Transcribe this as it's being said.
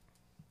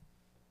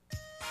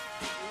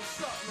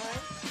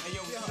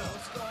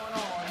What's going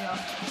on, yo? I'm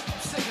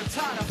sick and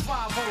tired of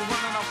 5-0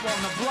 running up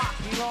on the block,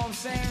 you know what I'm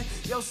saying?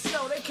 Yo,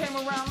 Snow, they came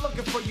around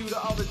looking for you the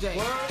other day.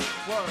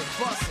 Word,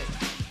 bust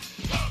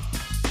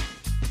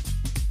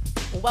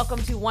it.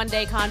 Welcome to One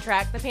Day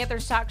Contract, the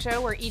Panthers talk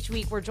show where each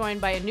week we're joined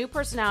by a new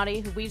personality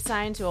who we've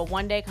signed to a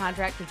one-day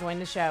contract to join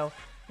the show.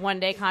 One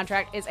Day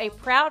Contract is a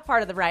proud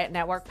part of the Riot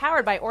Network,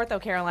 powered by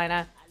Ortho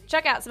Carolina.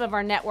 Check out some of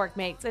our network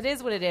mates. It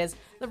is what it is.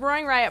 The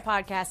Roaring Riot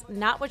Podcast,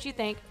 Not What You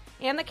Think,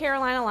 and the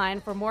Carolina Line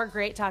for more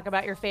great talk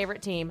about your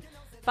favorite team.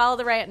 Follow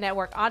the Riot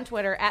Network on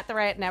Twitter at the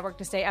Riot Network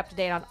to stay up to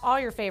date on all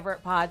your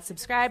favorite pods.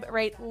 Subscribe,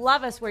 rate,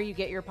 love us where you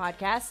get your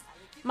podcasts.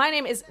 My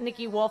name is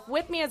Nikki Wolf.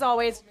 With me, as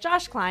always,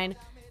 Josh Klein,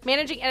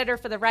 managing editor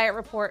for the Riot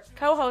Report,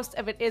 co-host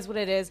of It Is What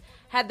It Is,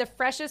 had the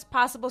freshest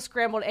possible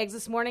scrambled eggs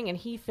this morning, and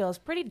he feels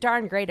pretty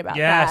darn great about that.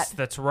 Yes,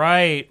 that's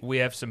right. We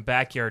have some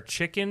backyard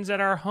chickens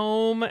at our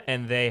home,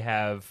 and they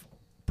have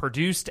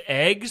produced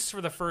eggs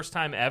for the first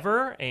time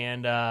ever,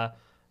 and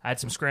I had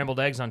some scrambled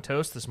eggs on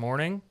toast this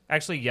morning.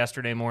 Actually,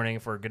 yesterday morning,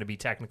 if we're going to be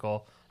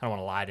technical. I don't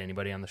want to lie to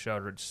anybody on the show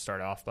to just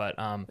start off, but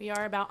we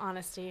are about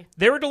honesty.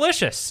 They were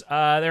delicious.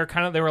 They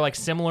were like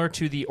similar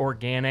to the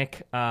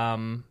organic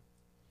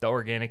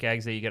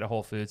eggs that you get at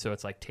Whole Foods. So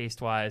it's like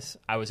taste wise,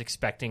 I was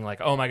expecting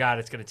like, oh my god,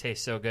 it's going to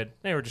taste so good.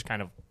 They were just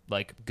kind of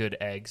like good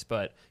eggs,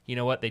 but you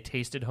know what? They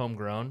tasted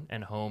homegrown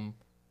and home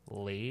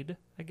laid,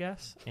 I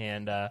guess,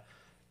 and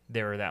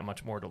they were that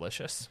much more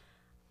delicious.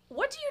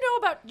 What do you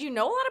know about? Do you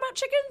know a lot about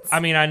chickens? I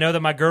mean, I know that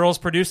my girls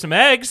produce some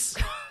eggs.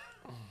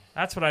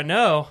 That's what I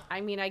know. I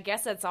mean, I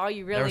guess that's all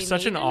you really There was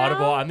such need an to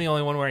audible. know. I'm the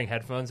only one wearing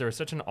headphones. There was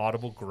such an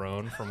audible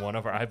groan from one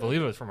of our. I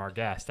believe it was from our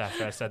guest.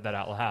 After I said that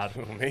out loud.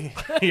 Me?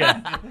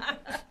 Yeah.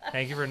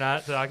 Thank you for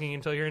not talking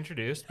until you're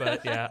introduced.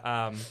 But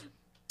yeah,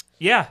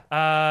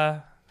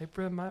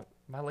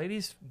 my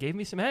ladies gave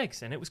me some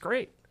eggs, and it was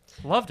great.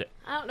 Loved it.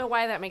 I don't know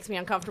why that makes me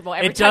uncomfortable.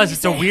 Every It time does. you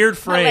It's a say weird my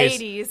phrase.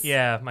 ladies.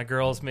 Yeah, my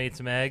girls made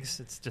some eggs.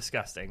 It's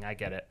disgusting. I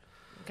get it.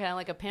 Kind of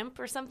like a pimp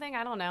or something.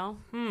 I don't know.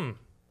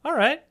 All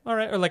right.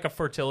 Or like a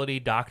fertility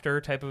doctor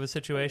type of a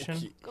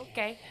situation.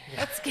 Okay,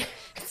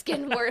 it's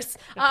getting worse.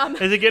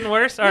 Is it getting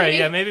worse? All right. Maybe.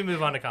 Yeah, maybe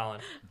move on to Colin.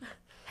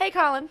 Hey,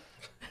 Colin.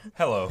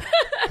 Hello.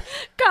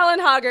 Colin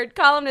Hoggard,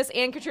 columnist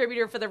and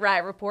contributor for the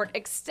Riot Report,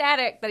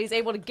 ecstatic that he's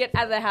able to get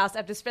out of the house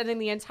after spending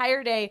the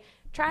entire day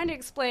trying to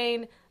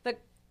explain the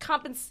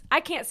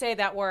I can't say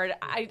that word.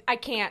 I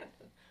can't.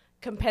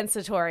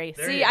 Compensatory.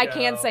 There See, you I go.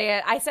 can say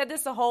it. I said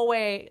this the whole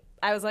way.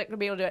 I was like going to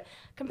be able to do it.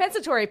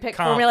 Compensatory pick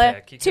Comp formula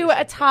pick. You to could've a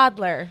said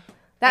toddler.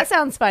 That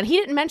sounds fun. He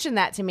didn't mention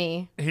that to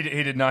me. He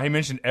did not. He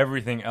mentioned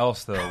everything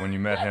else, though, when you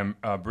met him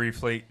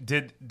briefly.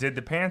 Did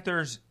the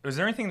Panthers, was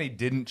there anything they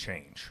didn't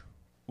change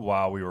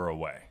while we were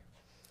away?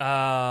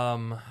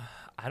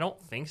 I don't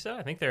think so.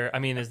 I think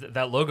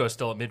that logo's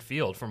still at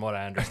midfield from what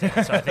I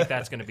understand. So I think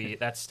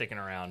that's sticking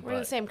around. We're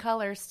the same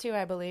colors, too,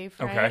 I believe.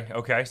 Right?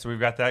 Okay. So we've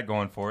got that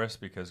going for us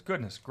because,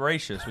 goodness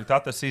gracious, we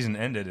thought the season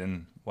ended,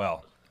 and,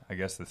 well, I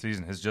guess the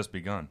season has just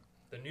begun.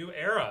 The new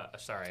era.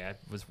 Sorry, I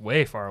was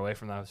way far away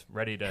from that. I was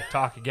ready to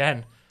talk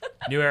again.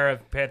 New era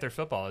of Panthers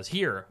football is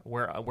here.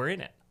 We're in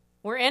it.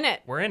 We're in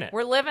it. We're in it.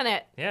 We're living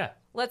it. Yeah.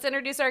 Let's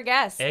introduce our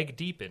guest. Egg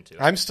deep into it.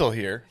 I'm still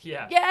here.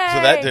 Yeah. Yay!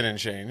 So that didn't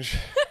change.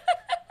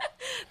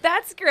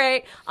 That's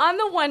great. On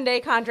the one-day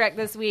contract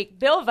this week,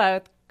 Bill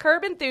Voth,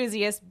 curb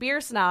enthusiast,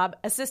 beer snob,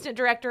 assistant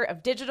director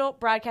of digital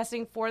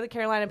broadcasting for the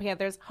Carolina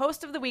Panthers,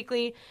 host of The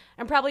Weekly,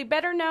 and probably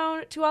better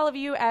known to all of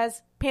you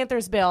as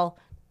Panthers Bill.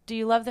 Do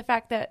you love the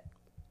fact that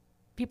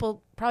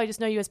people probably just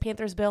know you as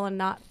Panthers Bill and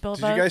not Bill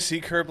Did Voth? you guys see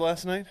Curb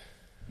last night?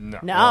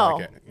 No.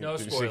 Okay. No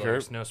Did you see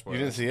spoilers. Curb? No spoilers.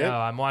 You didn't see it? No,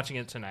 I'm watching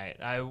it tonight.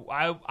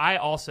 I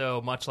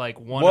also, much like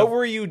one What of...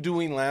 were you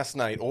doing last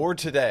night or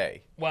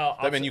today? Well,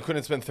 I mean, you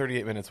couldn't spend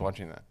 38 minutes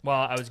watching that.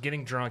 Well, I was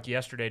getting drunk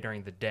yesterday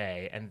during the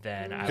day, and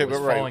then I Okay, was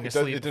but right. falling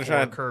asleep It didn't before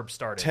start at Curb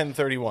started.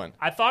 10:31.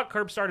 I thought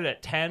Curb started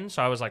at 10,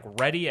 so I was like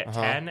ready at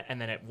 10,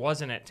 and then it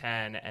wasn't at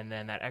 10, and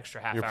then that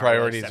extra half Your hour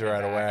priorities really set are me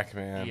out of back. whack,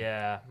 man.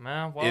 Yeah.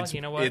 Well,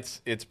 you know what?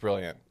 It's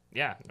brilliant.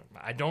 Yeah,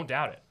 I don't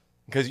doubt it.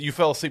 Because you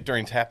fell asleep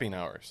during tapping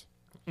hours.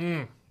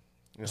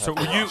 So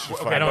were you?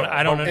 I don't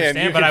And understand,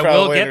 you but can I will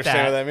probably get understand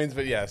that. what that means,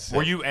 but yes.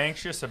 Were you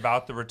anxious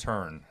about the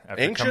return?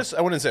 after Anxious?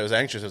 I wouldn't say I was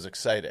anxious. I was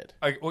excited.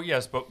 well,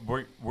 yes, but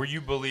were you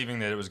believing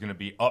that it was going to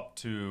be up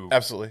to?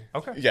 Absolutely.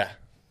 Okay. Yeah.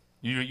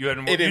 You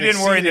didn't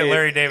worry that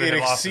Larry David It had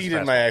lost his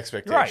exceeded my fastball.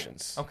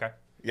 expectations. Right. Okay.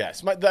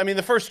 Yes, I mean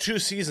the first two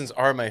seasons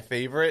are my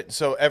favorite.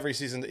 So every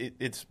season,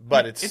 it's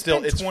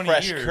still been 20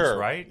 fresh years, curve,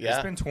 right? Yeah.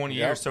 It's been 20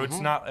 Yeah. years, so it's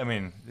not. I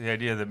mean, the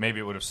idea that maybe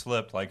it would have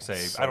slipped, like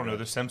say, I don't know,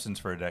 The Simpsons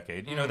for a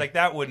decade. You know, like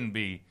that wouldn't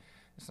be.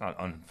 It's not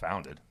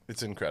unfounded.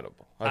 It's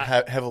incredible.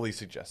 I've heavily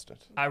suggested.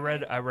 I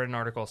read an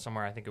article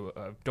somewhere. I think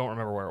don't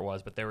remember where it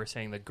was, but they were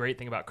saying the great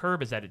thing about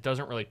Curb is that it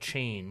doesn't really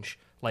change.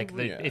 Like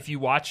if you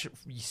watch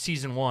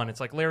season 1, it's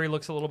like Larry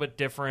looks a little bit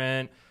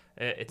different.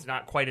 It's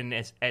not quite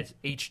as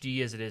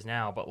HD as it is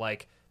now, but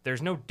like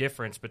there's no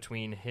difference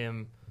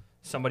between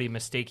somebody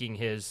mistaking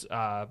his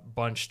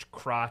bunched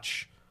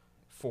crotch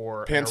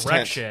for Pants an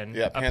erection, tent.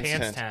 Yeah, a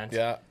pants tent.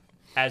 Yeah.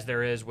 as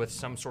there is with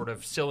some sort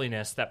of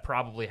silliness that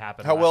probably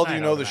happened. How last well do night,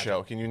 you I know would the imagine.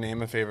 show? Can you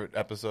name a favorite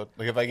episode?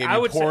 Like if I gave I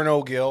you would say-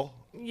 Porno Gil,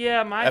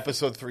 Yeah, my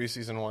episode 3,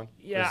 season 1.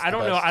 Yeah, is I the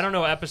don't know. best. I don't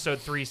know episode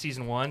 3,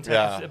 season 1,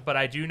 Yeah. but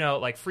I do know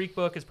like Freak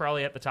Book is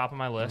probably at the top of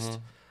my list.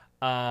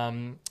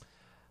 I'm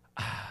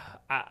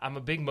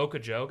a big Mocha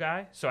Joe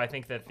guy, so I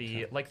think that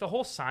the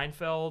whole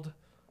Seinfeld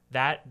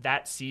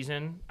that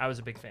season, I was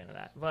a big fan of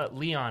that. But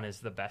Leon is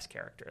the best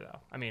character, though.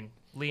 I mean,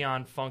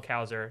 Leon,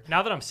 Funkhauser.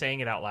 Now that I'm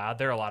saying it out loud,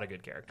 there are a lot of good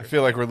I characters.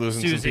 feel like we're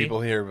losing some Susie.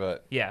 people here,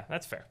 but Yeah,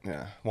 that's fair.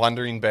 yeah.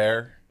 Wandering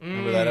Bear.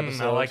 Remember that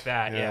episode? I like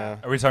that. Yeah.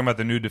 Are we talking about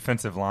the new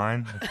defensive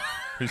line,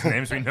 whose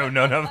names we know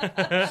none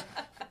of?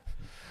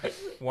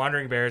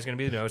 Wandering Bear is going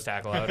to be the nose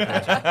tackle. I would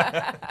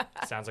imagine.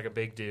 Sounds like a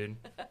big dude.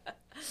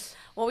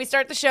 Well, we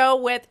start the show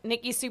with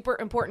Nikki's super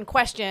important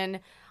question.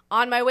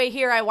 On my way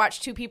here, I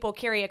watched 2 people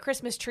carry a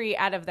Christmas tree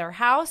out of their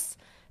house.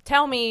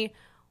 Tell me,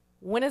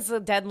 when is the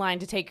deadline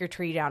to take your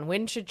tree down?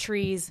 When should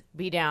trees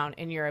be down,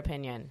 in your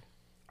opinion?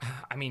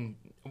 I mean,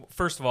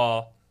 first of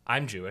all,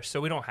 I'm Jewish,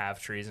 so we don't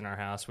have trees in our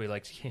house. We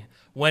like to,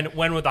 when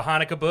would the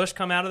Hanukkah bush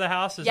come out of the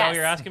house? Is that what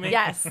you're asking me?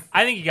 Yes.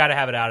 I think you got to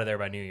have it out of there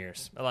by New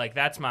Year's. Like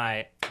that's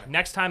my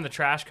next time the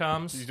trash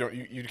comes.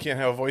 You can't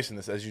have a voice in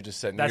this, as you just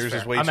said. New That's Year's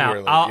fair. is way I'm too out.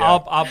 early.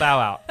 I'll bow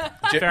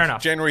out. Fair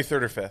enough. January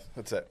 3rd or 5th.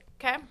 That's it.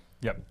 Okay.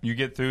 Yep. You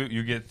get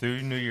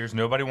through New Year's.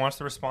 Nobody wants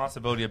the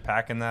responsibility of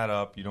packing that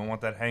up. You don't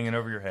want that hanging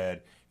over your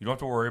head. You don't have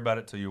to worry about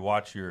it till you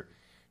watch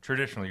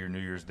traditionally your New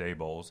Year's Day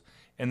bowls.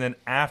 And then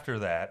after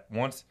that,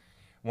 once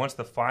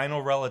the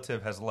final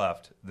relative has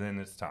left, then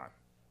it's time.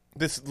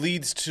 This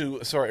leads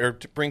to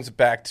brings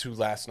back to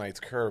last night's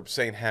Curb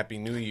saying Happy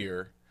New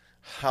Year.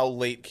 How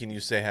late can you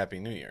say Happy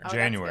New Year? that's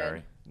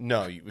January.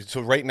 No,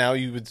 so right now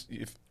you would.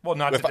 Well,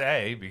 not if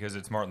today because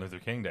it's Martin Luther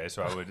King Day,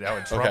 so that would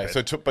trump Okay,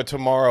 it. so but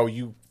tomorrow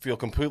you feel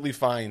completely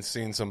fine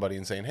seeing somebody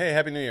and saying, "Hey,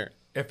 Happy New Year."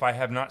 If I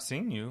have not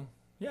seen you,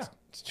 yeah.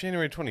 It's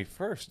January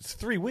 21st. It's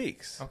 3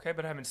 weeks. Okay,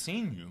 but I haven't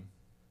seen you.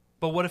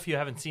 But what if you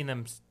haven't seen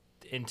them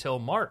until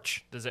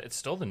March? It's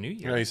still the New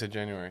Year? No, you said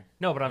January.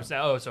 No, but I'm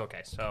saying, it's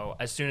okay. So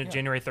as soon as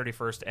January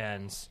 31st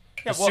ends,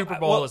 Yeah, the well, Super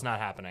Bowl well, is not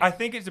happening. I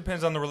think it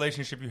depends on the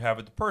relationship you have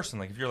with the person.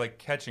 Like if you're like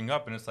catching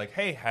up and it's like,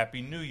 "Hey,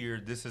 Happy New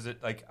Year. This is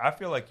it." Like I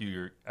feel like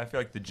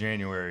the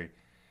January.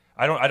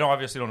 I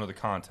obviously don't know the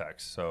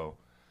context. So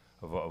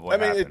of what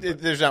happened.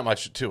 There's not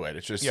much to it.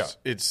 It's just Yeah.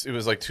 it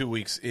was like 2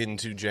 weeks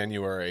into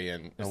January,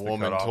 and a the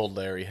woman cutoff. told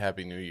Larry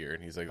Happy New Year,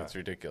 and he's like, "That's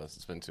ridiculous.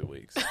 It's been 2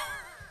 weeks."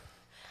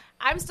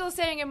 I'm still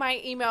saying in my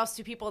emails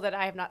to people that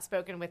I have not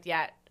spoken with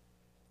yet,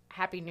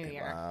 Happy New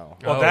Year. Wow.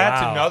 Well, Oh,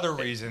 that's wow. another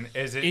reason.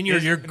 Is it In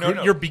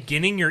no. you're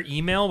beginning your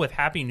email with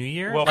Happy New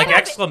Year, Well, like I don't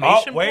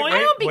exclamation wait, point. I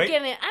don't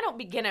wait.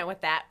 begin it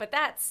with that, but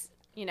that's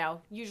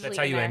usually That's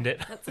how in you there. end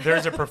it.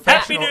 There's a Happy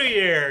professional. New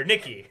Year,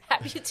 Nikki.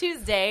 Happy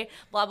Tuesday,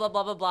 blah blah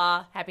blah blah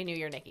blah. Happy New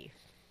Year, Nikki.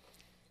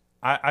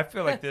 I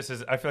feel like this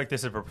is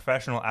a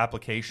professional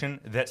application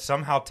that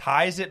somehow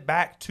ties it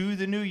back to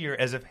the new year,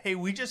 as if, hey,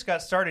 we just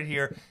got started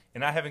here,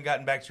 and I haven't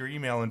gotten back to your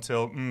email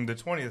until the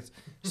 20th.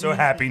 So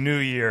Happy New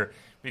Year,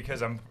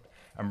 because I'm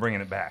bringing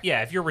it back.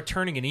 Yeah, if you're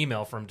returning an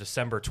email from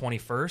December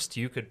 21st,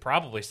 you could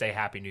probably say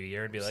Happy New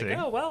Year and be like, See?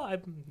 "Oh well,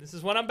 this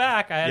is when I'm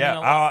back."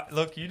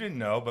 Look, you didn't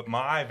know, but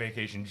my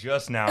vacation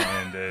just now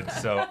ended,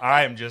 so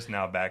I am just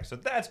now back. So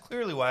that's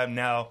clearly why I'm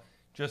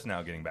just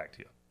now getting back to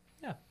you.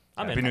 yeah,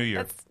 I'm Happy in. New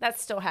Year.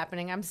 That's still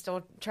happening. I'm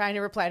still trying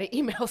to reply to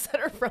emails that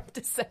are from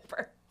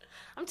December.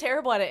 I'm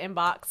terrible at an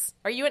inbox.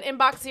 Are you an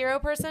inbox zero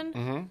person?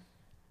 Mm-hmm.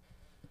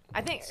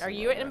 I think. Are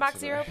you an inbox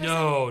zero person?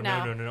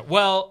 No.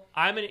 Well,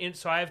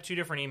 so I have 2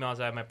 different emails.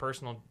 I have my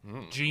personal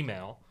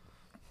Gmail.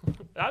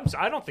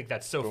 I don't think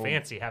that's so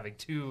fancy having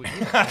 2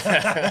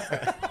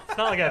 emails. It's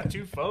not like I have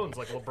 2 phones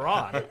like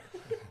LeBron.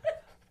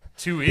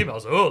 2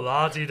 emails. Oh,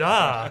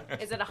 la-di-da.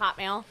 Is it a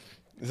Hotmail?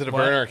 Is it a What?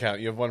 burner account?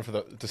 You have one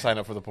to sign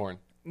up for the porn.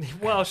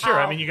 Well, sure.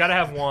 I Oh. mean, you got to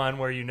have one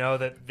where you know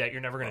that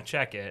you're never going to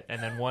check it,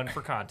 and then one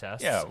for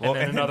contests, Yeah, well, and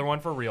then and another one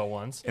for real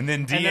ones, And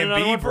then another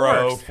one DMB for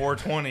Bro works.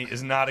 420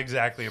 is not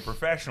exactly a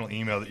professional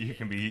email that you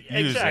can be using.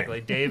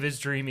 Exactly. Dave is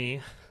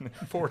dreamy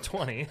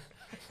 420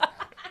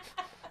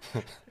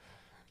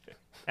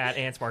 at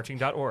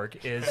antsmarching.org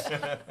is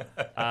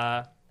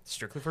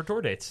strictly for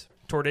tour dates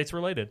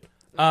related.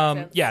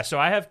 sense. Yeah, so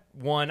I have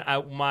one.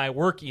 My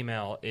work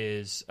email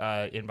is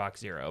inbox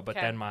 0, but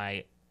Okay. then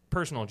my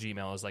personal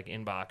Gmail is like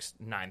inbox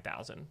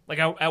 9000. Like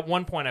at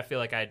one point, I feel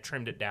like I had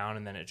trimmed it down,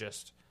 and then it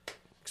just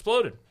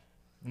exploded.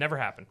 Never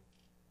happened.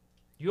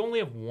 You only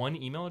have one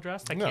email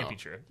address? That can't be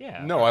true.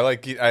 Yeah. No,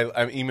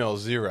 I'm email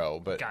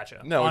 0, but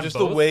Gotcha. No, On just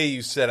both? the way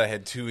you said I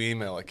had 2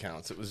 email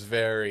accounts. It was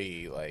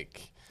very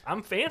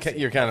I'm fancy.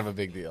 you're kind of a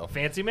big deal.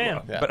 Fancy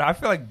man. Yeah. But I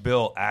feel like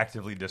Bill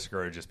actively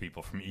discourages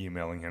people from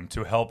emailing him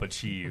to help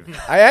achieve.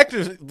 I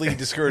actively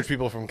discourage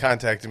people from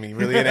contacting me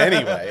really in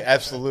any way.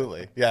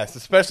 Absolutely. Yes,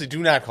 especially do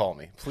not call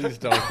me. Please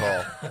don't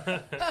call.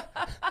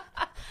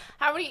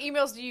 How many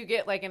emails do you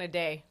get like in a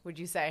day, would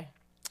you say?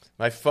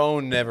 My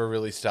phone never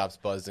really stops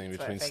buzzing what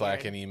I between Slack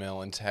figured. and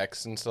email and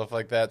text and stuff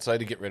like that. So I had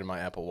to get rid of my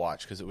Apple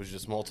Watch because it was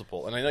just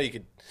multiple. And I know you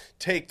could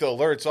take the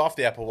alerts off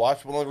the Apple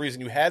Watch, but one of the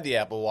reason you had the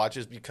Apple Watch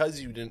is because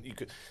you didn't. You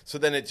could. So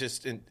then it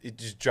just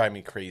drive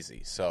me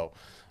crazy. So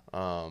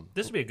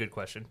This would be a good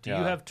question. Do you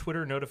Yeah. have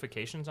Twitter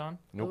notifications on?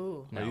 nope.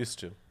 Ooh. I used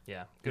to.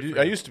 Yeah. Good for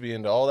I you. used to be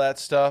into all that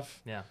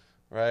stuff. Yeah.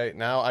 Right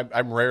now,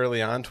 I'm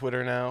rarely on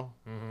Twitter now.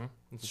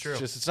 It's true.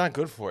 It's not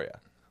good for you.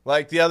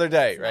 Like the other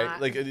day, right?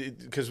 not. Like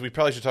because we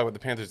probably should talk about the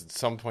Panthers at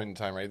some point in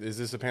time, right? Is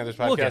this a Panthers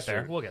podcast? We'll get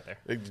there. or- We'll get there.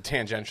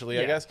 Tangentially,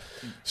 I Yeah. guess.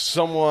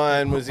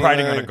 Someone was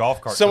Riding on emailing- a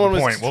golf cart to Someone the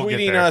was point. We'll get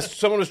tweeting there. us.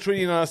 Someone was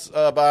tweeting us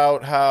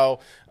about how,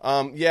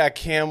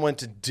 Cam went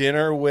to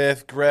dinner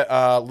with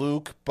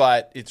Luke,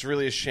 but it's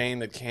really a shame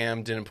that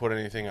Cam didn't put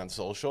anything on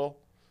social.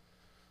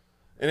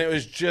 And it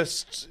was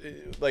just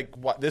like,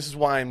 this is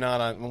why I'm not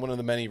on. One of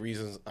the many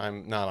reasons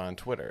I'm not on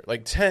Twitter.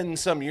 Like 10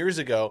 some years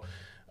ago,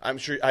 I'm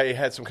sure I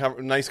had some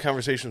nice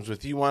conversations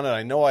with you on it.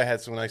 I know I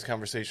had some nice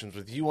conversations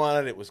with you on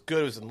it. It was good.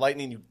 It was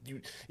enlightening.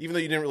 You even though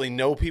you didn't really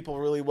know people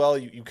really well,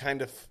 you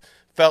kind of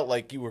felt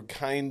like you were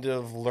kind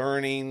of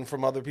learning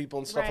from other people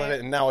and stuff like Right. that.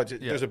 And now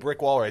there's a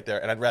brick wall right there,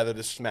 and I'd rather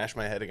just smash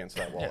my head against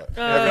that wall every It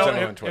time I'm on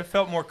felt, Twitter. it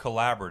felt more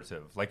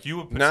collaborative. Like you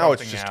would put Now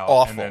it's something just out,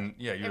 awful. and then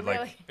you'd It like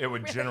really- it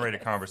would really generate a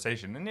is.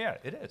 conversation, and yeah,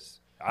 it is.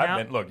 Now-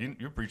 I've been look.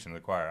 You're preaching to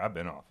the choir. I've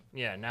been off.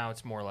 Yeah, now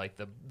it's more like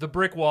the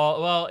brick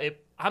wall. Well,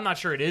 I'm not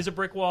sure it is a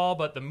brick wall,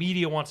 but the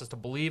media wants us to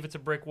believe it's a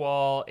brick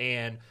wall,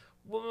 and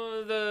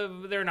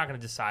they're not going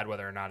to decide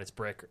whether or not it's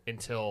brick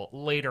until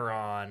later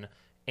on.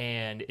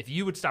 And if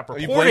you would stop you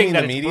reporting blaming that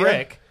the it's media?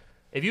 brick,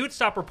 if you would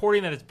stop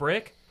reporting that it's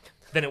brick,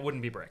 then it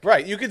wouldn't be brick.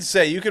 Right, you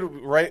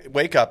could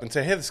wake up and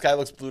say, "Hey, the sky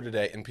looks blue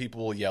today," and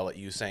people will yell at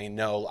you saying,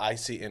 "No, I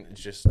see," and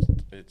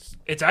it's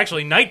It's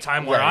actually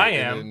nighttime where right, I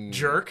am, and then-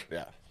 jerk.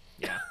 Yeah,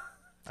 Yeah,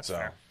 that's so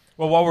fair.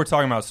 Well, while we're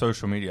talking about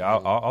social media,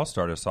 I'll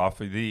start us off.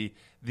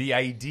 The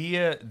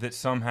idea that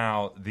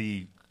somehow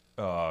the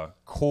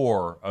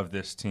core of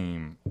this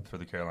team for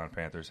the Carolina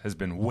Panthers has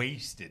been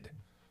wasted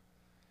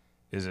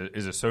is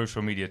a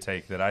social media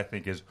take that I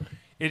think is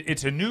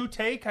it's a new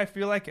take. I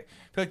feel like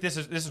this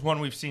is one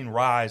we've seen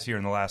rise here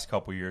in the last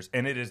couple years,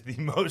 and it is the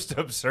most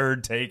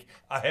absurd take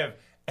I have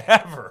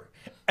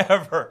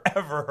ever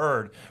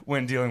heard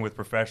when dealing with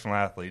professional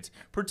athletes,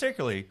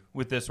 particularly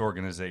with this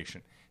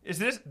organization.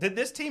 Did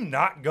this team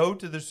not go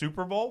to the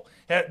Super Bowl?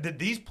 Did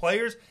these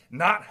players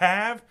not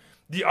have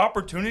the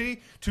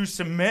opportunity to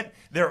cement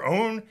their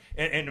own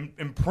and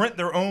imprint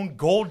their own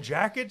gold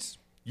jackets?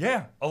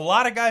 Yeah, a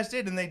lot of guys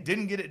did, and they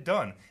didn't get it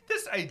done.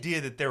 This idea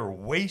that they were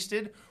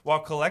wasted while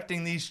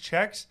collecting these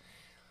checks,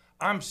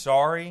 I'm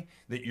sorry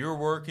that you're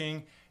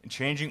working and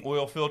changing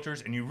oil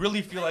filters and you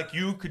really feel like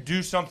you could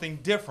do something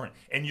different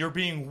and you're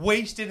being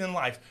wasted in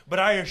life. But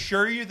I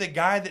assure you the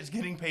guy that's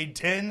getting paid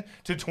 $10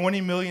 to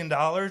 $20 million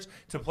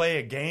to play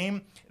a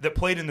game that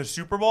played in the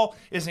Super Bowl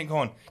isn't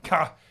going,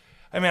 God,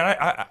 I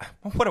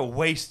mean, what a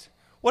waste.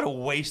 What a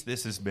waste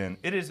this has been.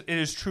 It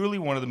is truly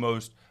one of the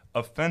most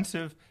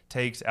offensive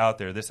takes out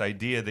there, this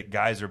idea that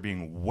guys are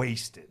being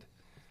wasted.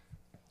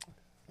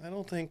 I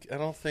don't think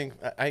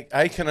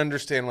I can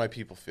understand why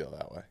people feel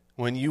that way.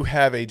 When you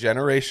have a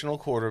generational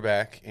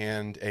quarterback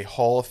and a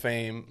Hall of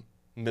Fame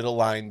middle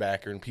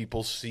linebacker, and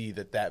people see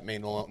that may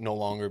no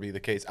longer be the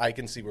case, I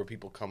can see where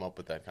people come up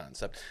with that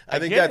concept. I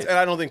think get that's, it. and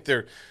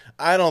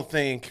I don't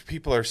think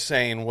people are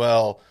saying,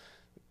 well,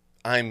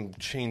 I'm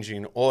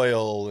changing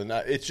oil, and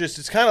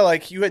it's kind of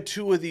like you had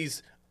two of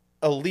these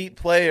elite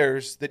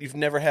players that you've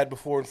never had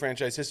before in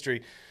franchise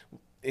history.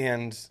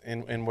 And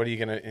what are you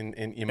gonna?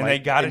 And you they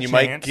got a you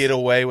might chance. get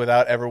away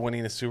without ever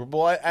winning a Super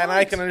Bowl.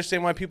 I can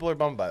understand why people are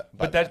bummed by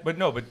that.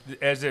 But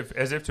as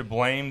if to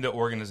blame the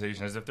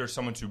organization, as if there's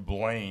someone to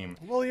blame.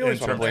 Well, you always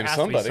in want to terms blame There has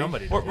to be somebody.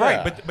 somebody to Well, do it.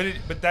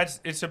 right, but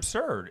it's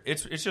absurd.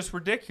 It's just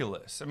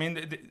ridiculous. I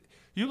mean,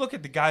 you look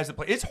at the guys that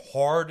play. It's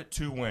hard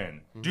to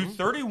win. Do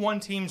 31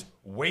 teams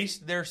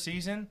waste their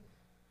season?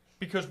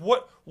 Because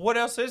what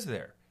else is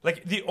there?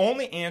 Like, the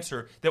only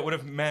answer that would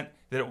have meant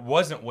that it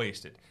wasn't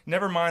wasted,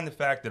 never mind the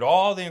fact that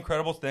all the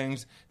incredible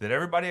things that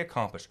everybody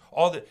accomplished,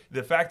 all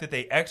the fact that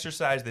they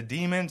exercised the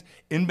demons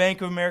in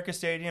Bank of America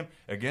Stadium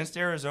against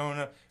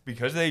Arizona,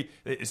 because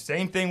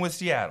same thing with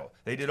Seattle.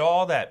 They did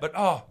all that, but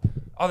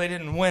they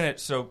didn't win it,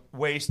 so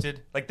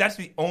wasted. Like, that's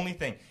the only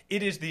thing.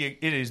 It is the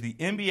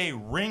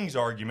NBA rings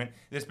argument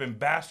that's been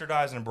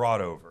bastardized and brought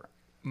over.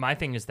 My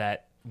thing is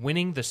that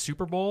winning the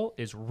Super Bowl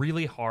is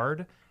really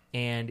hard,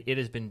 and it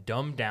has been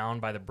dumbed down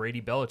by the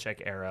Brady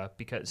Belichick era.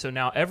 So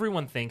now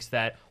everyone thinks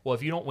that, well,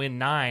 if you don't win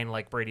 9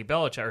 like Brady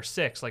Belichick, or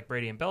 6 like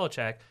Brady and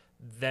Belichick,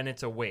 then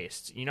it's a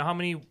waste. You know how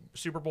many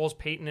Super Bowls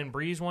Peyton and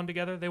Breeze won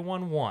together? They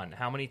won 1.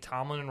 How many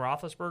Tomlin and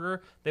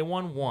Roethlisberger? They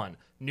won 1.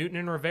 Newton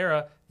and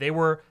Rivera, they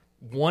were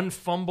 1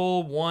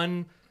 fumble,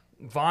 1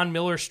 Von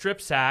Miller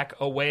strip sack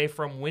away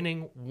from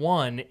winning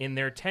 1 in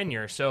their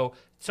tenure. So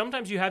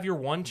sometimes you have your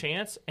one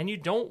chance and you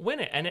don't win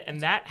it,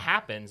 and that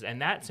happens.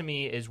 And that, to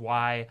me, is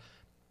why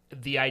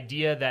the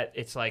idea that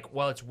it's like,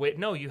 well,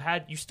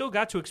 you still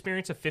got to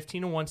experience a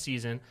 15-1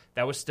 season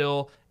that was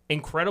still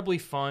incredibly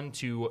fun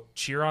to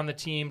cheer on the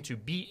team, to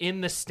be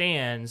in the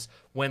stands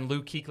when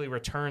Luke Kuechly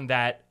returned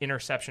that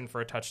interception for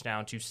a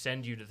touchdown to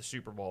send you to the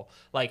Super Bowl.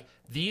 Like,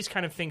 these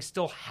kind of things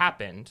still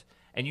happened,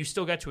 and you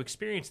still got to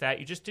experience that.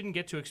 You just didn't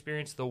get to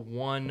experience the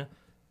one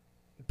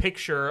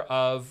picture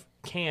of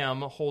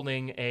Cam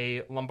holding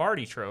a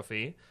Lombardi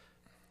trophy.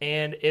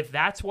 And if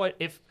that's what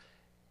if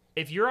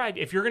you're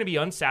going to be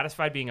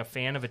unsatisfied being a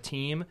fan of a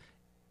team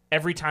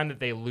every time that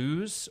they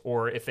lose,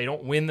 or if they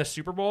don't win the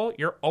Super Bowl,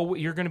 you're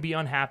going to be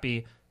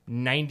unhappy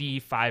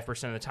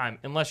 95% of the time,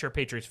 unless you're a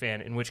Patriots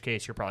fan, in which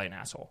case you're probably an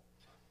asshole.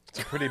 It's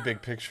a pretty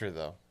big picture,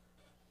 though.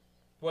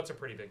 What's a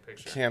pretty big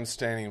picture? Cam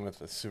standing with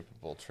the Super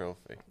Bowl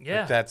trophy.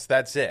 Yeah, like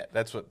that's it.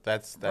 That's what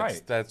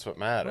what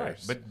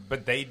matters. Right.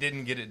 But they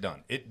didn't get it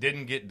done. It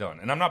didn't get done,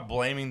 and I'm not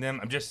blaming them.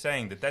 I'm just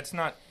saying that's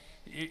not.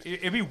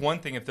 It'd be one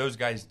thing if those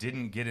guys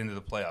didn't get into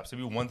the playoffs. It'd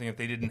be one thing if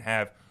they didn't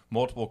have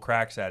multiple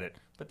cracks at it.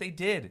 But they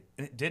did,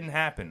 and it didn't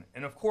happen.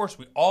 And of course,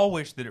 we all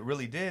wish that it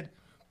really did.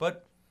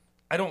 But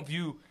I don't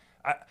view.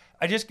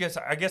 I guess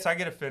I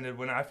get offended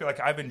when I feel like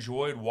I've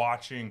enjoyed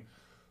watching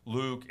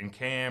Luke and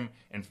Cam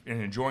and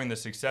enjoying the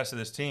success of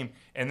this team,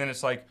 and then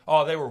it's like,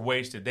 oh, they were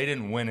wasted. They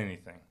didn't win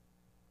anything.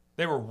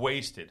 They were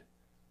wasted.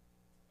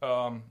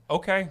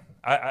 Okay,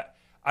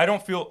 I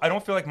don't feel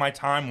like my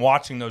time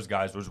watching those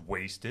guys was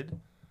wasted.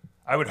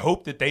 I would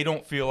hope that they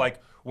don't feel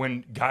like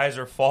when guys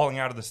are falling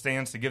out of the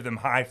stands to give them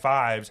high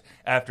fives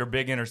after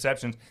big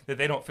interceptions, that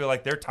they don't feel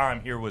like their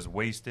time here was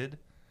wasted.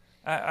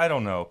 I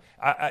don't know.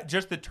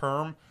 Just the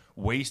term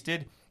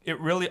wasted, it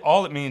really,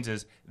 all it means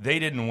is they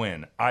didn't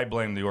win. I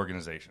blame the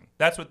organization.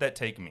 That's what that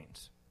take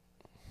means.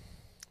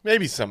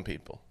 Maybe some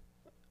people.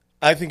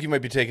 I think you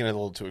might be taking it a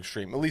little too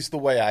extreme. At least the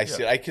way I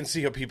see it. I can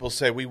see how people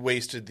say we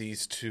wasted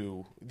these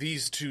two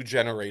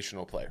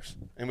generational players,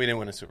 and we didn't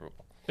win a Super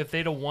Bowl. If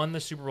they'd have won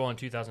the Super Bowl in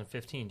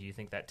 2015, do you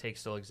think that take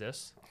still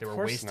exists? They were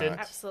wasted. Not.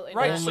 Absolutely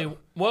Right.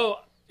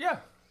 not. Yeah.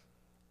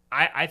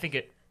 I think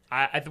it.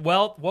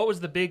 Well, what was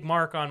the big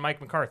mark on Mike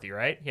McCarthy?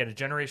 Right, he had a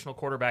generational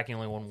quarterback. He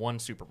only won one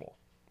Super Bowl.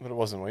 But it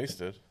wasn't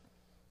wasted.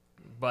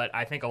 But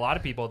I think a lot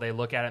of people, they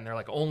look at it and they're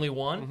like, only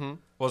one? Mm-hmm.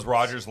 Was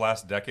Rodgers'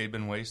 last decade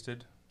been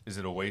wasted? Is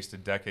it a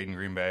wasted decade in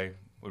Green Bay?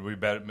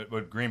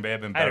 Would Green Bay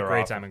have been I had better a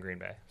great off? time in Green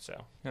Bay,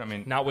 so I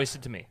mean, not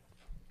wasted to me.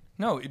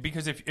 no,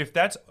 because if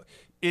that's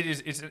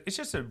it's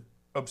just an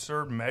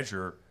absurd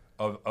measure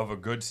of a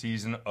good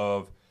season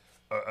of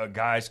a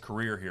guy's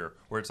career here,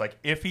 where it's like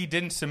if he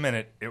didn't cement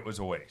it, it was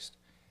a waste,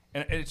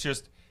 and it's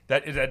just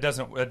that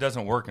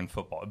doesn't work in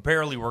football. It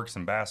barely works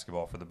in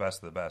basketball for the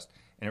best of the best,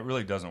 and it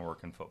really doesn't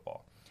work in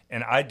football.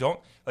 And I don't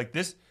like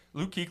this.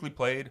 Luke Kuechly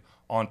played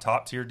on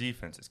top tier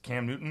defenses.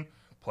 Cam Newton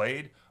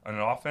played on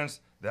an offense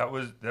that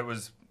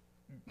was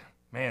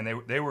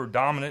man, they were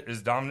dominant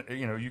as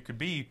dominant you could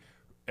be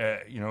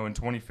in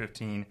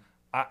 2015.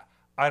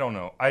 I don't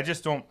know. I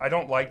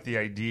don't like the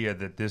idea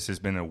that this has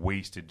been a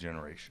wasted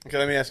generation. Okay,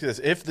 let me ask you this.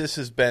 If this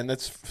has been,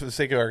 let's for the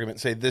sake of argument,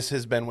 say this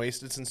has been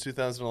wasted since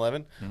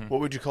 2011, what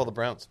would you call the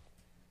Browns?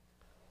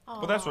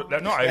 Well, that's what.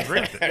 No, I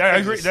agree with it. I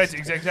agree. That's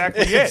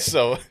exactly it.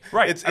 So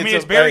right. It's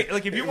it's very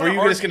like if you want.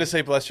 Were you just going to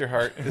say "bless your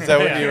heart"? Is that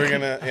what you were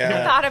going to?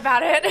 Yeah. Thought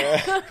about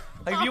it.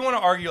 Like if you want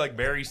to argue like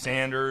Barry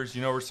Sanders,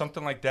 or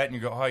something like that, and you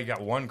go, oh, you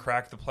got one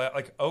crack to play.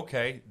 Like,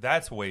 okay,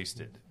 that's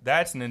wasted.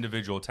 That's an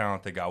individual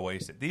talent that got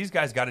wasted. These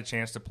guys got a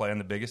chance to play on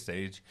the biggest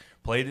stage,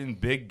 played in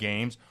big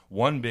games,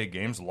 won big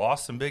games,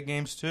 lost some big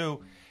games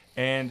too,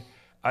 and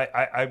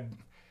I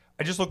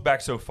just look back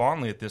so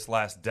fondly at this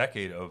last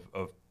decade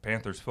of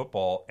Panthers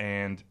football,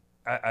 and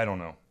I don't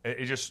know.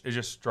 It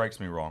just strikes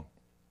me wrong.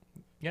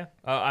 Yeah.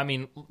 I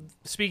mean,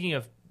 speaking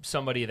of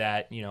somebody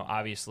that,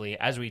 obviously,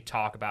 as we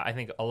talk about, I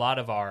think a lot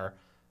of our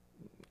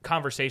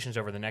conversations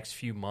over the next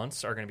few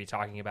months are going to be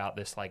talking about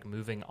this, like,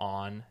 moving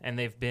on, and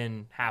they've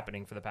been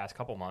happening for the past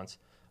couple months,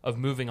 of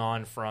moving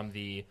on from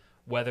the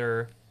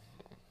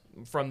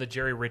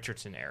Jerry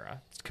Richardson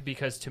era.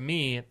 Because to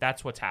me,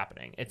 that's what's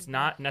happening. It's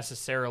not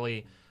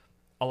necessarily,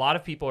 a lot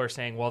of people are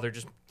saying, well,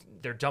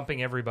 they're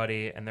dumping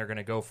everybody and they're going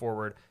to go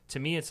forward. To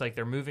me, it's like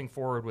they're moving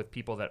forward with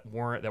people that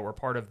were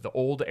part of the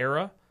old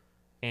era,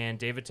 and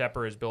David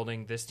Tepper is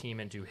building this team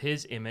into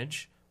his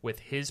image with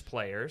his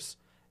players.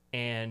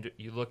 And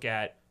you look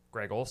at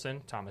Greg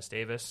Olsen, Thomas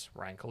Davis,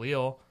 Ryan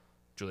Khalil,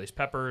 Julius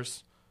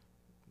Peppers,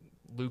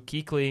 Luke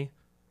Kuechly,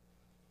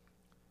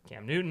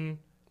 Cam Newton.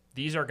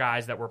 These are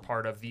guys that were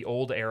part of the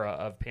old era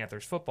of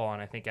Panthers football,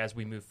 and I think as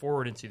we move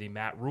forward into the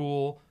Matt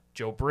Rule,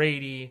 Joe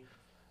Brady,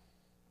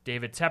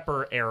 David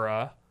Tepper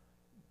era,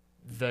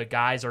 the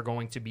guys are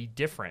going to be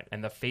different,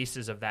 and the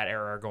faces of that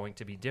era are going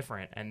to be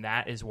different, and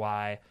that is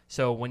why.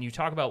 So when you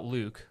talk about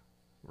Luke,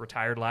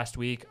 retired last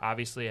week,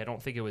 obviously I don't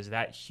think it was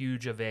that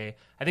huge of a.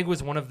 I think it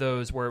was one of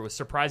those where it was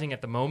surprising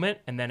at the moment,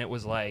 and then it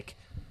was like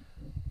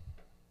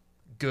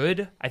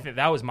good. I think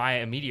that was my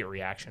immediate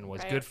reaction,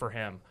 was Right. good for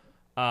him.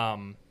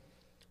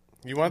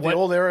 You want the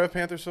old era of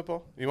Panthers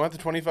football? You want the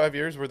 25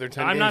 years where they're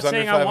 10 I'm games not under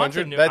saying I want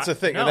 500? the new- That's the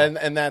thing, no.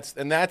 and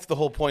that's the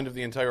whole point of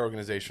the entire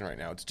organization right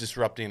now. It's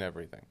disrupting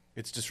everything.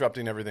 It's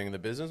disrupting everything in the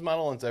business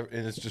model, and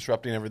it's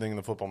disrupting everything in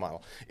the football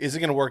model. Is it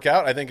going to work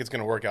out? I think it's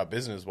going to work out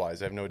business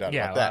wise. I have no doubt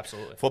about that.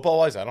 Absolutely. Football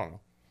wise, I don't know,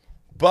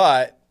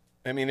 but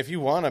I mean, if you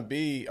want to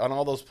be on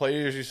all those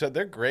players, you said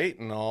they're great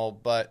and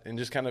all, and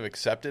just kind of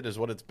accept it as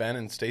what it's been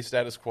and stay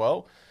status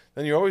quo,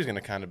 then you're always going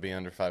to kind of be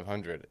under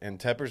 500. And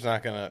Tepper's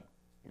not going to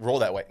roll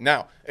that way.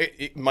 Now,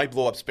 it might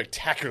blow up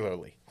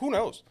spectacularly. Who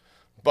knows?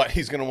 But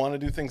he's going to want to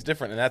do things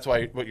different, and that's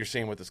why what you're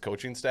seeing with his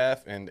coaching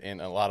staff and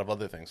a lot of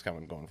other things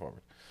going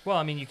forward. Well,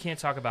 I mean, you can't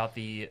talk about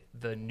the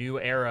new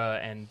era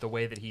and the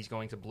way that he's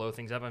going to blow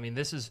things up. I mean,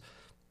 this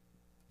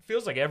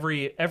feels like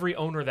every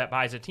owner that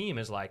buys a team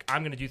is like,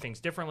 I'm going to do things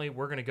differently.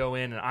 We're going to go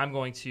in and I'm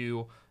going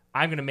to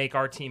make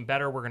our team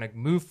better. We're going to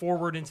move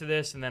forward into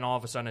this, and then all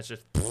of a sudden it's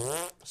just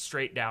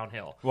straight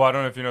downhill. Well, I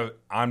don't know if you know,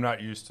 I'm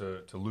not used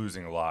to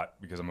losing a lot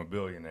because I'm a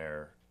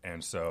billionaire,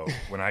 and so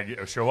when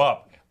I show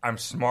up, I'm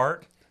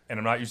smart and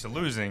I'm not used to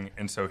losing,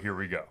 and so here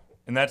we go,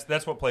 and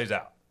that's what plays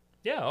out.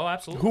 Yeah, oh,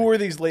 absolutely. Who are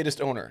these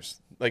latest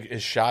owners? Like,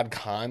 is Shad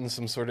Khan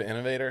some sort of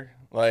innovator?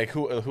 Like,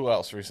 who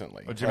else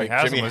recently? Well, Jimmy like,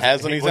 Haslam,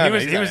 he's he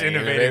was not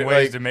innovating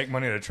ways to make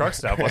money at a truck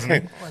stop,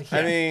 wasn't he?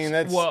 I mean,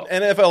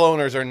 NFL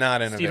owners are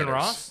not innovators. Stephen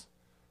Ross?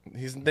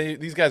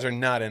 These guys are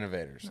not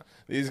innovators. No.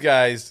 These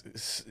guys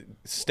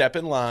step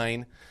in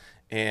line,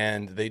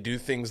 and they do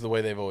things the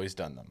way they've always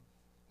done them.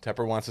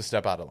 Tepper wants to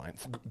step out of line,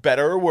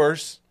 better or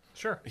worse.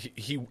 Sure.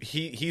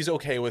 He's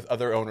okay with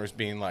other owners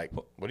being like,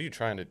 "What are you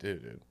trying to do,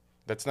 dude?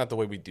 That's not the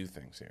way we do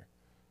things here."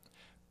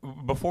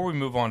 Before we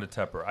move on to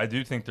Tepper, I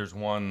do think there's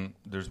one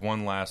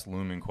last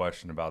looming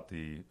question about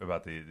the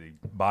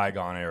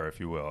bygone era,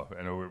 if you will.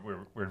 I know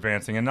we're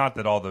advancing, and not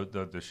that all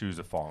the shoes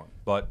have fallen,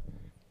 but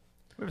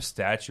we have a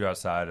statue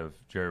outside of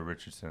Jerry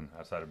Richardson,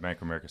 outside of Bank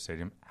of America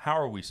Stadium. How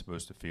are we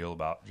supposed to feel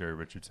about Jerry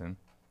Richardson?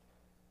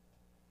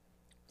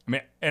 I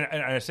mean, and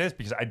I say this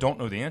because I don't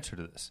know the answer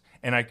to this,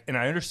 and I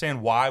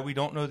understand why we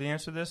don't know the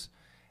answer to this,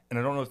 and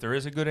I don't know if there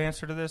is a good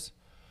answer to this,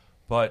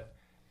 but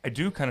I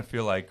do kind of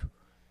feel like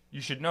you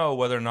should know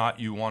whether or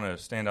not you want to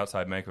stand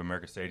outside Bank of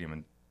America Stadium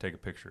and take a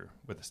picture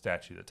with the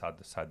statue that's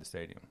outside the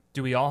stadium.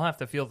 Do we all have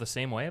to feel the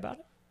same way about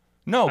it?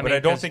 No, but I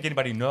don't think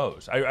anybody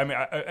knows. I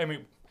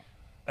mean,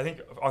 I think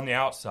on the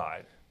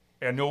outside,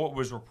 I know what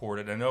was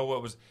reported. I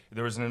know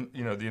there was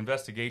the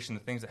investigation,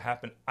 the things that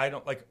happened. I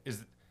don't like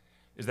is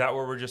that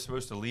where we're just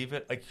supposed to leave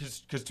it? Like,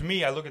 because to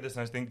me, I look at this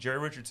and I think Jerry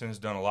Richardson has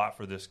done a lot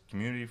for this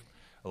community,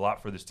 a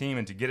lot for this team,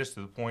 and to get us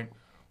to the point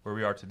where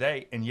we are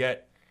today, and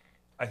yet.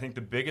 I think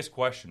the biggest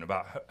question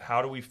about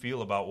how do we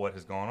feel about what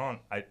has gone on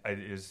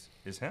is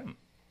him.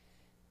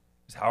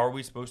 Is how are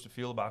we supposed to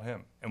feel about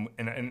him?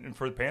 And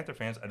for the Panther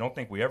fans, I don't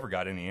think we ever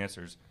got any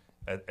answers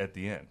at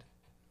the end.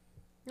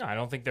 No, I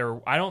don't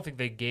think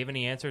they gave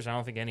any answers. I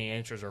don't think any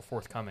answers are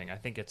forthcoming. I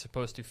think it's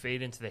supposed to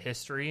fade into the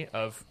history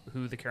of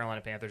who the Carolina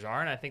Panthers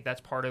are, and I think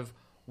that's part of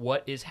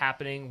what is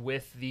happening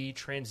with the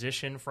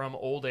transition from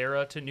old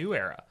era to new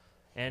era.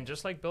 And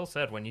just like Bill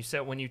said, when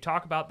you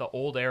talk about the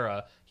old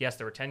era, yes,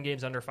 there were 10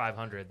 games under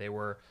 500. They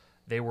won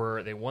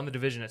the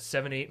division at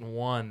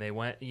 7-8-1. They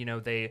went,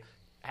 they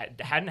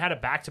hadn't had a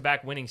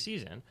back-to-back winning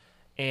season,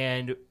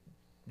 and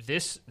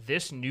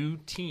this new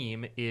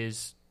team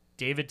is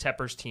David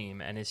Tepper's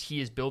team, and he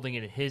is building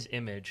it in his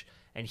image,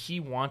 and he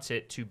wants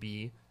it to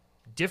be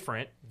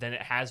different than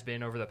it has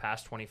been over the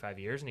past 25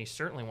 years, and he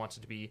certainly wants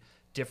it to be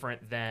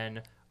different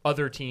than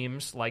other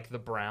teams like the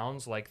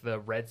Browns, like the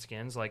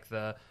Redskins, like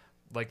the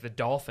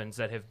Dolphins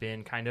that have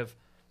been kind of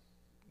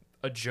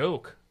a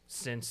joke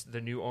since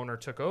the new owner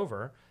took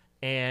over.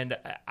 And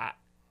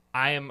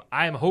I am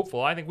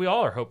hopeful. I think we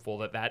all are hopeful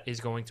that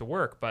is going to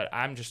work. But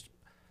I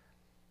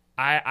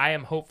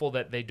am hopeful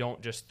that they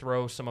don't just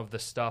throw some of the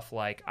stuff,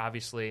 like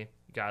obviously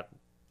you got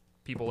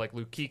people like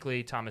Luke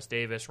Kuechly, Thomas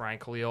Davis, Ryan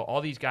Khalil.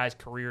 All these guys'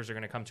 careers are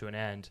going to come to an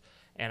end.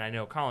 And I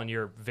know, Colin,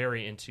 you're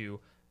very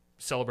into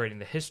celebrating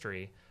the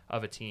history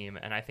of a team.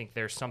 And I think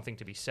there's something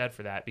to be said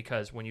for that,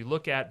 because when you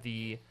look at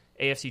the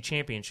AFC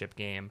Championship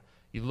game,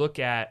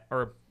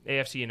 or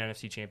AFC and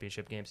NFC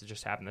Championship games that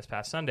just happened this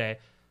past Sunday,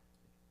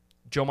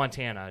 Joe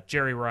Montana,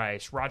 Jerry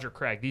Rice, Roger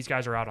Craig, these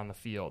guys are out on the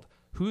field.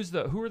 Who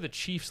are the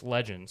Chiefs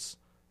legends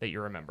that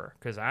you remember?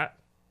 Because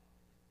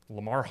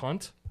Lamar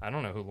Hunt, I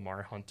don't know who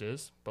Lamar Hunt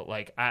is, but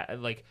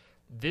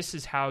this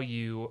is how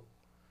you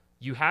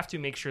have to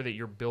make sure that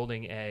you're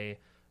building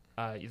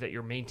that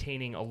you're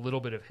maintaining a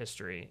little bit of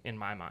history, in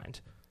my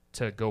mind,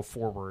 to go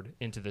forward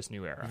into this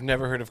new era. I've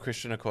never heard of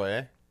Christian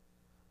Okoye.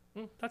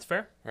 That's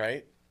fair,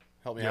 right?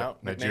 Help me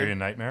out. Nigerian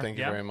Nightmare. Thank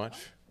you very much.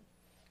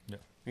 Yeah.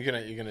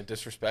 You're gonna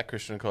disrespect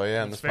Christian Okoye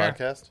on this fair.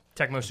 podcast?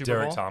 Tecmo Super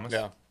Derek Bowl. Thomas.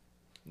 Yeah.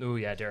 Oh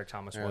yeah, Derek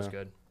Thomas was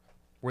good.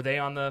 Were they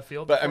on the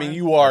field? But I mean,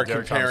 you are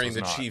Derek comparing Thomas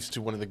the was not. Chiefs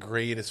to one of the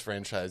greatest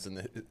franchises in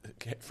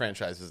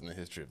the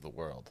history of the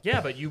world. Yeah,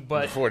 but The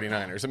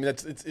 49ers. I mean,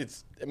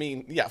 it's. I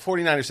mean, yeah,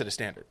 49ers set a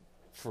standard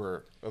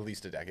for at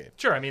least a decade.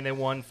 Sure, I mean they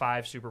won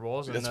 5 Super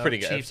Bowls, and That's the pretty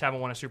good. Chiefs haven't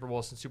won a Super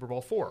Bowl since Super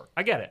Bowl 4.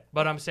 I get it,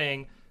 but I'm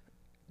saying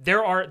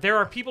there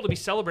are people to be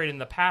celebrated in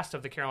the past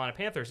of the Carolina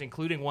Panthers,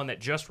 including one that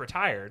just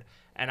retired,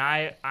 and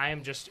I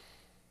am just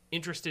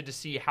interested to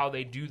see how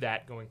they do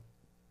that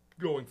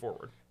going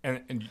forward.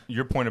 And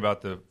your point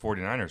about the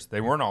 49ers,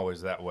 they weren't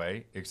always that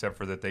way, except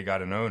for that they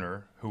got an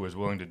owner who was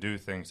willing to do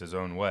things his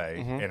own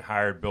way and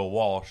hired Bill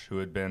Walsh, who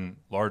had been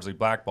largely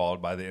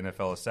blackballed by the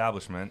NFL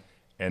establishment.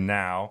 And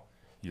now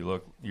you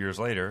look years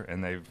later,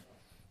 and they've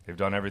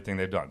done everything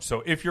they've done.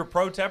 So if you're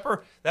pro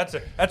Tepper, that's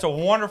a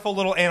wonderful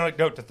little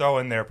anecdote to throw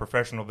in there,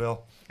 professional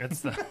Bill.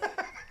 It's the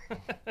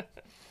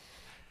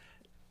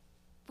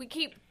We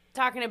keep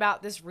talking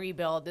about this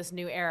rebuild, this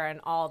new era,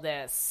 and all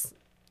this.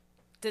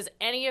 Does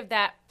any of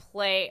that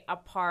play a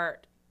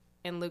part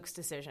in Luke's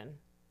decision?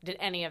 Did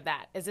any of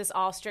that? Is this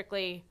all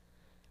strictly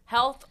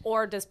health,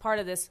 or does part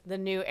of this, the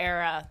new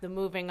era, the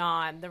moving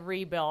on, the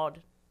rebuild,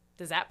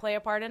 does that play a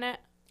part in it?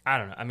 I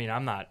don't know. I mean,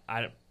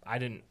 I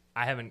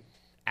haven't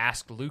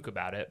asked Luke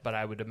about it, but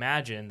I would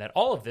imagine that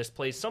all of this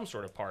plays some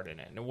sort of part in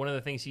it. And one of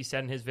the things he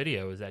said in his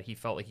video is that he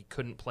felt like he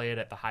couldn't play it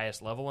at the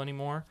highest level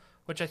anymore,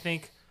 which I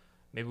think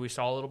maybe we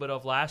saw a little bit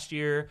of last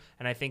year.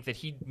 And I think that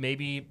he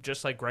maybe,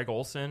 just like Greg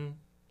Olson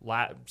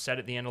said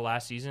at the end of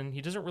last season,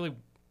 he doesn't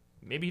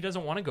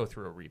want to go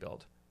through a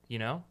rebuild, you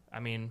know? I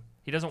mean,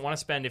 he doesn't want to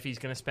spend, if he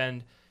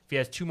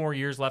has 2 more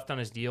years left on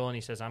his deal and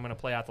he says, I'm going to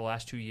play out the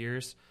last 2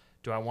 years,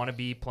 do I want to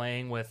be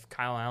playing with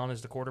Kyle Allen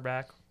as the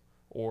quarterback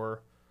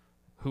or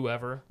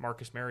whoever,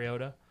 Marcus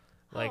Mariota?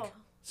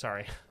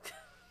 Sorry.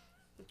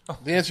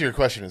 The answer to your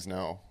question is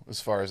no,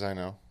 as far as I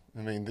know.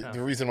 I mean,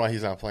 the reason why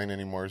he's not playing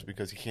anymore is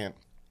because he can't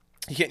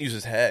use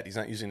his head. He's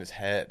not using his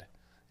head.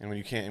 And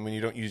when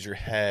you don't use your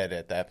head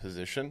at that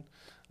position,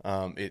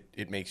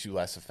 it makes you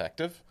less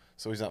effective.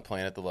 So he's not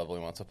playing at the level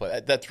he wants to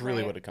play. That's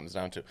really what it comes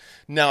down to.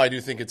 Now, I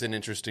do think it's an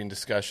interesting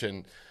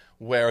discussion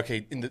where, okay,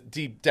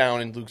 deep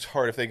down in Luke's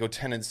heart, if they go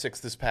 10-6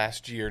 this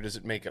past year, does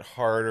it make it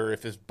harder?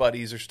 If his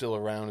buddies are still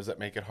around, does that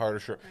make it harder?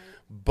 Sure.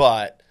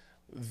 But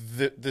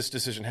this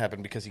decision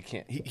happened because he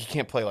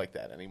can't play like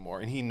that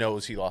anymore, and he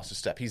knows he lost a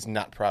step. He's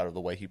not proud of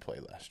the way he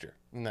played last year,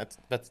 and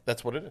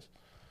that's what it is.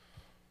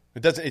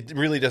 It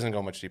really doesn't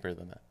go much deeper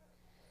than that.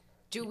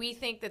 Do we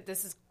think that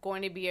this is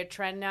going to be a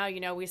trend now? You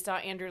know, we saw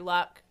Andrew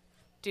Luck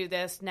do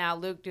this. Now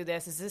Luke do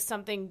this. Is this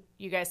something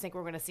you guys think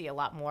we're going to see a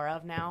lot more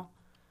of now?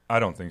 I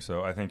don't think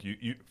so. I think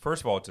you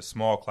first of all, it's a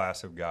small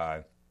class of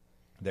guy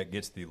that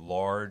gets the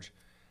large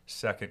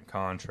second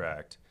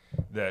contract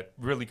that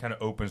really kind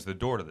of opens the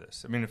door to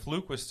this. I mean, if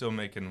Luke was still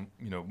making,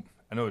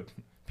 I know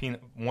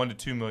 $1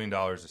 to $2 million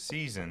a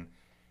season,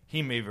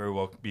 he may very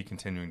well be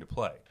continuing to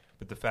play.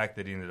 But the fact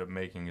that he ended up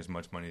making as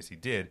much money as he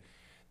did,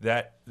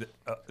 that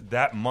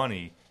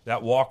money,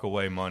 that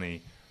walk-away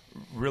money,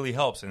 really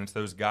helps, and it's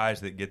those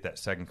guys that get that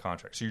second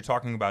contract. So you're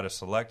talking about a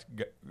select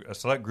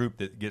group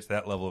that gets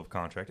that level of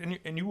contract,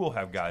 and you will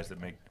have guys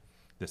that make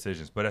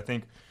decisions. But I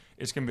think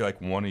it's going to be like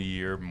one a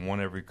year,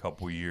 one every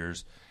couple of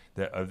years,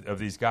 that of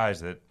these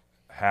guys that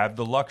have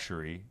the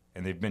luxury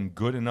and they've been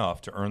good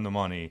enough to earn the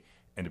money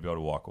and to be able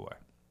to walk away.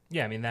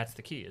 Yeah, I mean, that's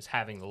the key, is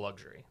having the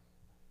luxury.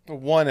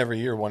 One every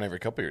year, one every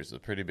couple of years is a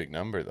pretty big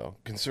number, though,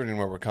 considering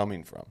where we're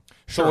coming from.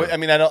 Sure. So, I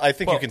mean, I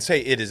think you can say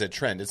it is a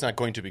trend. It's not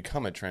going to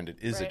become a trend. It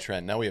is a Right.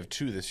 trend. Now we have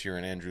 2 this year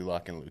in Andrew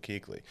Luck and Luke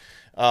Kuechly.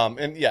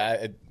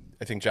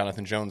 I think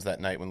Jonathan Jones that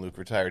night when Luke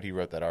retired, he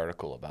wrote that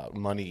article about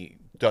money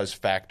does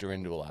factor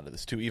into a lot of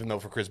this, too, even though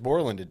for Chris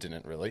Borland it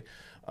didn't really,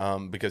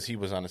 because he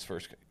was on his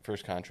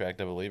first contract,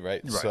 I believe,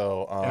 right? Right.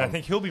 So, and I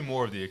think he'll be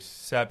more of the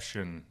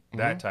exception,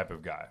 that type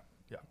of guy.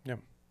 Yeah.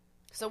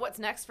 So what's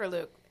next for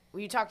Luke?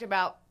 You talked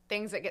about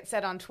things that get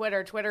said on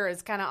Twitter. Twitter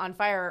is kind of on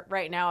fire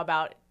right now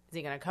about, is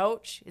he going to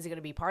coach? Is he going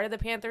to be part of the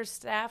Panthers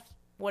staff?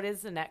 What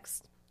is the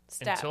next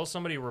step? Until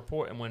somebody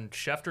and when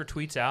Schefter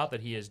tweets out that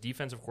he is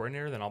defensive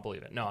coordinator, then I'll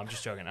believe it. No, I'm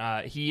just joking.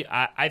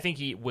 I think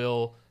he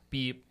will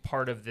be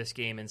part of this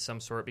game in some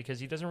sort because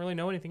he doesn't really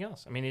know anything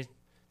else. I mean,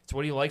 it's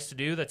what he likes to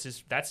do. That's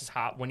his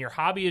when your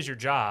hobby is your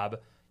job,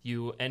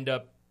 you end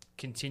up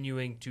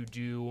continuing to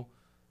do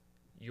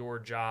your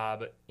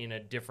job in a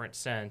different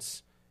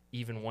sense,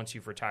 even once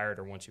you've retired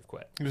or once you've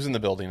quit. he was in the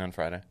building on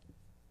Friday.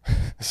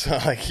 So,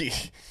 like,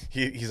 he's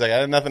like, I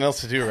have nothing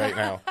else to do right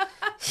now.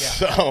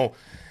 So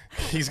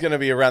he's going to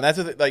be around. That's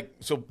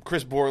so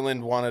Chris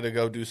Borland wanted to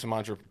go do some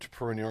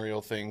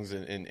entrepreneurial things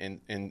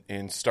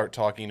and start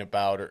talking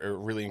about or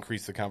really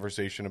increase the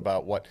conversation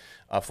about what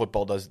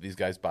football does to these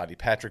guys' body.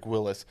 Patrick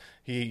Willis,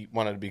 he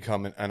wanted to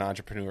become an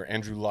entrepreneur.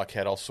 Andrew Luck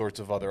had all sorts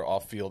of other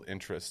off-field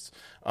interests.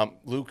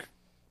 Luke,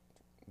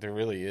 there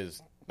really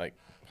is, like,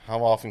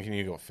 how often can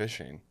you go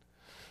fishing?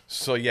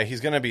 So, yeah,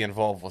 he's going to be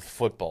involved with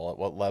football. At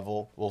what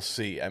level, we'll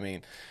see. I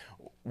mean,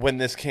 when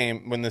this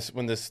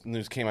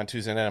news came on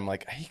Tuesday night, I'm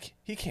like,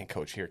 he can't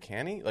coach here,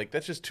 can he? Like,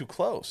 that's just too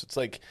close. It's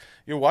like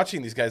you're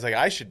watching these guys like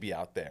I should be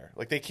out there.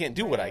 Like, they can't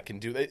do what I can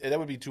do. That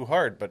would be too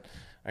hard. But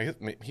I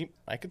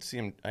could see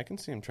him. I can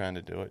see him trying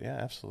to do it. Yeah,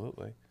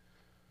 absolutely.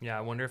 Yeah,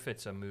 I wonder if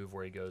it's a move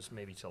where he goes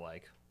maybe to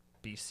like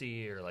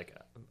BC or like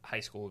high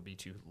school would be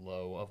too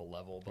low of a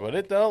level. But Would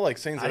it though? Like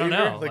St. I Xavier,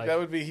 don't know. like that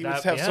would be. He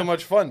must that- have so yeah.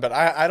 much fun. But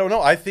I don't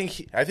know. I think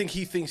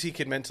he thinks he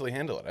can mentally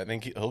handle it. I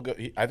think he'll go.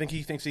 I think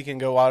he thinks he can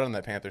go out on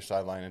that Panthers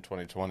sideline in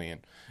 2020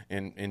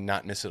 and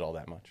not miss it all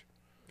that much.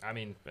 I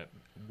mean, it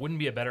wouldn't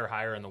be a better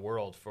hire in the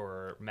world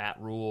for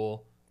Matt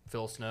Rule,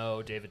 Phil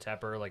Snow, David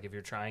Tepper. Like if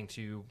you're trying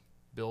to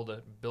build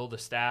a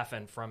staff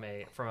and from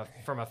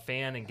a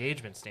fan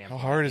engagement How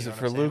standpoint. hard is you it know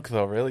for what I'm saying? Luke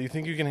though? Really, you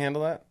think you can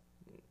handle that?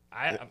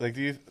 I Do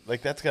you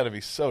like that's got to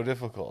be so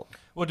difficult?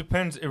 Well, it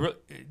depends.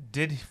 It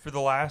did for the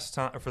last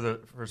time for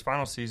his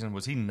final season.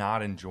 Was he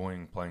not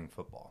enjoying playing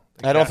football?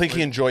 Like, I don't that think he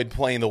was- enjoyed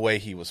playing the way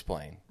he was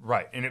playing.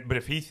 Right, but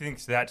if he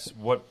thinks that's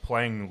what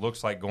playing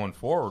looks like going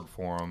forward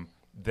for him,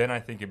 then I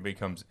think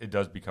it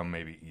does become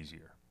maybe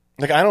easier.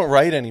 Like I don't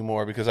write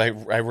anymore because I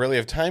rarely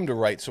have time to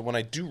write. So when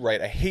I do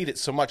write, I hate it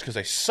so much because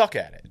I suck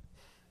at it.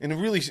 And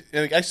really,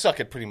 like, I suck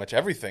at pretty much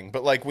everything.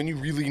 But like when you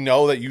really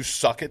know that you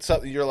suck at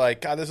something, you're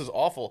like, God, this is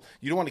awful.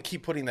 You don't want to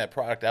keep putting that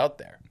product out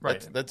there.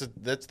 Right. That's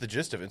the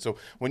gist of it. So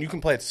when you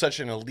can play at such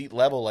an elite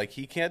level like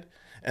he can,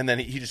 and then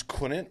he just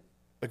couldn't,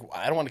 like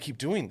I don't want to keep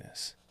doing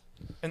this.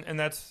 And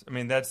that's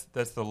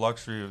the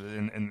luxury of,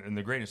 and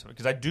the greatness of it.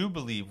 Because I do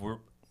believe we're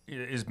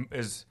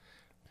as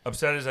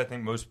upset as I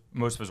think most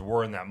of us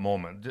were in that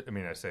moment. I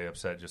mean, I say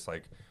upset just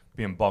like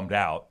being bummed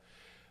out.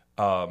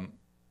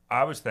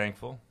 I was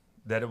thankful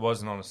that it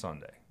wasn't on a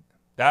Sunday.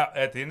 That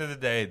at the end of the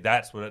day,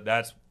 that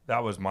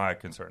was my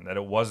concern. That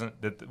it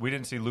wasn't that we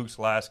didn't see Luke's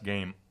last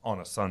game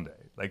on a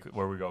Sunday, like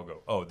where we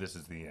go, oh, this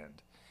is the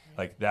end.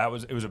 Like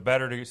it was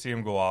better to see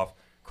him go off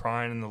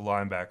crying in the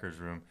linebackers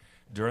room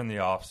during the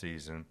off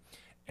season,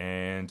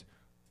 and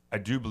I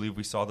do believe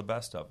we saw the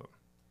best of him.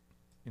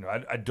 You know,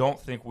 I don't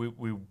think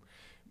we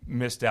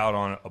missed out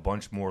on a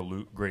bunch more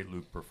great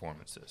Luke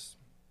performances.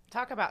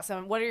 Talk about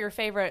what are your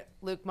favorite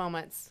Luke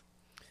moments?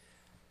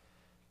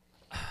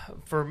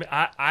 For me,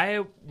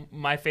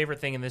 my favorite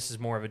thing, and this is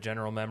more of a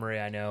general memory,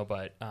 I know,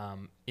 but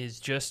is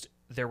just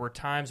there were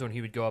times when he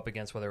would go up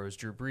against whether it was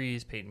Drew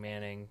Brees, Peyton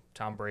Manning,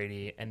 Tom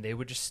Brady, and they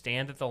would just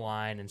stand at the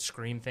line and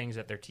scream things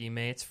at their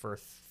teammates for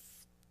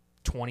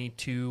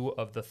 22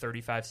 of the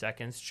 35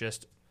 seconds.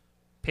 Just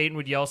Peyton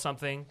would yell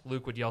something,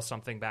 Luke would yell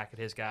something back at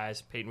his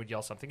guys, Peyton would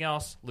yell something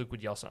else, Luke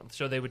would yell something.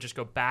 So they would just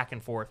go back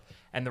and forth,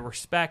 and the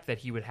respect that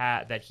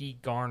he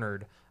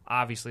garnered,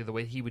 obviously the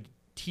way he would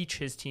teach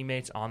his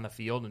teammates on the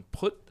field and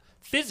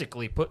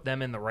physically put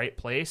them in the right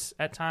place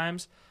at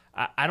times.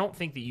 I don't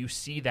think that you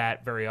see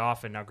that very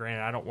often. Now,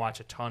 granted, I don't watch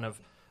a ton of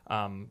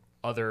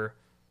other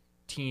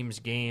teams'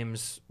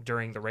 games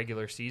during the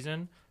regular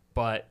season,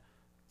 but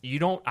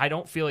I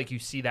don't feel like you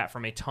see that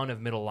from a ton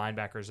of middle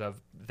linebackers of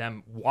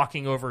them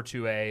walking over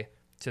to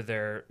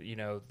their,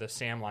 the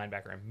Sam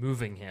linebacker and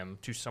moving him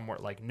to somewhere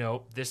like,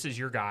 nope, this is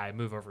your guy,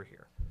 move over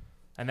here.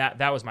 And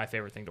that was my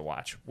favorite thing to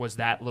watch, was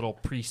that little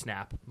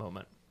pre-snap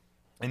moment.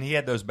 And he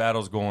had those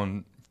battles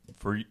going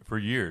for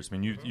years. I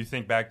mean, you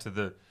think back to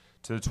the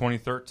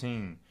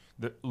 2013,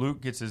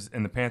 Luke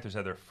and the Panthers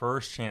had their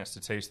first chance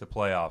to taste the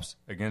playoffs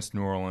against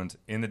New Orleans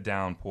in the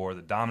downpour,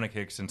 the Dominic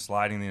Hickson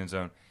sliding the end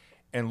zone,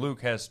 and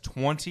Luke has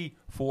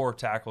 24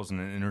 tackles and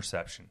an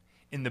interception.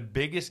 In the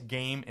biggest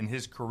game in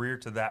his career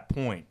to that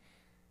point,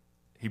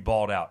 he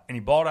balled out. And he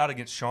balled out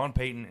against Sean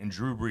Payton and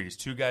Drew Brees,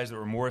 two guys that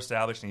were more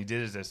established, and he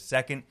did it as a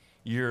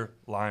second-year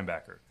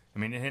linebacker. I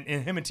mean,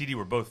 and him and TD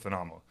were both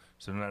phenomenal.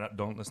 So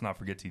let's not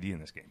forget TD in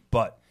this game.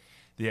 But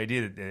the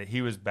idea that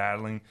he was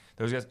battling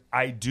those guys,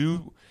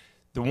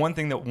 the one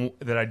thing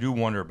that I do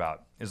wonder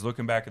about is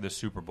looking back at the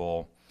Super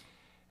Bowl.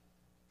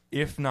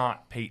 If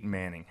not Peyton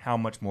Manning, how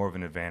much more of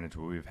an advantage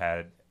would we have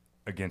had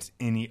against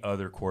any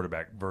other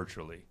quarterback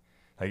virtually?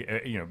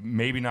 Like,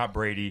 maybe not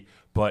Brady,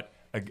 but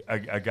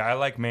a guy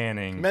like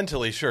Manning.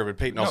 Mentally, sure, but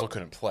Peyton also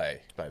couldn't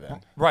play by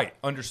then. Right,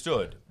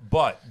 understood.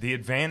 But the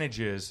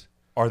advantages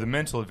are the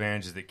mental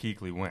advantages that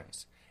Kuechly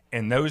wins.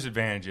 And those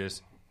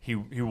advantages, he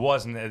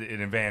wasn't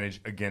an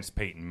advantage against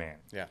Peyton Manning.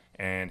 Yeah.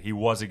 And he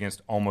was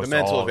against almost The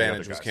mental all the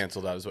advantage other was guys.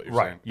 canceled out, is what you're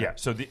Right, saying. yeah.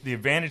 So the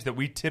advantage that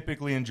we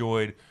typically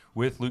enjoyed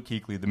with Luke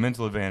Kuechly, the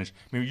mental advantage,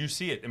 I mean, you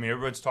see it. I mean,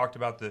 everyone's talked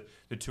about the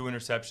two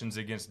interceptions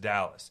against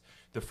Dallas.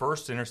 The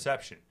first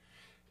interception,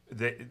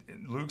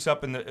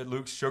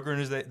 Luke's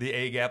sugaring the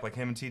A gap like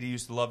him and TD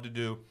used to love to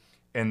do,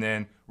 and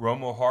then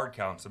Romo hard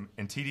counts him,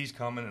 and TD's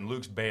coming, and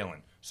Luke's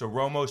bailing. So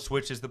Romo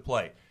switches the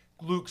play.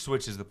 Luke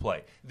switches the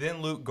play.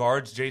 Then Luke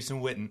guards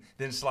Jason Witten,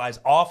 then slides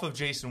off of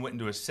Jason Witten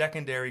to a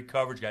secondary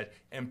coverage guy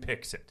and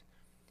picks it.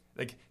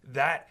 Like,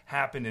 that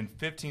happened in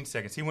 15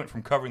 seconds. He went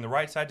from covering the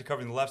right side to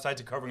covering the left side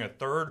to covering a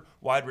third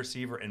wide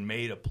receiver and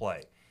made a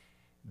play.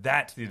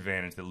 That's the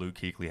advantage that Luke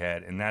Kuechly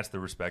had, and that's the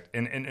respect.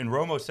 And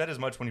Romo said as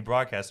much when he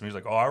broadcast him. He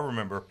was like, "Oh, I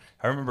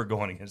remember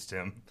going against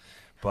him."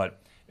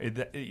 But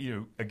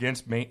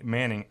against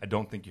Manning, I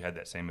don't think you had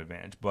that same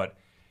advantage. But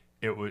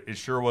it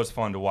sure was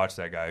fun to watch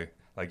that guy,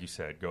 like you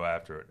said, go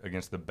after it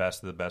against the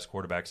best of the best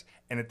quarterbacks.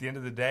 And at the end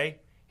of the day,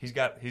 he's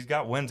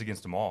got wins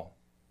against them all.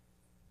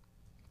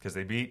 Because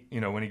they beat,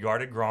 when he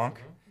guarded Gronk,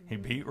 he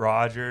beat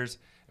Rodgers.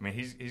 I mean,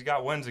 he's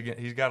got wins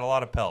against. He's got a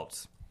lot of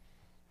pelts.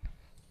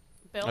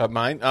 Bill?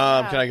 Mine? Can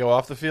I go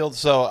off the field?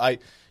 So a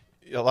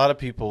lot of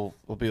people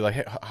will be like,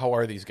 hey, how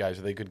are these guys?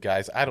 Are they good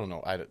guys? I don't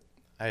know.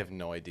 I have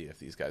no idea if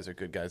these guys are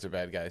good guys or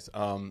bad guys.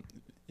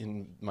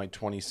 In my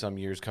 20-some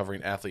years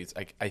covering athletes,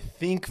 I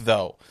think,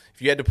 though,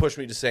 if you had to push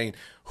me to saying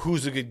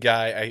who's a good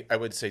guy, I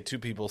would say two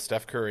people,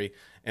 Steph Curry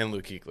and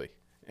Luke Kuechly.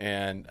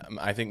 And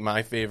I think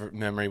my favorite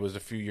memory was a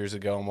few years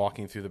ago. I'm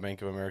walking through the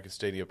Bank of America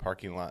Stadium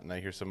parking lot, and I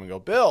hear someone go,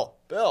 Bill.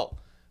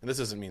 And this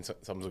doesn't mean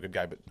someone's a good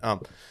guy, but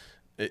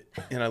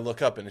and I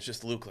look up, and it's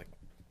just Luke, like,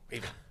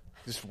 waving.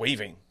 Just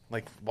waving.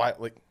 Like, why?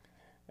 Like,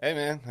 hey,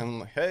 man. And I'm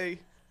like, hey.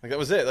 Like, that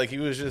was it. Like, he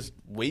was just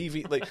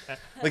waving. Like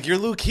you're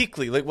Luke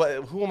Kuechly. Like,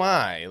 what? Who am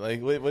I?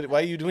 Like, why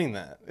are you doing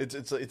that?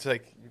 It's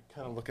like you're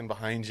kind of looking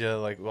behind you.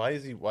 Like, why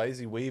is he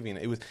waving?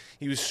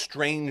 He was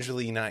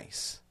strangely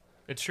nice.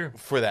 It's true.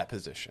 For that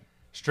position.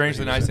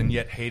 Strangely nice and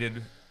yet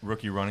hated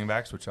rookie running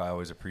backs, which I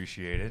always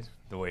appreciated.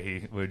 The way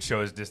he would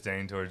show his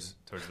disdain towards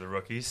the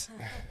rookies.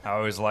 I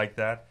always liked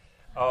that.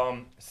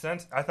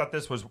 Since I thought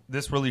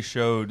this really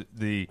showed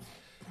the,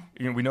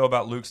 we know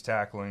about Luke's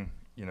tackling,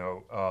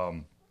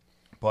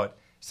 but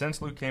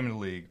since Luke came into the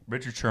league,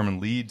 Richard Sherman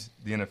leads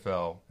the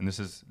NFL, and this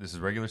is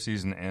regular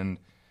season and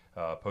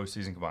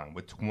postseason combined,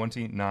 with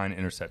 29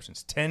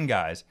 interceptions. 10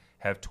 guys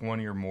have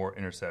 20 or more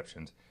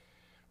interceptions.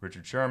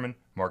 Richard Sherman,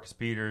 Marcus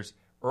Peters,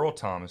 Earl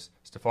Thomas,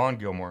 Stephon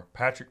Gilmore,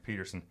 Patrick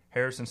Peterson,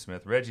 Harrison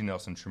Smith, Reggie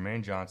Nelson,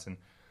 Tremaine Johnson,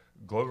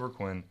 Glover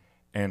Quinn,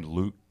 and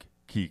Luke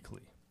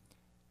Kuechly.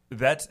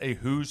 That's a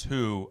who's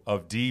who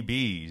of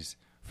DBs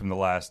from the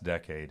last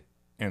decade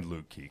and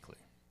Luke Kuechly.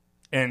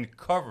 And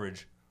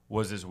coverage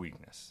was his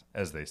weakness,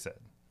 as they said.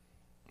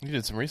 You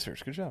did some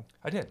research. Good job.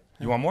 I did.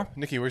 You want more?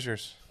 Nikki, where's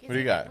yours? What do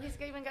you got? He's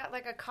even got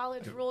like a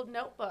college-ruled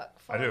notebook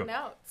full I do. of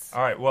notes.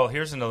 All right, well,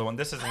 here's another one.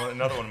 This is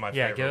another one of my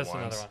favorite ones. Yeah, give us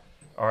another one.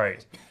 All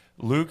right.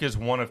 Luke is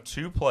one of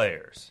two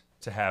players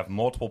to have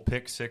multiple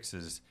pick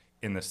sixes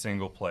in the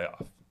single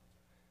playoff.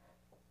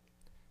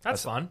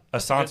 That's fun.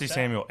 Asante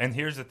Samuel. And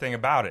here's the thing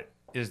about it,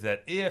 is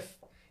that if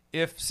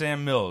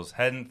Sam Mills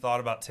hadn't thought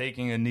about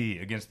taking a knee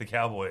against the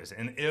Cowboys,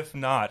 and if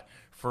not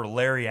for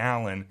Larry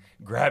Allen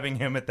grabbing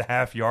him at the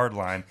half-yard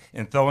line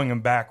and throwing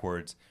him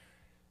backwards,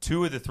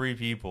 two of the three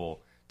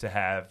people to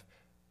have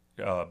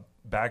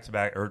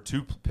back-to-back or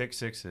two pick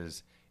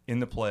sixes in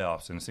the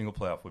playoffs, in a single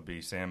playoff, would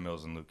be Sam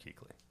Mills and Luke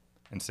Kuechly.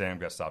 And Sam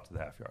got stopped at the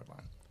half-yard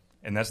line.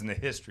 And that's in the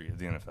history of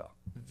the NFL.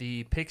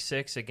 The pick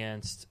six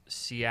against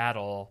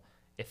Seattle,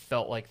 it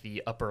felt like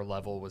the upper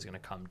level was going to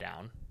come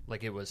down.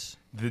 Like it was...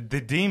 The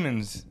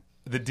demons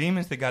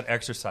that got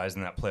exercised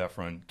in that playoff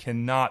run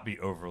cannot be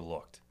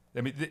overlooked.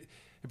 I mean,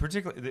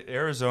 particularly the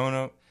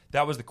Arizona,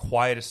 that was the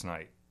quietest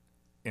night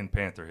in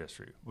Panther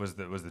history, was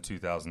the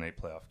 2008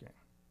 playoff game.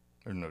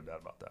 There's no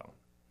doubt about that one.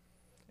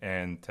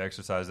 And to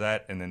exercise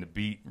that, and then to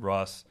beat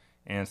Russ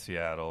and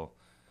Seattle,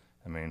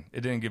 I mean, it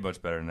didn't get much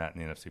better than that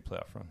in the NFC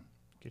playoff run.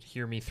 You could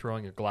hear me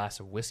throwing a glass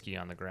of whiskey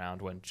on the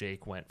ground when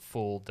Jake went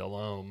full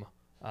Delhomme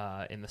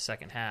in the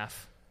second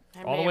half.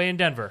 All the way in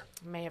Denver.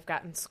 May have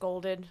gotten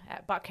scolded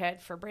at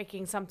Buckhead for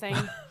breaking something.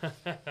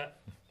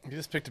 You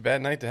just picked a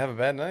bad night to have a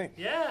bad night.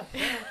 Yeah.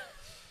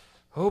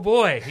 Oh,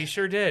 boy. He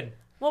sure did.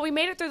 Well, we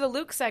made it through the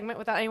Luke segment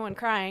without anyone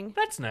crying.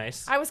 That's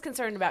nice. I was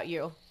concerned about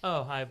you.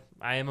 Oh,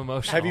 I am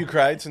emotional. Have you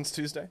cried since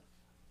Tuesday?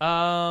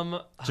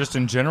 Just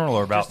in general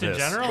or about just in this?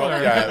 general? Well,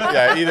 Or?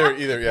 yeah,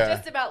 either, yeah.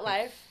 Just about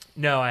life.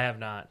 No, I have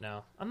not,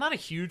 no. I'm not a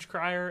huge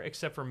crier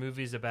except for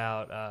movies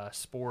about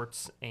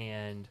sports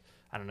and...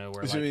 I don't know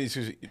where.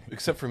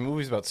 Except for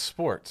movies about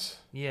sports.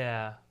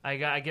 Yeah,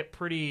 I get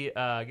pretty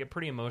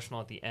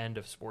emotional at the end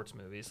of sports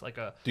movies.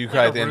 Do you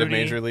cry at the end of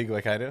Major League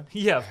like I do?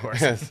 Yeah, of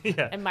course.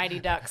 Yeah. And Mighty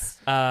Ducks.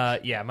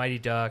 Yeah, Mighty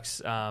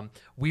Ducks.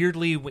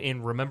 Weirdly,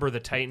 in Remember the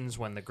Titans,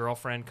 when the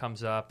girlfriend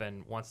comes up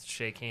and wants to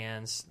shake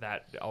hands,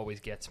 that always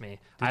gets me.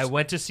 I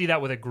went to see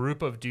that with a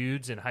group of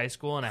dudes in high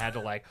school, and I had to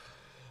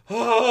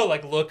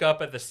look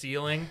up at the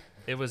ceiling.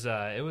 It was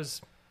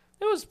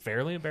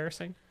fairly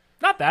embarrassing.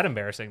 Not that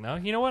embarrassing, though.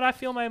 You know what? I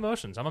feel my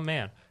emotions. I'm a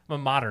man. I'm a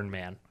modern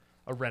man.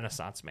 A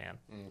Renaissance man.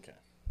 Okay.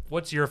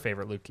 What's your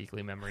favorite Luke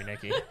Kuechly memory,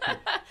 Nikki?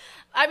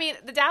 I mean,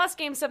 the Dallas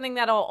game's something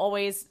that I'll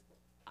always...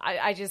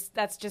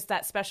 that's just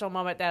that special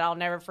moment that I'll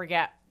never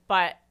forget.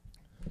 But,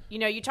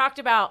 you talked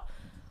about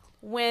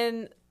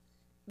when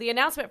the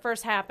announcement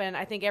first happened,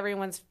 I think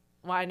everyone's...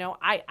 Well, I know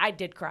I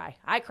did cry.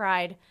 I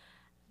cried.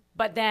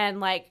 But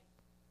then,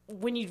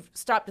 when you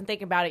stopped and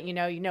think about it,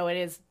 it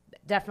is...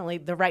 definitely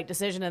the right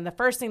decision. And the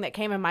first thing that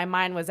came in my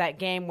mind was that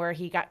game where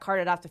he got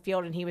carted off the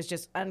field and he was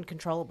just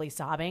uncontrollably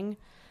sobbing.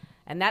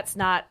 And that's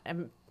not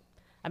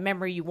a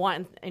memory you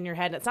want in your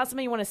head. And it's not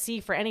something you want to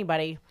see for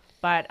anybody.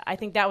 But I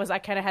think I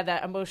kind of had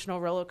that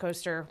emotional roller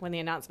coaster when the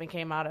announcement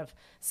came out of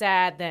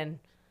sad, then,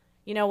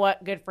 you know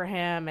what, good for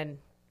him. And,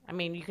 I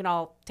mean, you can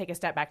all take a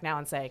step back now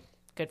and say,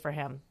 good for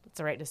him. It's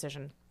the right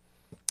decision.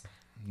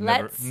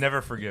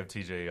 Never forgive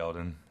TJ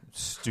Yeldon.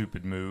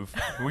 Stupid move.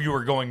 You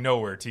were going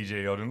nowhere,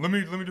 TJ Yeldon. Let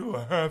me do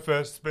a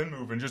half-ass spin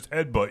move and just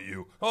headbutt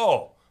you.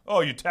 Oh,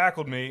 you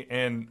tackled me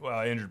and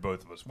I injured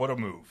both of us. What a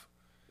move.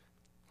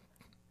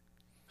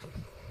 I'm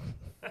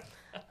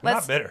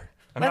not bitter.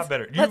 I'm not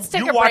better. Let's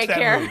take a watch break that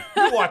here. Move.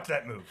 You watch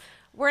that move.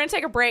 We're going to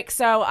take a break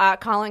so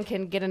Colin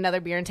can get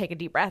another beer and take a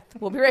deep breath.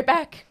 We'll be right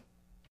back.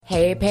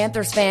 Hey,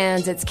 Panthers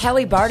fans, it's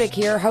Kelly Bardick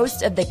here,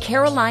 host of the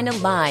Carolina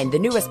Line, the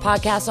newest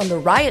podcast on the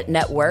Riot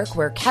Network,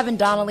 where Kevin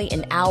Donnelly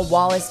and Al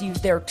Wallace use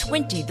their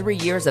 23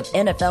 years of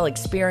NFL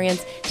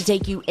experience to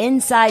take you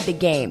inside the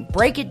game,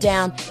 break it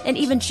down, and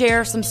even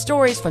share some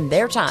stories from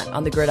their time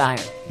on the gridiron.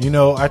 You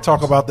know, I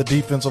talk about the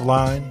defensive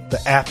line,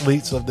 the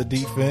athletes of the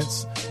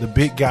defense, the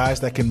big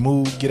guys that can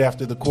move, get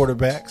after the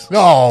quarterbacks.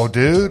 No,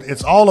 dude,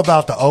 it's all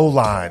about the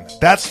O-line.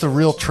 That's the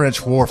real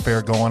trench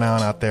warfare going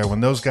on out there. When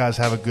those guys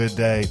have a good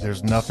day,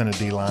 there's nothing a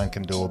D-line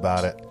can do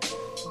about it.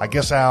 I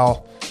guess,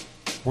 Al,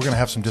 we're going to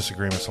have some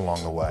disagreements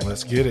along the way.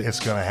 Let's get it. It's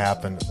going to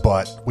happen,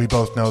 but we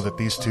both know that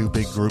these two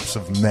big groups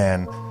of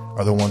men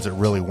are the ones that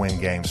really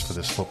win games for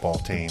this football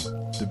team.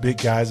 The big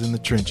guys in the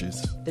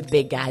trenches. The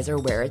big guys are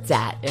where it's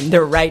at, and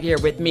they're right here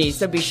with me.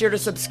 So be sure to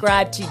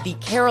subscribe to the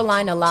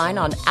Carolina Line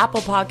on Apple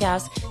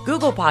Podcasts,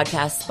 Google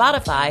Podcasts,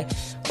 Spotify,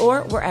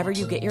 or wherever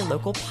you get your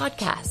local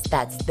podcasts.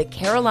 That's the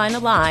Carolina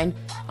Line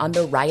on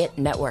the Riot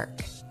Network.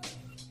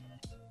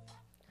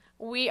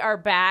 We are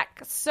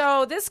back.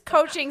 So this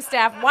coaching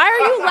staff, why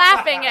are you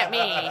laughing at me?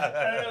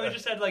 I don't know, we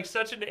just had like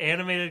such an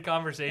animated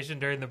conversation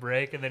during the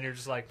break, and then you're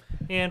just like,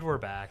 and we're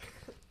back.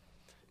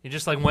 You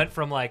just like went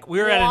from like, we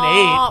were at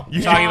an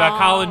 8 talking about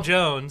Colin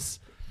Jones,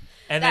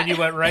 and then you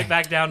went right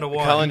back down to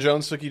 1. Colin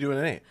Jones took you to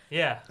an 8.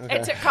 Yeah.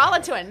 It took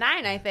Colin to a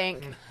 9, I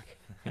think.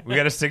 We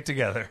got to stick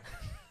together.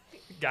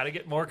 Got to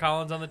get more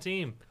Collins on the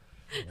team.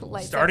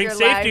 Lights up Starting your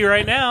safety life.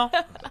 right now.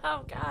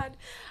 Oh,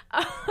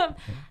 God.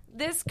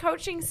 This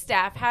coaching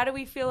staff, how do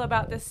we feel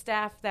about this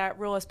staff that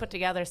Rule has put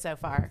together so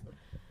far?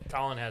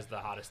 Colin has the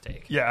hottest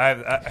take.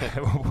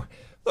 Yeah,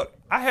 look,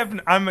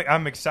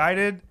 I'm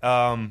excited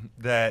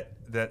that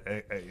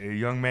a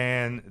young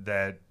man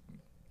that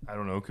I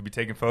don't know could be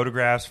taking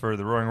photographs for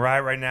the Roaring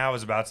Riot right now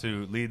is about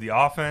to lead the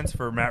offense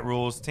for Matt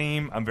Rule's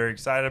team. I'm very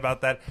excited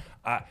about that.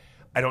 I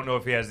don't know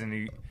if he has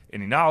any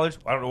knowledge.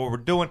 I don't know what we're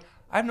doing.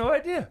 I have no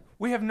idea.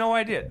 We have no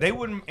idea. They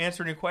wouldn't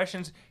answer any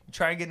questions.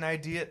 Try and get an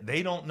idea.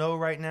 They don't know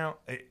right now.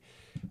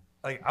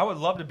 I would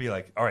love to be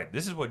like, all right,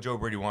 this is what Joe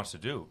Brady wants to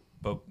do,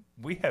 but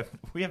we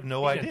have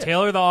no idea.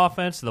 Tailor the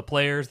offense to the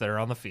players that are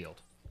on the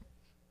field.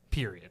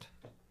 Period.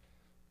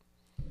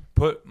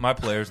 Put my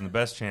players in the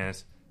best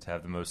chance to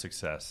have the most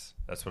success.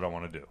 That's what I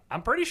want to do.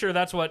 I'm pretty sure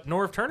that's what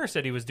Norv Turner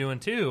said he was doing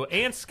too,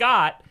 and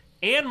Scott,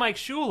 and Mike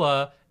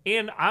Shula,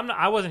 and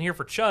I wasn't here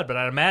for Chud, but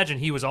I'd imagine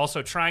he was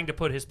also trying to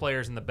put his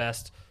players in the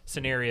best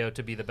scenario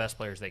to be the best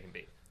players they can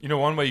be. You know,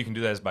 one way you can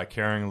do that is by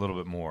caring a little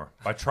bit more,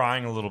 by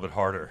trying a little bit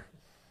harder,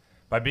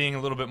 by being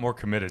a little bit more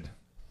committed.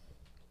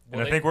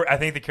 Well, And I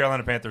think the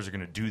Carolina Panthers are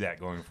going to do that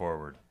going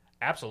forward.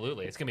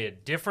 Absolutely. It's going to be a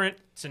different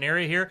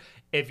scenario here.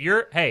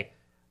 Hey,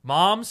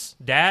 moms,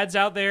 dads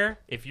out there,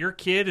 if your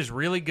kid is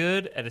really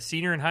good at a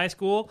senior in high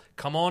school,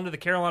 come on to the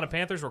Carolina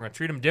Panthers. We're going to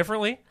treat them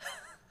differently.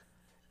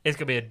 It's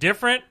going to be a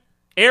different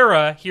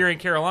era here in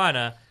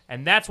Carolina,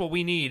 and that's what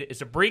we need is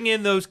to bring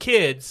in those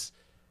kids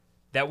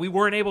that we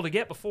weren't able to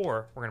get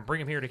before. We're going to bring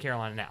them here to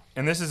Carolina now.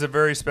 And this is a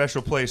very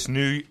special place,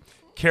 New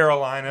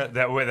Carolina,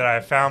 that I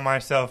found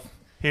myself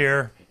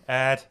here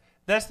at.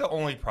 That's the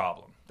only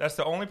problem. That's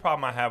the only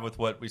problem I have with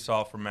what we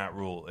saw from Matt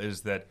Rule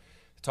is that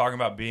talking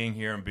about being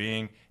here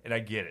and I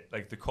get it,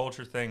 like the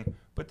culture thing,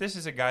 but this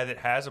is a guy that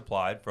has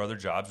applied for other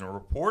jobs and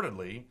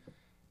reportedly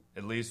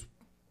at least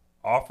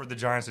offered the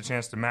Giants a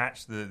chance to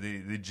match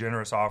the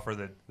generous offer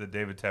that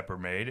David Tepper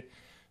made.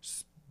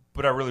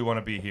 But I really want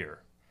to be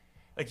here.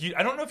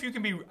 I don't know if you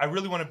can be I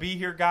really want to be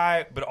here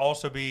guy, but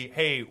also be,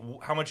 hey,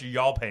 how much are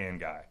y'all paying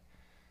guy?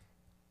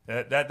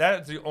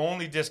 That's the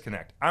only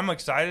disconnect. I'm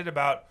excited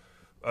about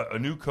a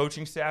new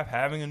coaching staff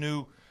having a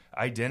new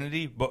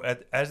identity,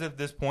 but as of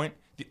this point,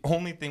 the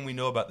only thing we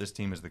know about this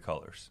team is the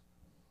colors.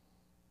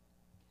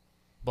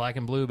 Black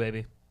and blue,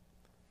 baby.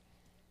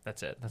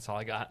 That's it. That's all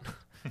I got.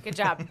 Good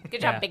job.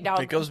 Good job, big dog.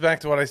 It goes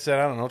back to what I said,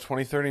 I don't know,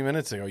 20, 30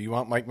 minutes ago. You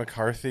want Mike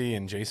McCarthy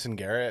and Jason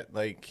Garrett?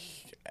 Mike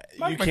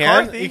You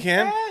McCarthy?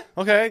 can. Yeah.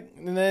 Okay.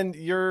 And then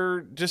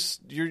you're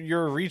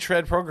a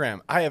retread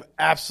program. I have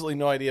absolutely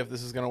no idea if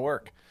this is going to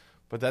work.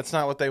 But that's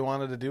not what they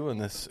wanted to do in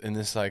this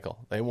cycle.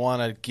 They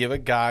want to give a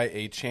guy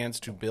a chance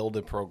to build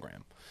a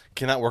program.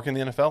 Can that work in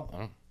the NFL? I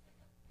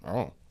don't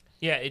know.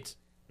 Yeah,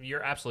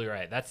 you're absolutely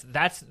right.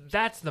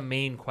 That's the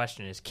main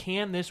question is,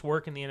 can this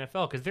work in the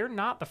NFL? Because they're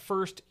not the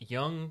first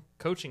young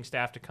coaching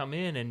staff to come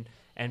in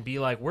and be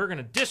like, we're going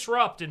to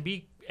disrupt and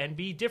be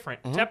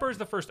different. Mm-hmm. Tepper's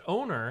the first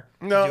owner.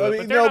 No, to do it,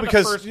 but they're not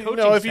because the first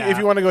coaching if staff.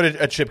 you want to go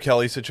to a Chip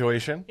Kelly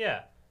situation,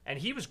 Yeah, and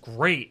he was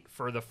great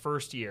for the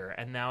first year,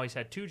 and now he's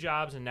had 2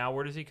 jobs, and now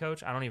where does he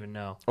coach? I don't even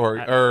know. or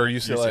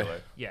UCLA.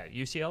 Yeah,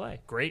 UCLA,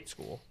 great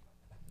school.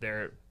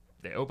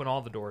 They open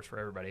all the doors for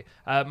everybody.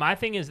 My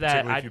thing is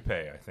that Particularly if you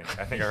pay, I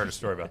think I heard a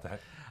story about that.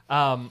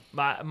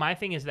 my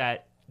thing is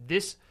that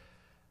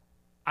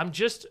I'm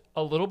just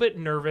a little bit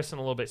nervous and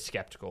a little bit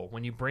skeptical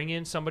when you bring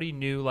in somebody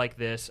new like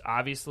this.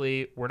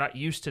 Obviously, we're not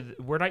used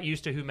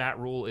to who Matt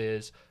Rule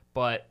is,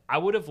 but I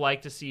would have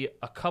liked to see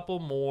a couple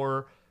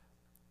more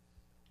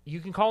you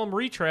can call them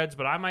retreads,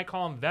 but I might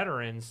call them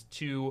veterans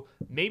to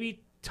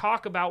maybe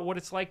talk about what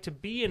it's like to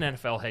be an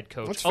NFL head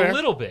coach That's fair. a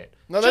little bit.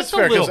 No, that's Just a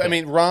fair little because I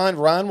bit. mean,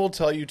 Ron will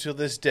tell you to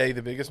this day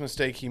the biggest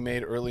mistake he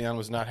made early on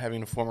was not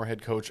having a former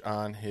head coach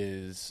on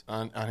his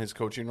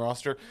coaching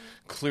roster.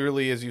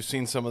 Clearly, as you've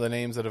seen some of the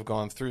names that have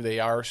gone through,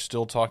 they are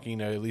still talking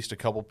to at least a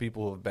couple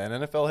people who have been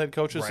NFL head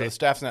coaches. So Right. the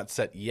staff's not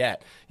set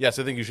yet. Yes,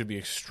 I think you should be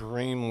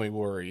extremely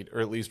worried, or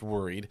at least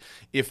worried,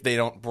 if they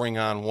don't bring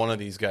on one of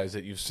these guys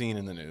that you've seen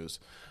in the news.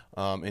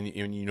 And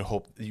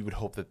you would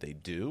hope that they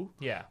do.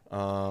 Yeah.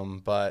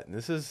 But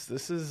this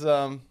is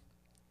an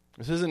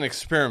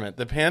experiment.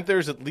 The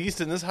Panthers, at least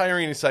in this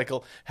hiring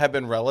cycle, have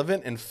been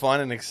relevant and fun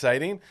and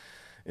exciting.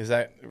 Is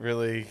that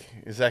going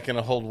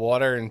to hold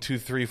water in 2,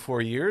 3,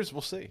 4 years?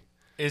 We'll see.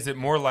 Is it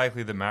more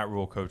likely that Matt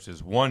Rule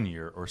coaches 1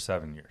 year or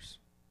 7 years?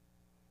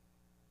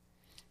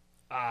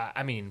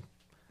 I mean,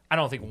 I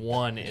don't think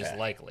one is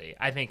likely.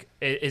 I think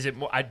is it?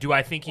 Do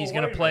I think he's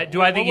Well, going to wait a play? minute.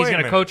 Do I think Well, he's wait a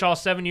going to minute. coach all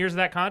 7 years of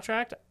that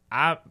contract?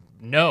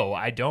 No,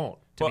 I don't.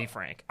 To be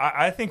frank,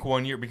 I think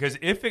 1 year, because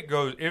if it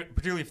goes,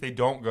 particularly if they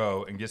don't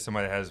go and get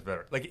somebody that has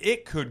better, like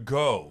it could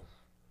go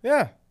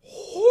Yeah.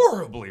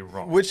 horribly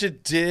wrong. Which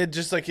it did,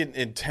 just like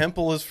in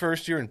Temple his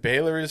first year and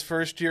Baylor his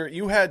first year.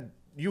 You had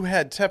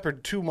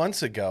Tepper 2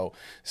 months ago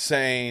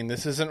saying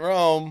this isn't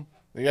Rome.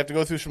 You have to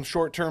go through some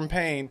short-term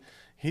pain.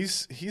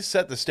 He's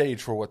set the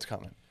stage for what's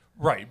coming.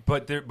 Right,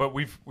 but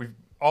we've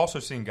also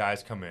seen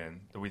guys come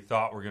in that we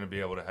thought were going to be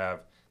able to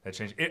have that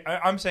change.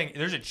 I'm saying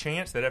there's a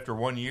chance that after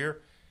 1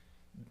 year,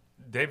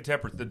 David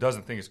Tepper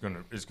doesn't think it's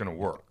going to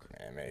work.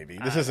 Maybe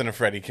this isn't a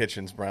Freddie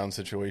Kitchens Brown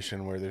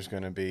situation where there's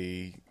going to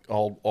be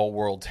all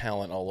world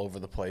talent all over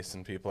the place,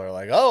 and people are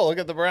like, "Oh, look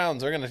at the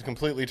Browns! They're going to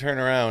completely turn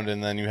around."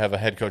 And then you have a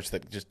head coach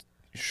that just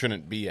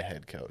shouldn't be a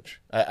head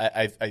coach.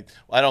 I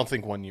don't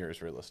think 1 year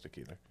is realistic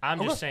either.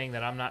 I'm just saying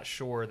that I'm not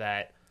sure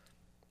that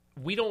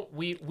we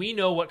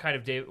know what kind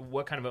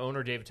of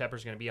owner David Tepper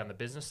is going to be on the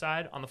business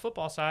side. On the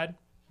football side,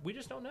 we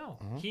just don't know.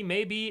 Mm-hmm. He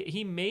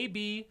may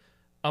be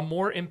a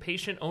more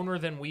impatient owner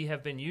than we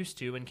have been used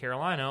to in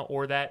Carolina,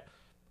 or that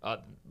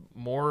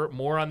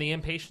more on the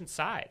impatient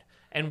side.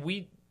 And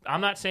I'm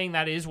not saying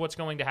that is what's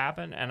going to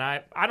happen, and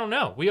I don't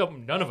know.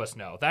 None of us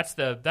know. That's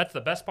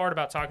the best part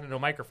about talking to a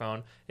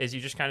microphone is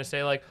you just kind of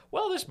say like,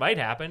 well, this might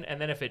happen, and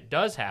then if it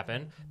does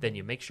happen, then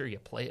you make sure you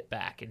play it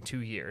back in 2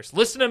 years.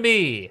 Listen to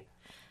me.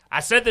 I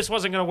said this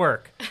wasn't going to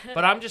work,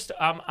 but I'm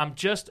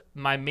just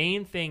my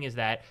main thing is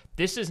that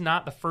this is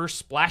not the first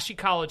splashy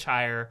college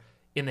hire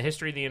in the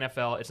history of the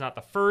NFL. It's not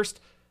the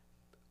first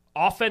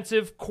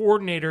offensive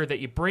coordinator that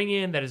you bring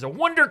in that is a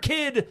wonder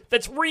kid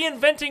that's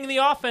reinventing the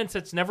offense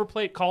that's never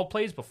called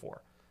plays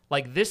before.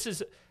 Like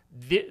this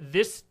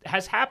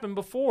has happened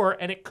before,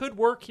 and it could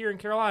work here in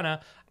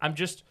Carolina.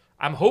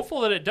 I'm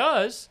hopeful that it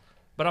does,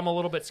 but I'm a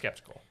little bit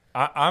skeptical.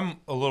 I'm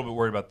a little bit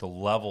worried about the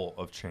level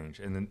of change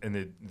and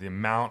the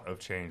amount of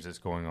change that's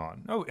going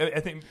on. No, I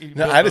think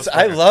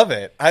I love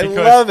it. I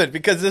love it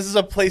because this is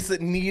a place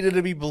that needed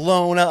to be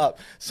blown up.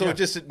 So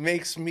it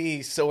makes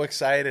me so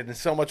excited, and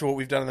so much of what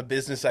we've done on the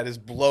business side is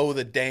blow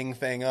the dang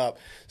thing up.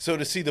 So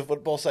to see the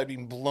football side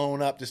being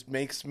blown up just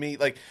makes me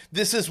like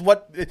this is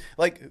what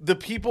like the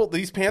people,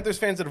 these Panthers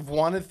fans that have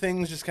wanted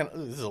things just kind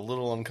of this is a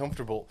little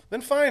uncomfortable.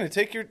 Then fine, and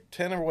take your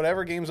 10 or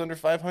whatever games under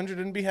 500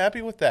 and be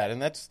happy with that. And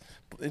that's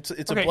it's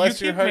okay, a bless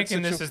you your keep heart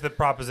making this as the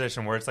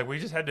proposition where it's like we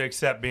just had to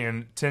accept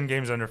being 10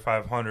 games under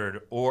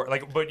 500, or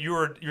like, but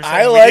you're saying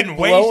I we like didn't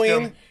blowing.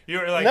 waste them.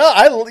 You're like, No,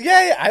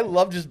 I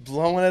love just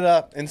blowing it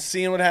up and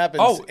seeing what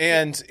happens. Oh,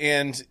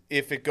 and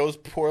if it goes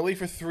poorly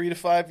for 3 to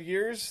 5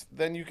 years,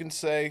 then you can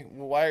say,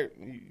 well, why?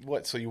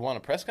 What? So you want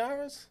a press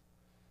conference?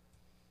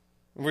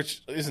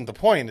 Which isn't the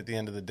point at the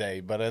end of the day.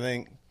 But I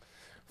think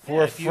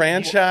for a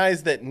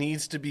franchise that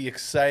needs to be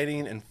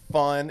exciting and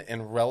fun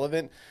and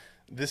relevant.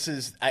 This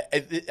is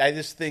I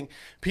just think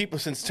people,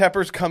 since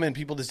Tepper's come in,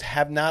 people just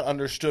have not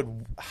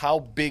understood how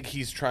big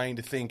he's trying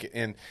to think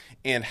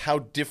and how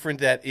different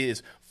that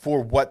is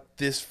for what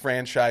this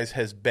franchise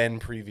has been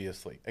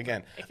previously.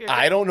 Again,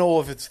 I don't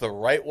know if it's the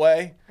right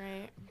way,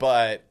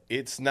 but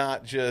it's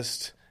not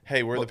just,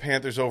 hey, we're the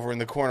Panthers over in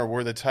the corner,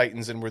 we're the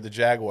Titans, and we're the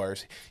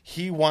Jaguars.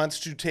 He wants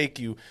to take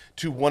you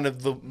to one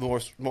of the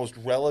most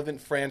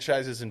relevant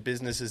franchises and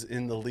businesses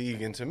in the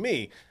league, and to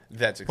me,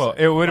 that's exciting. well,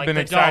 it would have Like been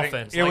the exciting.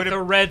 Dolphins, It like would the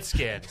have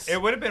Redskins.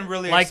 it would have been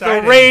really like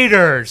exciting. the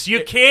Raiders.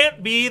 You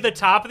can't be the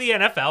top of the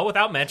NFL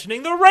without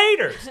mentioning the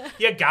Raiders.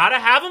 You got to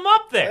have them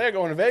up there. They're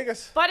going to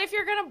Vegas. But if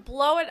you're going to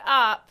blow it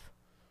up,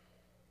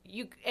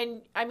 you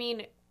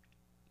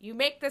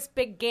make this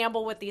big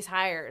gamble with these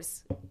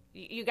hires.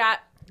 You got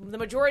the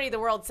majority of the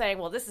world saying,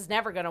 well, this is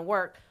never going to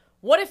work.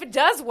 What if it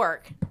does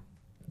work?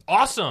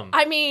 Awesome.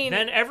 I mean,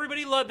 then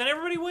everybody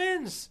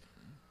wins.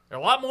 There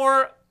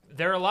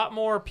are a lot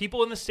more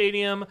people in the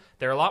stadium.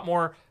 There are a lot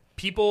more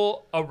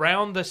people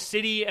around the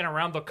city and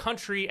around the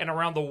country and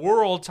around the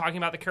world talking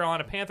about the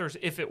Carolina Panthers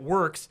if it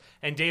works.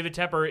 And David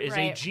Tepper is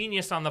a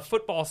genius on the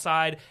football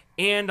side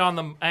and on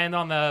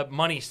the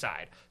money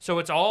side. So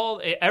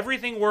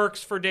everything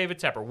works for David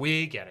Tepper.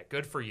 We get it.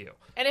 Good for you.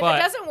 And if it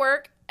doesn't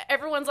work,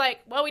 everyone's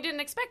like, well, we didn't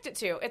expect it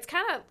to. It's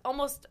kind of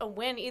almost a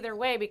win either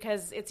way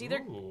because it's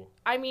either,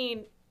 I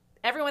mean,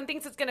 everyone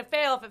thinks it's going to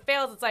fail. If it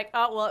fails, it's like,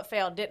 oh, well, it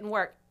failed. Didn't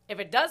work. If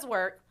it does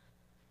work.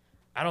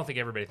 I don't think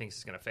everybody thinks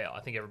it's going to fail.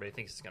 I think everybody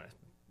thinks it's going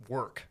to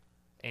work.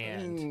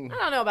 And I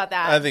don't know about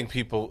that. I think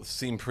people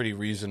seem pretty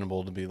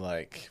reasonable to be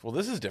like, well,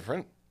 this is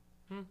different.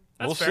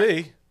 We'll fair.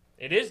 see.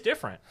 It is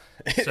different.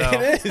 So.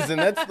 It is, and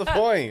that's the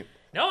point.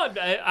 No,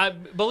 I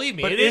believe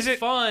me. But It is is it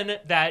fun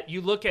that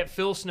you look at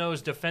Phil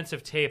Snow's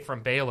defensive tape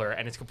from Baylor,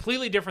 and it's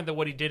completely different than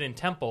what he did in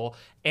Temple.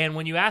 And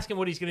when you ask him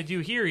what he's going to do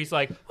here, he's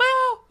like,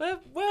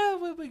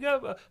 well, we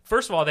go.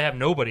 First of all, they have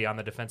nobody on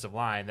the defensive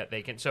line that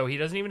they can. So he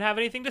doesn't even have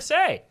anything to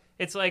say.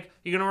 It's like,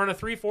 you're going to run a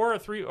 3-4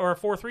 or a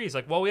 4-3. He's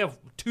like, well, we have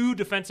 2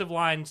 defensive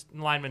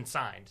linemen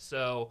signed,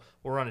 so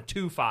we'll run a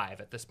 2-5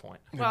 at this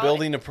point. We're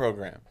building a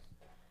program.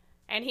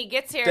 And he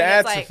gets here.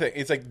 That's and the thing.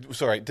 It's like,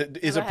 sorry,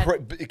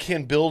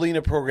 can building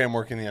a program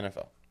work in the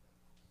NFL?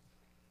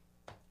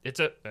 It's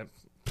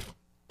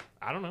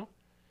I don't know.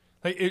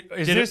 Like,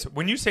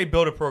 when you say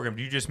build a program,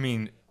 do you just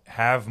mean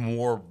have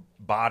more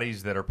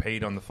bodies that are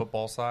paid on the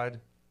football side?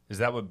 Is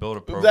that what build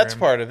a program? That's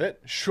part of it.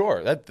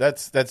 Sure,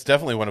 that's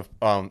definitely one of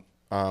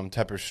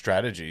Tepper's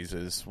strategies.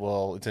 Is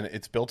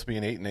it's built to be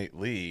an 8-8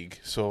 league,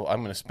 so I'm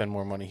going to spend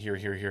more money here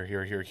to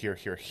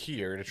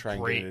try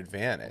and get an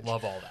advantage.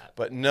 Love all that.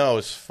 But no,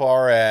 as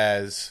far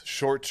as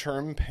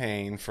short-term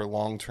pain for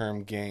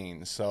long-term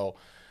gain, so.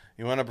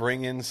 You want to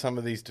bring in some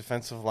of these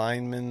defensive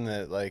linemen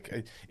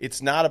that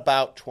it's not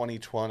about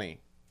 2020.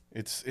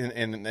 It's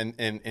and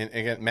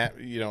again,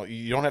 Matt, you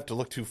don't have to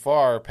look too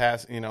far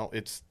past,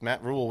 it's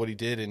Matt Rule, what he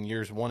did in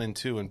years 1 and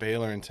 2 in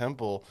Baylor and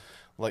Temple.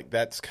 Like,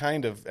 that's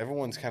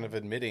everyone's kind of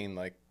admitting,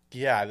 like,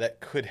 yeah, that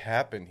could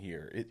happen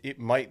here. It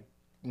might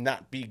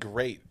not be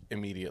great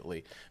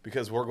immediately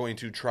because we're going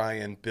to try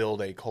and build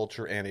a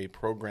culture and a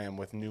program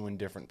with new and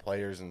different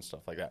players and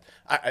stuff like that.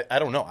 I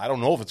don't know. I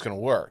don't know if it's going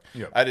to work.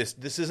 Yep.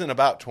 This isn't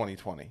about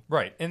 2020.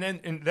 Right.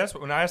 And that's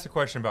when I asked the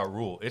question about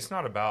Rule, it's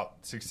not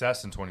about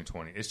success in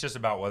 2020. It's just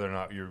about whether or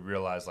not you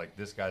realize, like,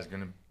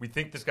 we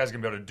think this guy's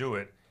going to be able to do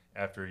it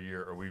after a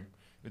year, or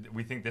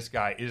we think this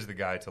guy is the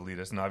guy to lead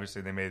us. And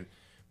obviously they made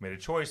a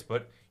choice,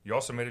 but you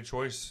also made a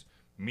choice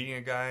meeting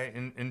a guy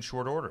in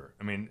short order.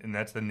 I mean, and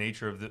that's the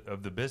nature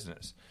of the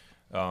business.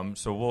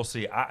 So we'll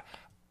see.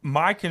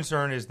 My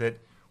concern is that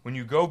when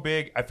you go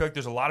big, I feel like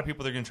there's a lot of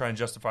people that are going to try and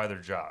justify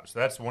their jobs.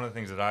 That's one of the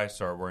things that I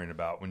start worrying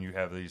about when you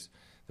have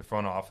the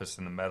front office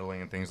and the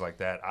meddling and things like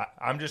that.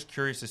 I'm just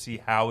curious to see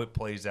how it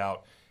plays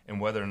out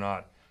and whether or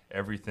not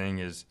everything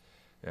is,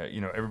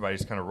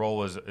 everybody's kind of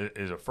role is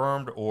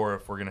affirmed, or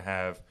if we're going to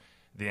have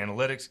the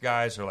analytics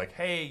guys who are like,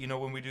 hey,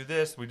 when we do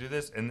this,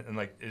 and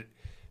like it.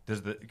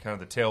 Does the kind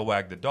of the tail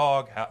wag the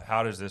dog?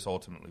 How does this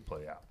ultimately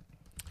play out?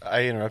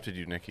 I interrupted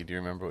you, Nikki. Do you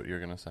remember what you were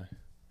going to say?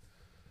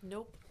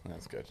 Nope.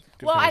 That's good.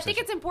 Well, I think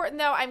it's important,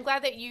 though. I'm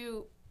glad that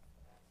you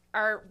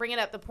are bringing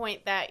up the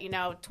point that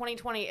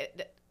 2020.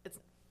 It's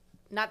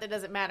not that it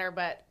doesn't matter,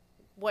 but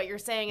what you're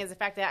saying is the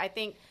fact that I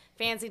think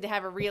fans need to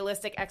have a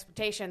realistic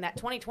expectation that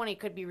 2020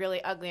 could be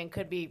really ugly and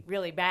could be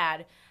really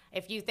bad.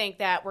 If you think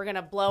that we're going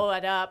to blow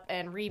it up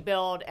and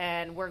rebuild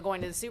and we're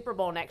going to the Super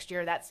Bowl next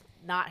year, that's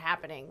not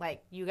happening.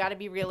 Like, you got to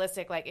be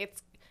realistic. Like,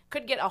 it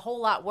could get a whole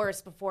lot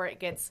worse before it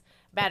gets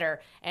better.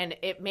 And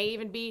it may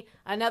even be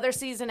another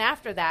season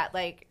after that.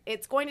 Like,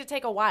 it's going to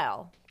take a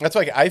while. That's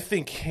why I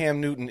think Cam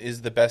Newton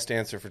is the best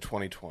answer for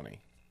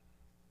 2020.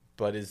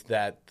 But is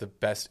that the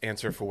best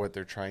answer for what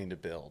they're trying to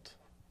build?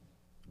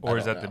 Or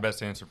is that the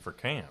best answer for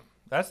Cam?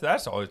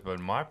 That's always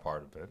been my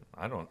part of it.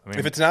 I mean,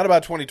 if it's not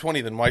about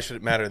 2020, then why should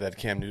it matter that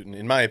Cam Newton,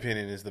 in my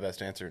opinion, is the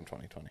best answer in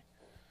 2020?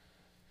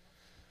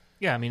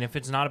 Yeah, I mean, if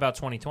it's not about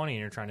 2020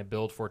 and you're trying to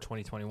build for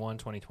 2021,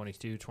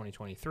 2022,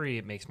 2023,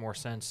 it makes more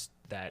sense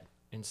that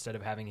instead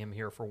of having him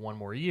here for one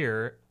more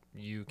year,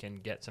 you can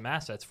get some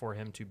assets for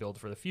him to build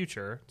for the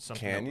future.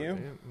 Can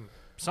you?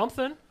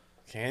 Something.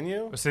 Can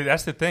you? See,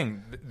 that's the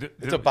thing.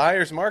 It's a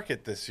buyer's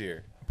market this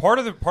year. Part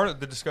of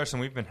the discussion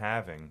we've been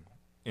having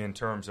in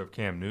terms of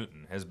Cam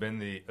Newton has been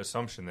the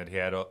assumption that he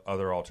had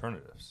other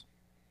alternatives.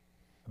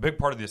 A big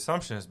part of the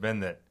assumption has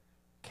been that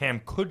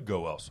Cam could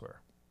go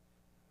elsewhere.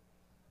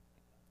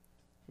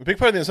 A big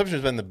part of the assumption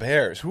has been the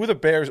Bears. Who are the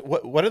Bears?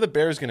 What are the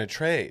Bears going to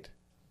trade?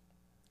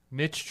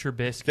 Mitch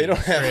Trubisky. They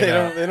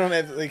don't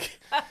have like.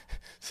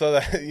 So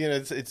that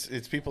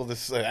it's people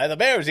this the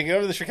Bears, you can go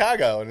over to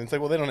Chicago, and it's like,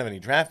 well, they don't have any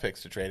draft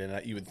picks to trade,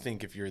 and you would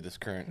think if you're this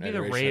current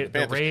iteration of the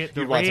Panthers,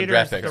 you'd want some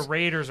draft picks. The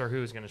Raiders are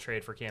who's going to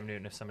trade for Cam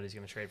Newton if somebody's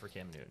going to trade for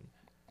Cam Newton.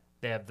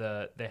 They have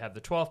the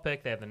 12th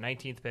pick, they have the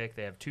 19th pick,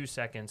 they have 2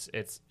 seconds.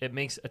 It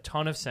makes a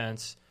ton of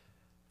sense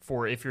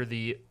for if you're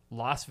the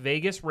Las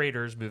Vegas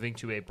Raiders moving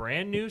to a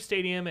brand new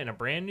stadium in a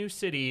brand new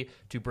city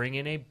to bring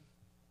in a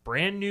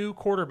brand new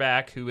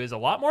quarterback who is a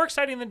lot more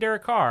exciting than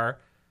Derek Carr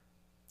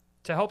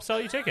to help sell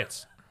you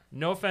tickets.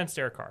 No offense,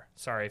 Derek Carr.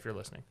 Sorry if you're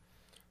listening.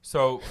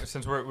 So,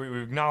 since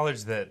we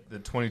acknowledged that the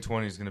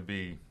 2020 is going to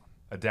be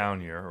a down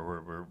year,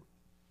 or we're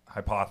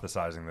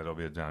hypothesizing that it'll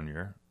be a down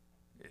year,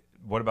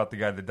 what about the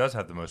guy that does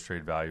have the most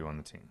trade value on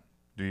the team?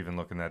 Do you even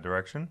look in that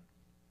direction?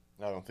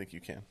 I don't think you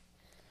can.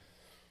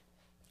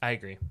 I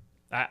agree.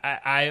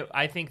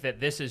 I think that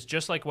this is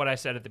just like what I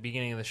said at the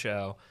beginning of the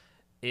show.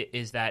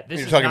 Is that this?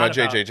 You're is talking not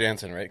about J.J.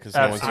 Jansen, right? Because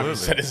no one's Absolutely. even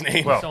said his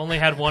name. Well, He's only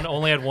had one bad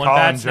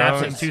Colin snap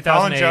Jones, since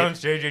 2008. Colin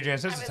Jones, J.J.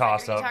 Jansen, I it's a was like,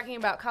 toss are you up. talking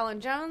about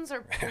Colin Jones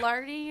or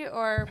Pilardi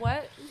or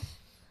what?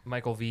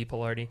 Michael V.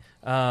 Pilardi.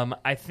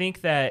 I think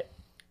that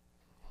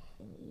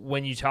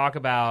when you talk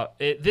about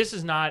it, this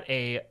is not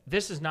a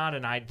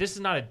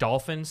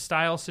Dolphins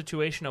style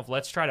situation of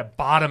let's try to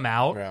bottom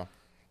out. Yeah.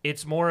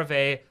 It's more of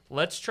a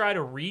let's try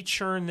to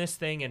rechurn this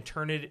thing and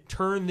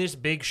turn this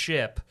big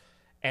ship.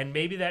 And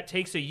maybe that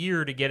takes a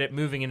year to get it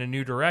moving in a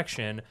new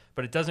direction,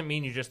 but it doesn't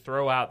mean you just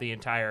throw out the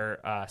entire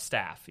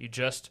staff.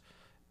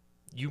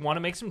 You want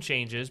to make some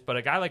changes, but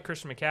a guy like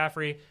Christian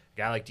McCaffrey, a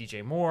guy like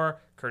DJ Moore,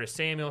 Curtis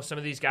Samuel, some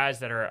of these guys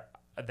that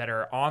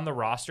are on the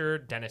roster,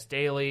 Dennis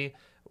Daly,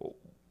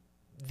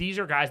 these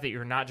are guys that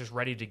you're not just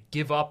ready to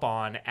give up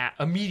on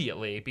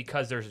immediately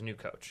because there's a new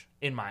coach,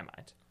 in my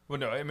mind. Well,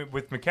 no, I mean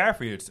with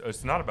McCaffrey,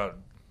 it's not about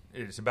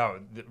it's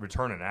about the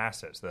return on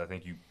assets that I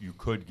think you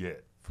could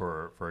get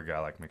for a guy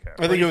like McCaffrey.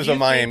 I think it was a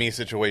Miami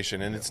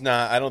situation, and it's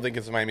not. I don't think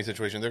it's a Miami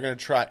situation. They're going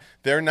to try.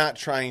 They're not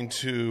trying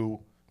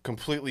to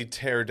completely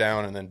tear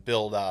down and then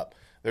build up.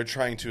 They're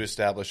trying to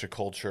establish a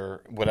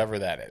culture, whatever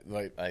that is.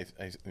 Like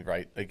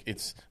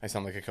I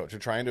sound like a coach. They're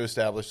trying to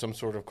establish some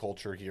sort of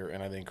culture here,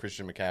 and I think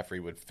Christian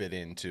McCaffrey would fit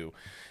into,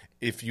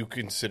 if you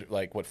consider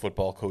like what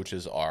football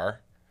coaches are.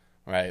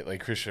 Right,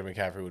 like Christian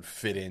McCaffrey would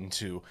fit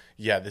into,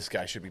 this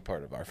guy should be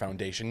part of our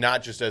foundation,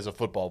 not just as a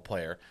football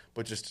player,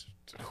 but just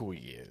who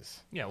he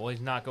is. Yeah, well,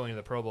 he's not going to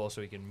the Pro Bowl,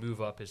 so he can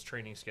move up his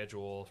training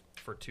schedule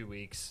for 2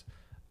 weeks,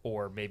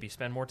 or maybe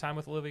spend more time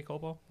with Olivia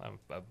Colbo.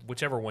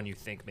 Whichever one you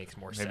think makes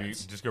more Maybe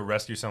sense. just go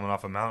rescue someone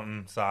off a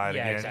mountainside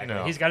Yeah, again. exactly. You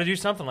know. He's got to do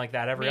something like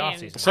that every Man.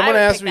 offseason. Someone I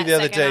would asked pick me that the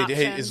other day, second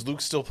hey, option. is Luke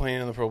still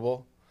playing in the Pro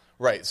Bowl?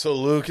 Right, so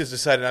Luke has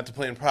decided not to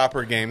play in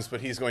proper games, but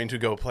he's going to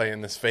go play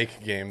in this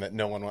fake game that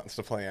no one wants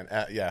to play in.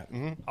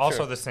 Also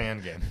sure. the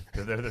sand game,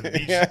 the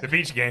beach, Yeah. the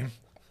beach game.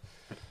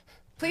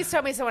 Please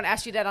tell me someone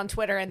asked you that on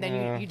Twitter and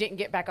then you didn't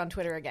get back on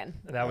Twitter again.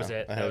 That was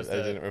it. I That was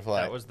didn't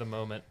reply. That was the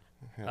moment.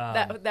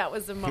 That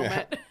was the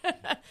moment.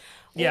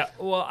 Yeah,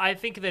 well, I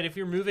think that if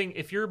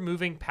you're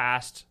moving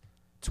past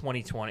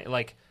 2020,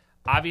 like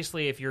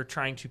obviously if you're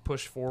trying to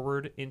push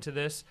forward into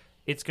this,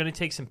 it's going to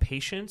take some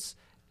patience,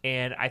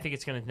 and I think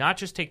it's going to not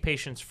just take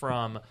patience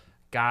from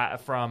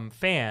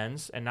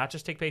fans and not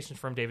just take patience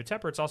from David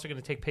Tepper, it's also going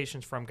to take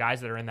patience from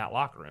guys that are in that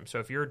locker room. So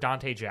if you're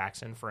Dante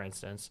Jackson, for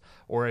instance,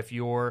 or if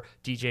you're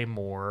DJ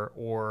Moore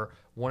or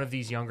one of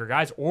these younger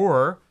guys,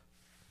 or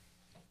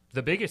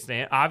the biggest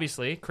thing,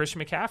 obviously,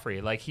 Christian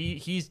McCaffrey, like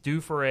he's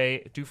due for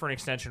an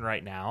extension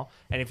right now.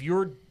 And if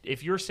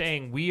you're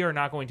saying we are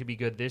not going to be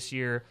good this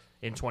year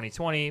in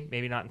 2020,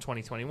 maybe not in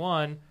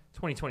 2021,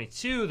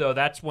 2022 though,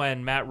 that's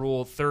when Matt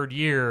Rule third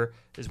year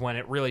is when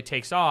it really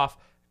takes off.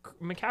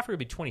 McCaffrey would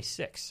be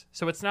 26,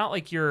 so it's not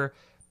like you're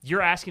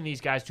asking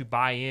these guys to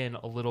buy in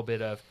a little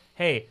bit of,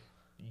 hey,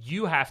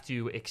 you have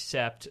to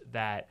accept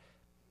that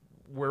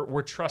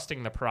we're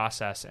trusting the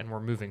process and we're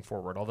moving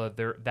forward. Although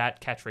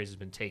that catchphrase has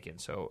been taken,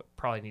 so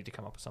probably need to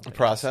come up with something.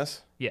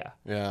 Process? Else.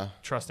 Yeah.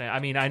 Trusting. I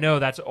mean, I know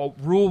that's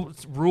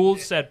Rule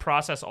said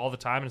process all the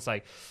time, and it's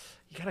like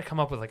you got to come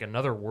up with like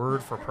another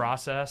word for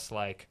process,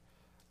 like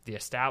the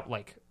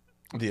establishment?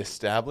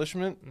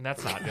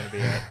 That's not going to be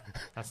it.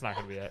 That's not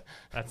going to be it.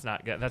 That's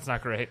not good. That's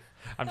not great.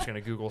 I'm just going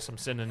to Google some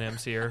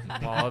synonyms here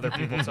while other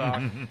people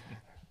talk.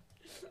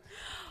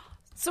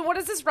 So what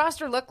does this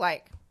roster look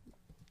like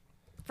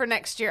for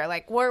next year?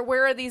 Like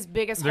where are these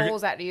biggest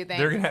holes at, do you think?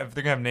 They're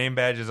gonna have name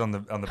badges on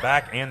the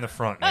back and the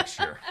front next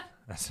year.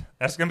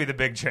 That's gonna be the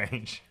big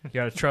change. You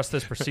got to trust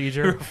this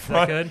procedure. Is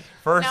that good?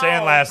 First No.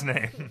 and last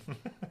name.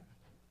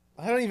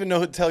 I don't even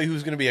know tell you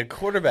who's going to be a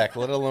quarterback,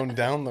 let alone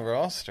down the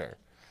roster.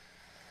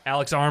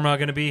 Alex Arma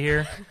going to be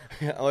here.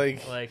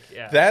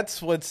 Yeah,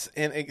 that's what's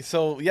in.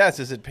 So yes,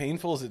 is it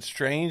painful? Is it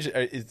strange?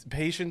 Is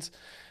patience?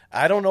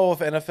 I don't know if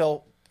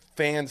NFL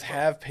fans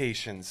have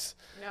patience.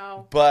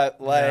 No.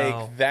 But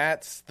No.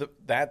 that's the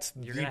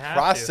You're gonna have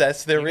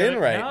process to. they're You gotta- in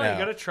right no, now. You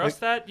got to trust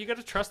that. You got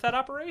to trust that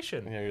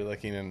operation. Yeah, you're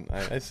looking, and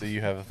I see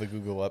you have the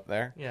Google up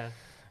there. Yeah.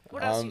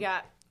 What else you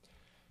got?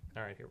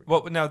 All right, here we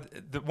go. Well, now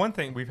the one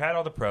thing, we've had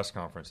all the press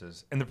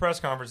conferences, and the press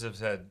conferences have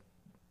said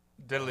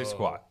diddly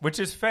squat, which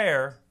is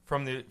fair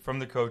from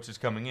the coaches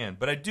coming in.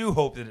 But I do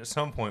hope that at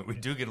some point we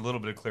do get a little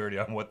bit of clarity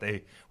on what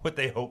they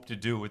hope to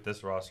do with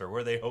this roster,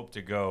 where they hope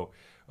to go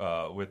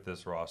with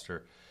this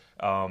roster.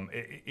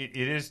 It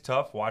is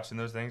tough watching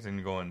those things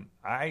and going,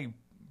 I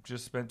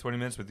just spent 20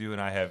 minutes with you,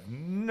 and I have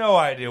no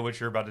idea what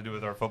you're about to do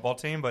with our football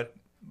team, but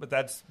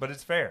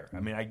it's fair. I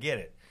mean, I get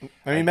it.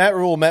 I mean, Matt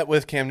Rule met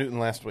with Cam Newton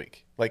last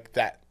week, like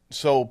that.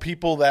 So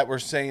people that were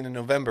saying in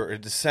November or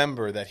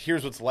December that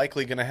here's what's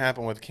likely going to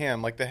happen with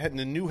Cam, like the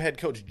new head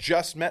coach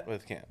just met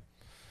with Cam.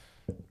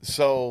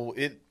 So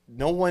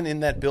no one in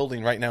that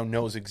building right now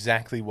knows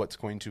exactly what's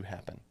going to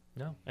happen.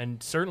 No,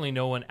 and certainly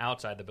no one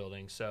outside the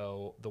building.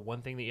 So the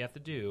one thing that you have to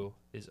do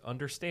is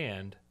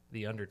understand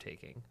the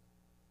undertaking.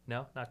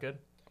 No, not good.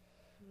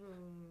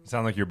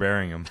 Sound like you're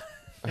burying him.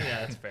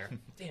 Yeah, that's fair.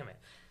 Damn it.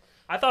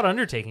 I thought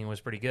Undertaking was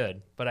pretty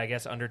good, but I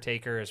guess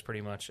Undertaker is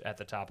pretty much at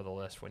the top of the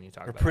list when you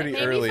talk about pretty it.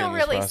 Made early me feel in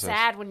this really process.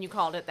 sad when you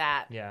called it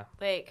that. Yeah.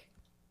 Like,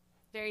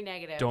 very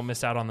negative. Don't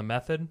miss out on the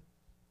method.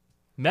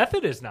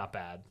 Method is not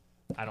bad,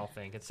 I don't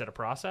think, instead of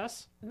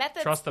process.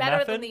 Method's Trust the better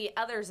method? than the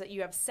others that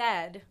you have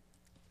said.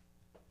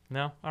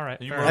 No? All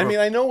right. You fair were- enough. I mean,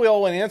 I know we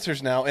all want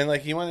answers now, and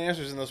like you want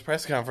answers in those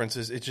press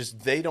conferences. It's just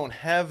they don't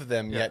have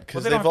them yet because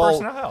Well, they don't they've have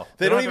all personnel.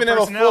 they They don't don't even have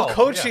have the a full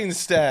personnel. coaching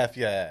staff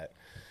yet.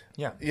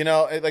 Yeah. You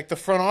know, like the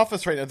front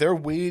office right now, they're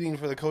waiting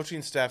for the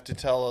coaching staff to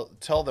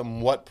tell them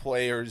what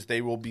players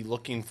they will be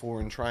looking for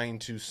and trying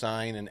to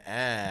sign and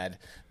add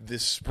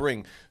this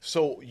spring.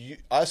 So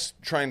us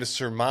trying to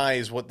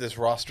surmise what this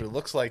roster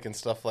looks like and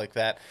stuff like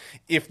that,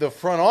 if the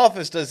front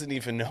office doesn't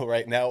even know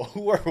right now,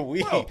 who are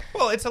we?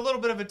 Well, it's a little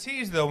bit of a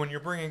tease, though, when you're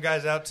bringing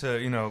guys out to,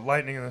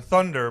 Lightning and the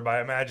Thunder by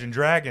Imagine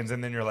Dragons,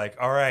 and then you're like,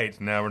 all right,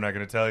 now we're not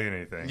going to tell you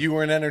anything. You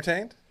weren't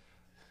entertained?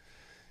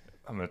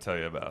 I'm going to tell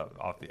you about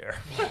off the air.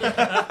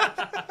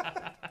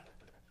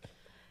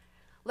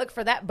 Look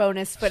for that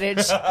bonus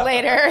footage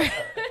later.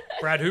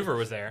 Brad Hoover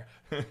was there.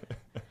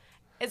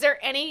 Is there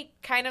any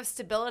kind of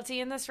stability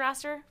in this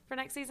roster for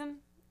next season?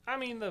 I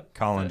mean,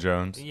 Colin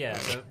Jones. Yeah,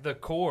 the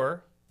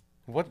core.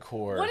 What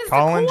core? What is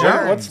Colin the core?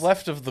 Jones. What's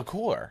left of the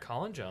core?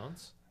 Colin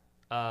Jones.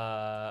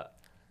 I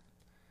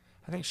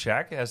think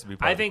Shaq has to be I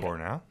part of the think- core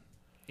now.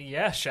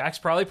 Yeah, Shaq's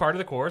probably part of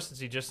the core since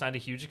he just signed a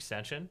huge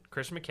extension.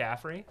 Chris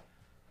McCaffrey,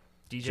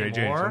 DJ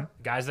Jay Moore, Jameson.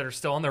 guys that are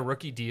still on their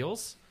rookie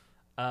deals.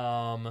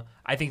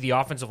 I think the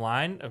offensive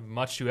line,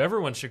 much to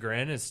everyone's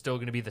chagrin, is still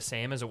going to be the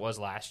same as it was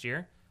last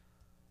year.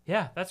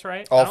 Yeah, that's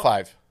right. I All don't-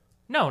 5.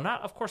 No,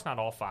 of course not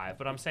all 5,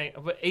 but I'm saying,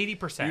 but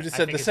 80%. You just I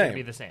said think the it's gonna same.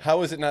 be the same.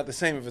 How is it not the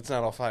same if it's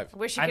not all 5?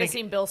 Wish you I could have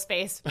think- seen Bill's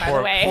face, by Four,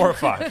 the way. 4 or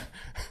 5.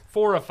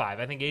 4 of 5.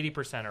 I think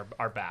 80%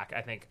 are back.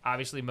 I think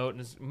obviously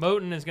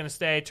Moten is going to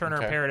stay. Turner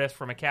Okay. and Paradis,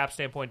 from a cap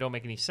standpoint, don't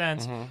make any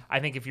sense. I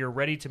think if you're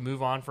ready to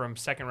move on from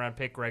second round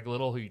pick Greg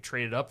Little, who you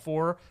traded up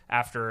for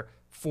after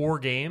 4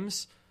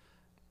 games,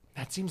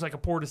 that seems like a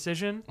poor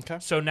decision. Okay.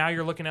 So now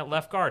you're looking at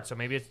left guard. So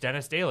maybe it's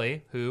Dennis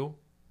Daly, who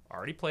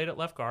already played at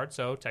left guard.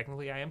 So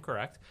technically I am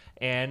correct.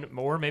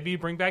 Or maybe you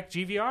bring back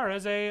GVR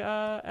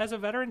as a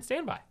veteran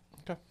standby.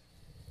 Okay.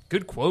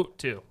 Good quote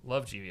too.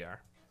 Love GVR.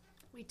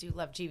 We do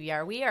love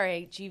GVR. We are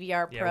a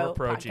GVR Yeah, pro we're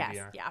pro podcast.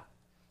 GVR. Yeah,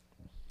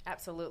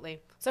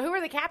 absolutely. So who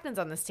are the captains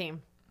on this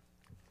team?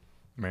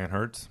 Man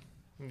hurts.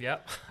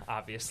 Yep,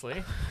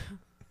 obviously.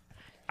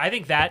 I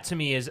think that to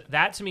me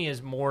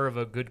is more of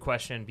a good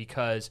question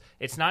because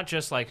it's not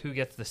just like who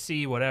gets the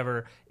C,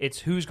 whatever. It's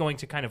who's going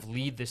to kind of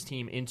lead this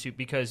team into,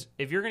 because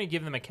if you're going to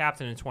give them a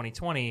captain in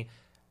 2020,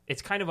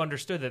 it's kind of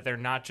understood that they're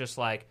not just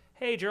like,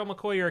 hey, Gerald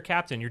McCoy, you're a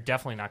captain. You're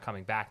definitely not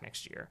coming back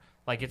next year.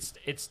 Like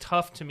it's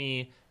tough to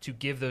me to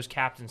give those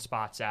captain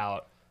spots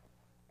out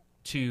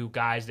to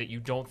guys that you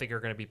don't think are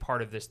going to be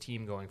part of this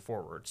team going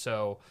forward.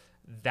 So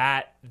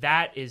that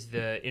is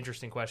the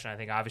interesting question. I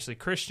think obviously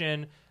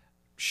Christian.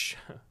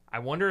 I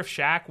wonder if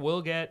Shaq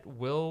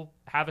will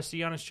have a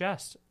C on his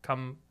chest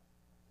come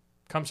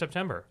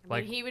September.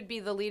 Like he would be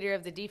the leader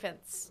of the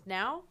defense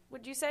now,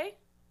 would you say?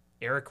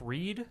 Eric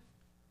Reed,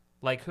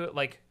 like who?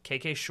 Like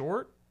KK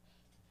Short.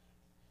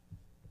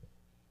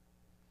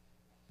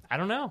 I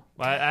don't know.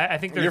 I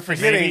think You're there's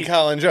forgetting maybe,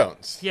 Colin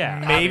Jones.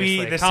 yeah, Maybe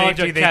obviously. the Colin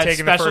safety Jones, they take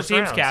in the special first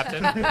teams round.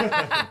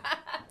 captain.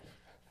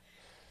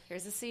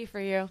 Here's a C for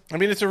you. I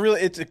mean, it's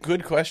a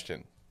good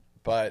question,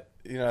 but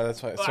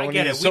that's why Well, so I many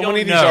get of it. these, We so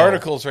many of don't these know.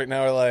 articles right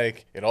now are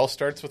like it all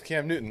starts with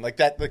Cam Newton, like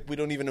that. Like we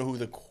don't even know who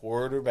the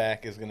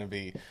quarterback is going to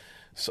be.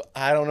 So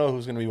I don't know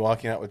who's going to be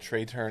walking out with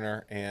Trey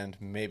Turner and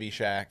maybe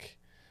Shaq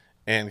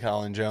and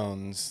Colin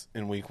Jones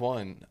in week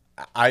 1.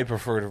 I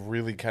prefer to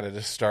really kind of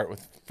just start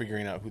with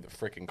figuring out who the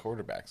freaking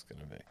quarterback's going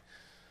to be.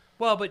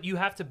 Well, but you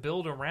have to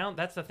build around.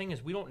 That's the thing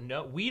is we don't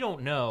know. We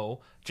don't know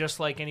just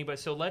like anybody.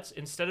 So let's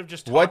instead of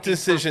just What talking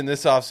decision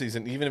this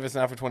offseason, even if it's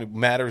not for 20,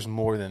 matters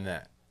more than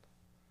that?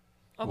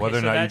 Okay, Whether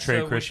or so not you that's- trade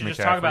so we Christian should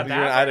just talk about McCaffrey. that.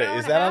 You're for gonna- an hour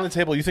is and a that on the half?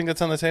 table? You think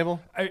that's on the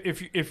table?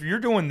 If you're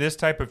doing this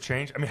type of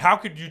change, I mean, how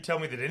could you tell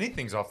me that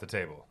anything's off the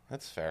table?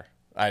 That's fair.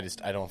 I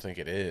don't think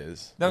it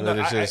is. No, That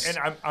it's just-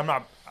 I'm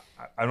not.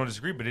 I don't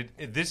disagree, but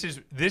this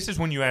is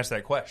when you ask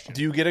that question.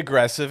 Do you get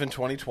aggressive in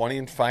 2020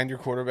 and find your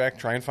quarterback?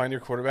 Try and find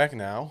your quarterback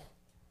now.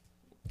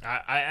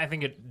 I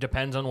think it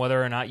depends on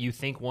whether or not you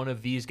think one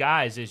of these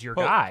guys is your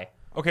Well, guy.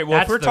 Okay, well, if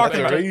That's we're the- talking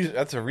about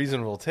That's a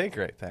reasonable take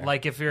right there.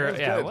 Like if you're, was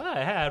yeah, good. well,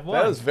 I had one.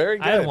 That was very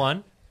I had good.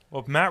 one.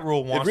 well, if Matt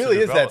Rule it wants really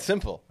to is develop, that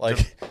simple. Like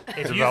If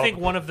you develop- think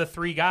one of the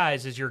 3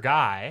 guys is your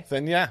guy,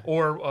 then yeah.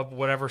 or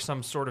whatever,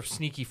 some sort of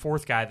sneaky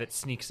 4th guy that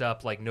sneaks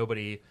up like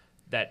nobody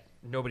And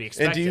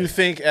expected. do you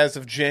think as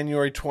of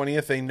January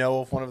 20th they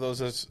know if one of those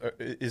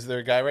is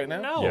their guy right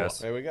now? No. Yes.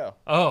 There we go.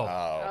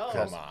 Oh,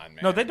 Come on, man.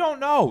 No, they don't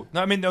know.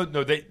 No, I mean, no,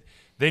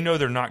 they know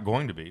they're not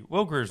going to be.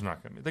 Will Greer's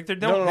not going to be. Like they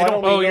don't. No, they I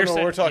don't. don't mean, oh, you're no,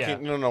 saying- we're talking.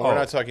 yeah. No, Oh. we're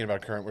not talking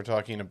about current. We're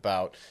talking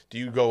about do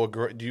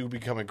you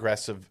become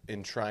aggressive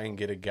and try and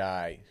get a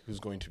guy who's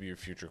going to be your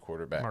future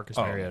quarterback? Marcus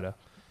Oh. Mariota.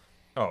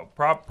 Oh,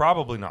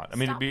 probably not. I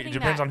mean, Stop it putting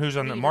depends that on who's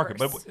on the market.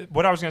 reverse. But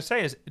what I was going to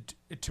say is,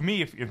 to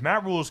me, if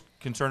Matt Rule's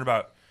concerned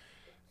about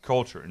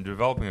culture and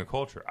developing a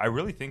culture, I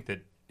really think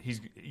that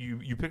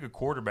you pick a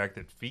quarterback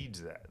that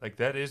feeds that. Like,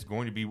 that is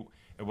going to be,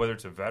 whether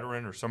it's a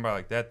veteran or somebody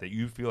like that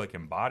you feel like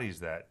embodies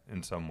that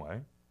in some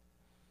way.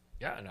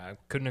 Yeah, and I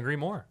couldn't agree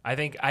more. I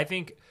think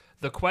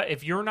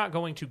if you're not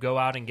going to go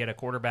out and get a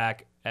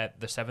quarterback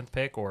at the 7th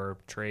pick or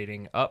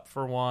trading up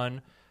for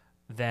one,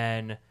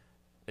 then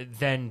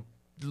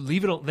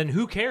leave it. Then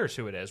who cares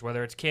who it is?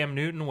 Whether it's Cam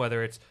Newton,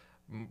 whether it's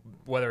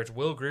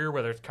Will Grier,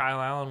 whether it's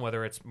Kyle Allen,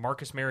 whether it's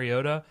Marcus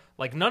Mariota.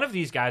 Like, none of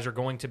these guys are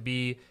going to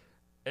be,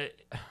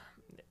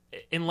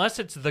 unless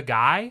it's the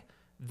guy,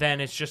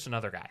 then it's just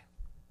another guy.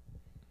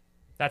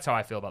 That's how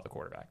I feel about the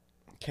quarterback.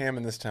 Cam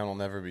in this town will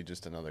never be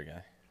just another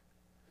guy.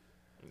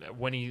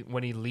 When he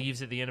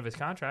leaves at the end of his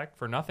contract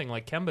for nothing,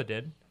 like Kemba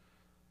did.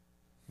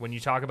 When you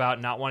talk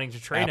about not wanting to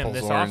trade him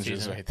this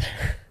oranges offseason, right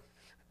there.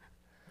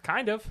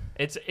 kind of,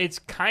 it's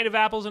kind of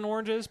apples and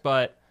oranges,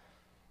 but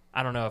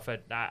I don't know if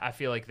I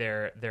feel like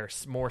they're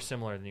more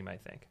similar than you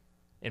might think,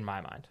 in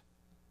my mind,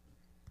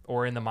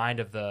 or in the mind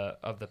of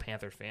the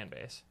Panthers fan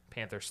base,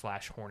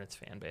 Panthers/Hornets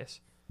fan base.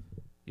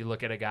 You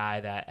look at a guy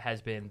that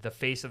has been the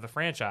face of the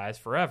franchise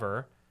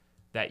forever,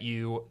 that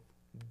you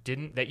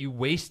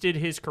wasted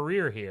his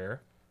career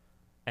here.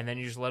 And then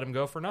you just let him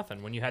go for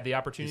nothing when you had the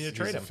opportunity to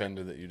trade He's him.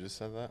 offended that you just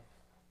said that.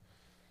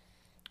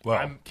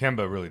 Well,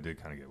 Kemba really did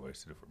kind of get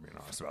wasted, if we're being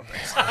honest about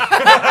things.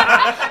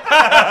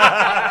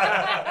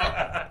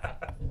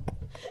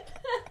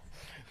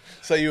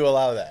 So you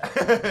allow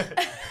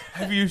that?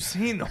 Have you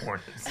seen the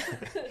Hornets?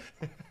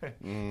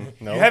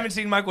 No. You haven't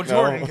seen Michael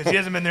Jordan because he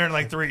hasn't been there in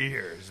like 3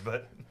 years.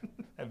 But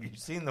have you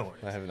seen the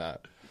Hornets? I have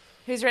not.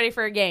 Who's ready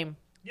for a game?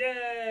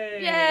 Yay!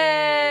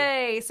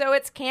 Yay! So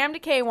it's Cam to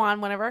K1,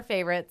 one of our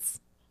favorites.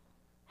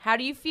 How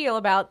do you feel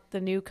about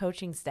the new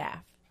coaching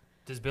staff?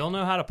 Does Bill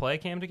know how to play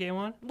Cam to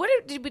K1?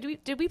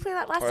 Did we play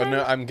that last time?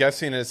 No, I'm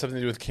guessing it has something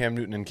to do with Cam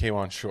Newton and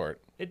K1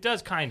 Short. It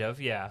does kind of,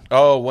 yeah.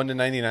 Oh,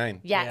 1-99.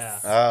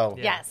 Yes. Yeah. Oh.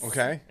 Yeah. Yes.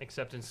 Okay.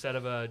 Except instead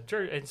of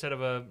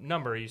a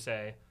number, you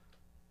say.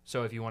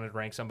 So if you wanted to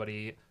rank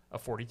somebody a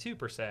 42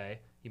 per se,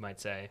 you might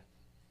say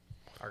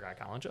our guy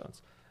Colin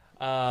Jones.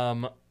 A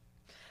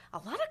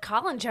lot of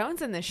Colin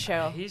Jones in this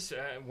show. He's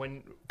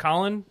when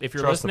Colin, if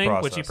you're Trust the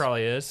listening, which he process.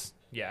 probably is,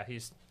 yeah,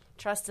 he's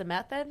Trust the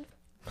method?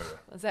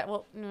 Is that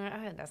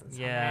it doesn't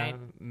sound right.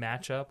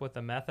 match up with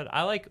the method.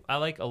 I like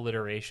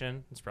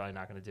alliteration. It's probably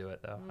not going to do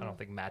it though. I don't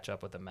think match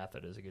up with the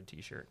method is a good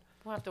T-shirt.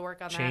 We'll have to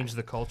work on Change that.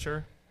 the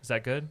culture. Is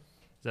that good?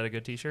 Is that a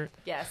good T-shirt?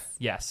 Yes.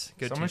 Yes,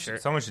 good Someone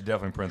T-shirt. someone should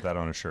definitely print that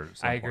on a shirt. At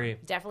some I point. agree.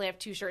 Definitely have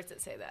 2 shirts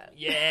that say that.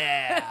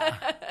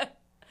 Yeah.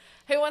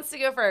 Who wants to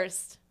go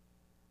first?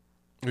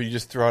 Will you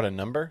just throw out a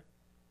number?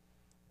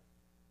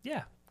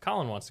 Yeah.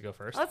 Colin wants to go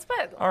first. Let's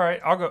put. All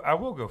right, I'll go. I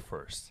will go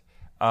first.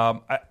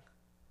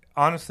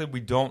 Honestly, we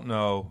don't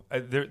know.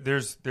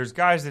 There's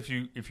guys if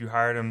you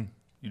hired them,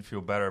 you'd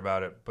feel better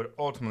about it. But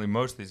ultimately,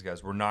 most of these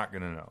guys we're not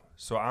going to know.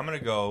 So I'm going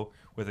to go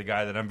with a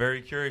guy that I'm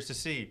very curious to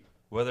see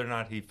whether or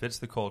not he fits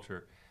the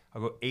culture.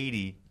 I'll go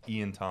 80,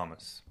 Ian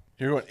Thomas.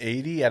 You're going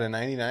 80 out of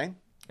 99?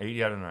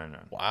 80 out of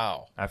 99.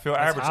 Wow. I feel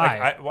That's average.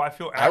 high. I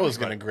feel average. I was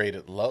going to grade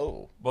it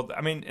low. Well,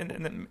 I mean, and you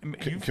kind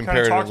of talked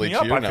comparatively me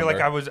to up. your I feel like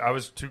number. I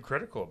was too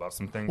critical about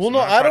some things. Well,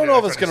 no, And I don't tried know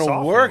to- if it's tried to going to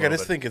soften work. a I little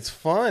just bit. think it's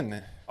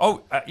fun.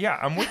 Oh, yeah,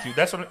 I'm with you.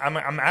 That's what I'm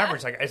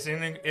average. Like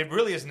it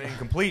really isn't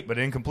incomplete, but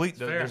incomplete.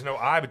 There's no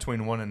I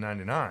between 1 and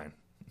 99.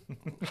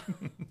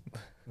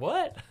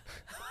 What?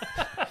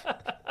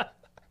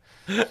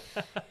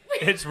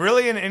 It's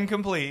really an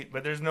incomplete,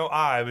 but there's no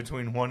I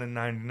between 1 and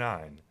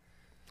 99.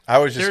 I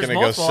was just There's going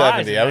to go multiple eyes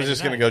 70. in I was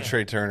just going to go 99, yeah.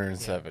 Trey Turner in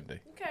 70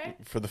 Okay.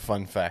 for the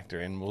fun factor,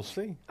 and we'll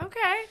see.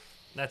 Okay.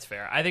 That's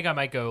fair. I think I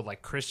might go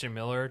like Christian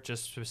Miller,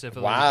 just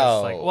specifically.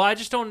 Wow. Because, I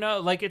just don't know.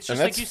 Like it's And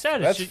just like that's- you said.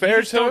 that's It's just, fair,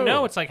 you just don't too.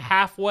 know. It's like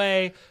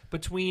halfway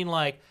between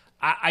like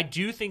I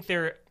do think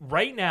they're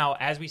right now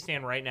as we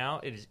stand right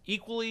now. It is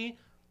equally.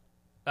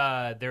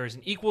 There is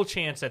an equal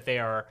chance that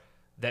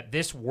that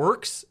this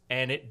works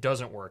and it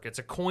doesn't work. It's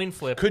a coin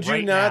flip. Could you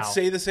right not now.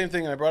 say the same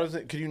thing? And I brought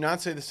it. Could you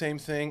not say the same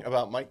thing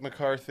about Mike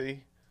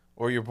McCarthy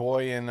or your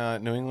boy in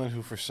New England,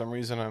 who for some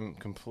reason I'm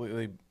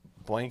completely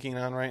blanking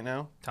on right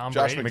now? Tom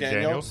Josh Brady?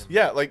 McDaniels?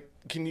 Yeah, like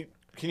can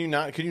you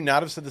not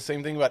have said the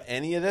same thing about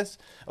any of this,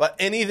 about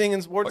anything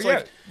in sports?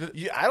 Well,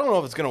 Like, I don't know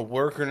if it's going to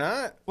work or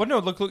not. Well, no,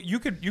 look, you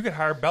could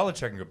hire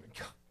Belichick and go,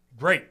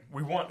 great,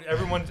 we want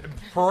everyone to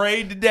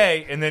parade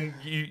today, and then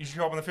you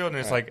show up on the field and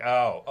it's like,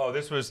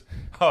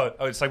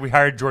 it's like we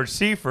hired George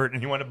Seifert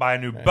and he wanted to buy a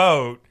new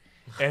boat,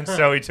 and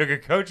so he took a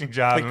coaching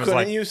job. Like, and was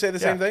couldn't like, you say the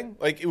same thing?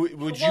 Like, would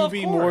Well, you of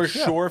be course, more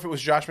yeah. sure if it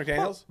was Josh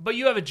McDaniels? But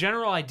you have a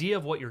general idea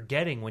of what you're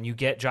getting when you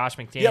get Josh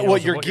McDaniels. Yeah, what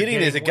and you're getting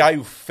is a with- guy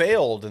who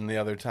failed in the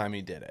other time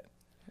he did it,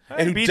 He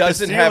and who beat the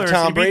doesn't have Steelers-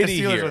 Tom he beat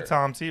Brady the Steelers here. with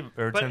Tom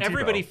Tebow. But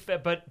everybody,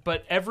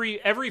 but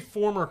every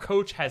former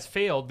coach has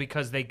failed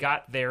because they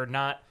got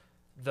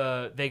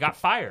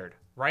fired.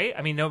 right?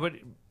 I mean,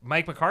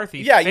 Mike McCarthy.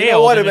 Yeah, you know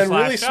failed what? in It would his have been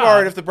really last smart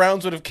job. if the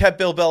Browns would have kept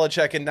Bill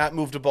Belichick and not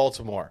moved to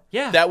Baltimore.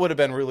 Yeah. That would have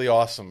been really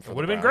awesome for the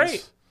would have been Browns,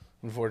 great.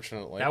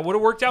 Unfortunately. That would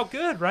have worked out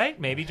good, right?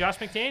 Maybe Josh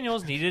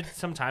McDaniels needed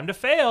some time to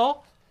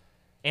fail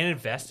and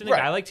invest in a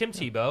Right. guy like Tim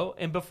Tebow,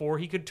 and before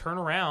he could turn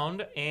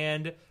around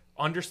and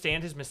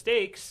understand his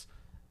mistakes,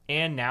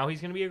 and now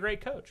he's going to be a great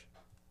coach.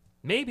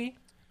 Maybe.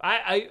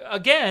 I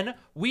again,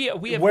 we have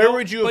Where no-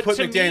 would you have but put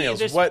to me, McDaniels?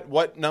 this-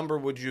 What number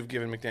would you have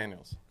given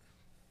McDaniels?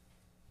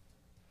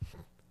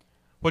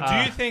 But do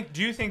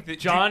you think that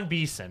John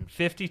Beeson,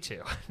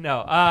 52.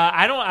 No,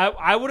 I don't.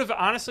 I would have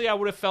honestly. I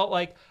would have felt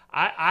like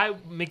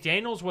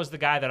McDaniels was the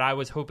guy that I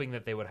was hoping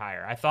that they would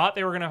hire. I thought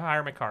they were going to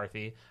hire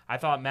McCarthy. I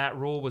thought Matt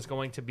Rule was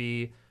going to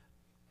be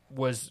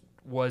was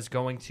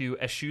going to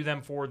eschew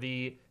them for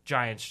the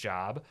Giants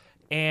job,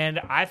 and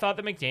I thought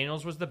that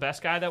McDaniels was the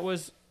best guy that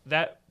was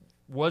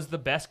the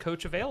best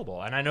coach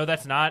available. And I know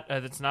that's not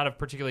a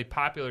particularly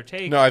popular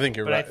take. No, I think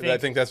you're but right. I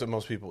think that's what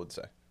most people would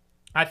say.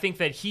 I think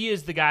that he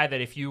is the guy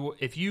that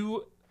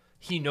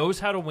he knows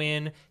how to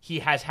win. He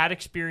has had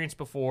experience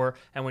before,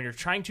 and when you're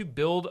trying to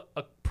build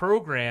a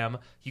program,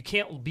 you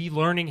can't be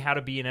learning how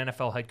to be an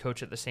NFL head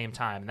coach at the same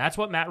time. And that's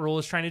what Matt Rule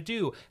is trying to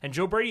do. And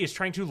Joe Brady is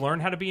trying to learn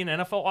how to be an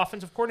NFL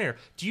offensive coordinator.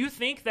 Do you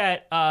think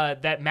that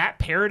that Matt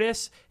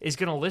Paradis is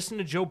going to listen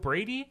to Joe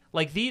Brady?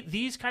 Like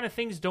these kind of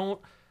things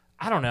don't.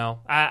 I don't know.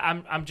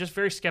 I'm just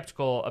very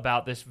skeptical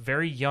about this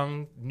very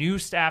young new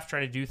staff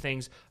trying to do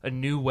things a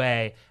new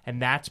way,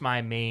 and that's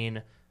my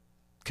main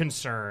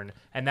concern,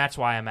 and that's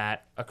why I'm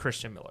at a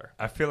Christian Miller,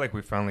 I feel like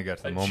we finally got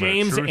to the moment. of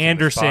James truth in this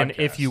Anderson, podcast.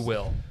 if you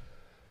will.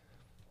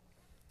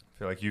 I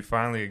feel like you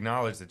finally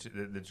acknowledged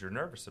that you're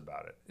nervous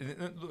about it.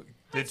 Look,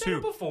 I've said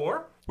it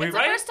before. It's the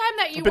first time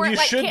that you But weren't you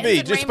like should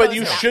kittens be. and But rainbows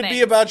you about should be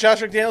things. about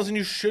Josh McDaniels, and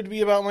you should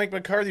be about Mike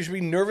McCarthy. You should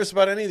be nervous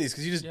about any of these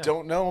because you just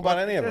don't know about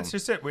any of them. That's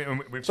just it. We've So if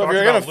talked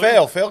you're about going to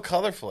Luke. fail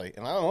colorfully.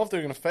 And I don't know if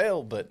they're going to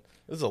fail, but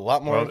this is a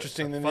lot more Well,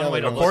 interesting than fun the way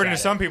other to ones. look According at to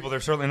it. some people, they're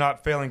certainly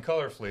not failing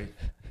colorfully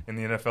in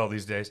the NFL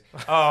these days.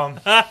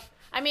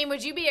 I mean,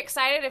 would you be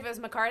excited if it was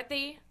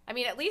McCarthy? I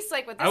mean, at least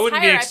like with this I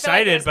wouldn't be hire,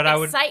 excited, I feel like but I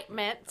would-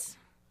 excitement.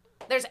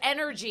 There's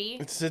energy.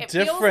 It's it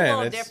different. Feels a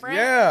little It's- different.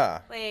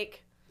 yeah.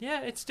 Like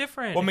Yeah, it's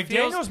different. Well, It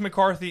McDaniels, feels-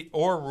 McCarthy,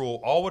 or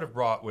Rule all would have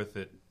brought with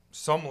it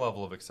some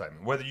level of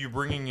excitement. Whether you're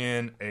bringing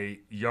in a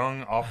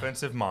young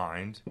offensive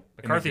mind,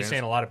 McCarthy's in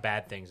saying a lot of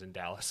bad things in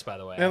Dallas, by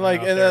the way. I And don't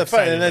like, know if and, they're then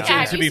excited about Yeah, to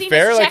have you be seen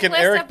fair, his like an checklist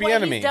Eric of what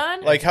he's Bieniemy.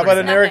 done? Like, how It's about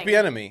an Eric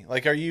nothing. Bieniemy?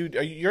 Like,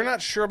 you're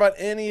not sure about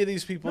any of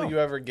these people you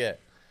ever get.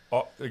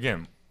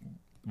 Again,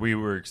 we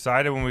were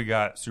excited when we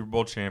got Super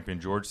Bowl champion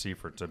George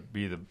Seifert to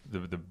be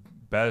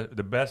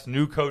the best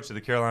new coach of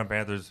the Carolina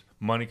Panthers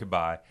money could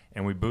buy,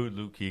 and we booed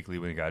Luke Kuechly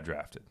when he got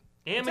drafted.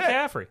 And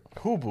McCaffrey.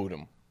 Who booed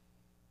him?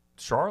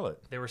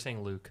 Charlotte. They were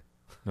saying Luke.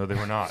 No, they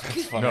were not.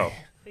 No.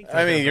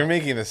 I mean, you're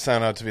making this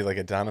sound out to be like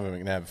a Donovan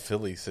McNabb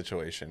Philly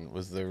situation.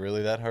 Was there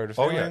really that hard of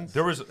Oh yeah, feelings?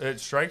 there was at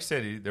Strike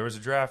City. There was a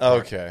draft.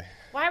 Okay.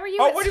 why were you?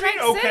 Oh, at what do you mean?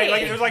 Strike Okay, City?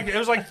 like it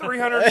was like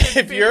 300.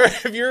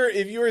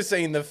 if you were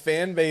saying the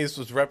fan base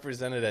was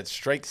represented at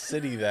Strike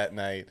City that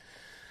night,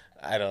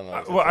 I don't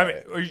know. Well, I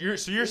mean, you're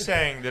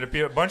saying that if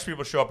a bunch of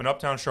people show up in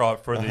Uptown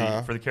Charlotte for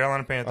the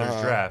Carolina Panthers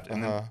draft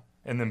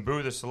and then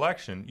boo the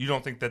selection, you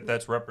don't think that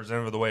that's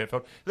representative of the way it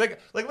felt? Like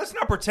let's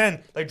not pretend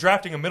like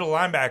drafting a middle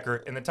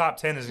linebacker in the top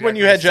 10 is when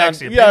you exactly had a John,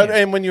 sexy yeah,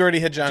 opinion. and when you already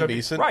had John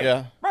Beeson, Right,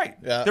 yeah, right.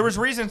 Yeah. There was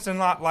reasons to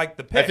not like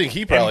the pick. I think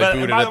he probably booed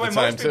and it by at the way, the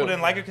time, most people too.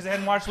 didn't like it because they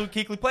hadn't watched Luke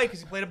Kuechly play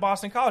because he played at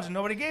Boston College and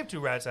nobody gave two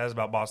rat's ass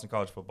about Boston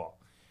College football.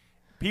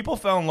 People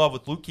fell in love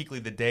with Luke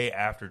Kuechly the day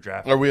after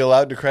drafting. Are we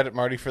allowed to credit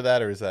Marty for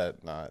that, or is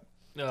that not?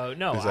 No,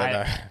 Is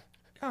that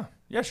not?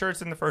 Yeah, sure,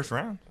 it's in the first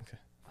round.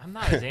 I'm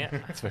not as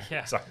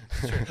yeah. Sorry.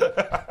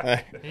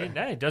 He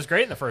does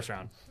great in the first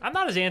round. I'm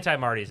not as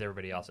anti-Marty as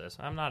everybody else is.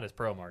 I'm not as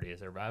pro-Marty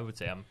as everybody. I would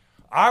say I'm.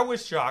 I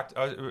was shocked.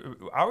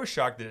 I was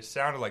shocked that it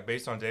sounded like,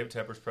 based on David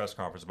Tepper's press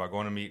conference about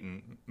going to meet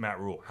Matt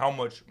Rule, how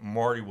much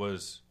Marty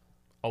was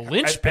A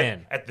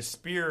linchpin. at the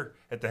spear,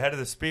 at the head of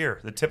the spear,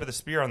 the tip of the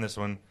spear on this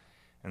one,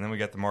 and then we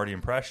got the Marty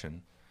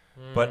impression.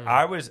 But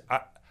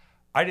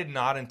I did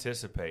not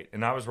anticipate,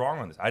 and I was wrong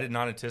on this. I did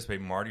not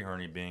anticipate Marty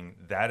Hurney being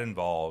that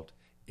involved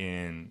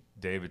in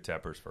David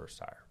Tepper's first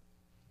hire.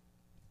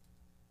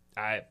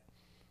 I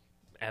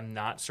am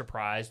not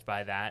surprised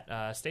by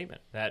that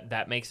statement.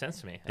 That makes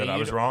sense to me. That I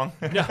was wrong.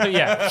 No,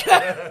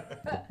 yeah.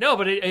 No,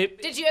 but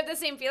it Did you have the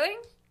same feeling?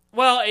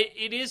 well,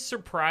 it is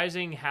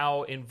surprising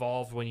how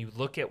involved when you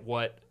look at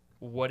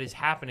what is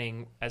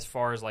happening as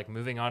far as like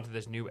moving on to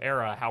this new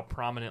era, how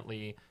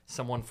prominently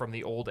someone from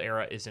the old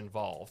era is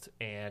involved.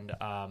 And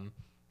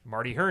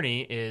Marty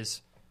Hurney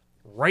is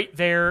right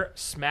there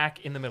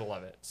smack in the middle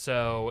of it.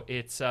 So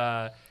it's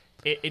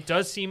it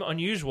does seem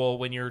unusual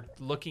when you're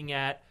looking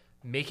at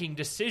making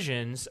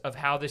decisions of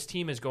how this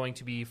team is going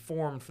to be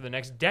formed for the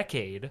next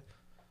decade,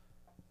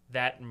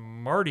 that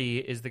Marty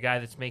is the guy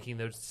that's making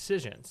those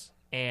decisions.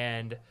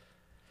 And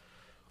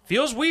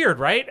Feels weird,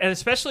 right? And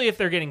especially if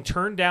they're getting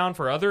turned down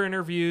for other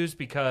interviews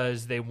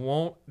because they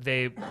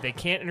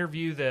can't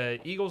interview the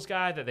Eagles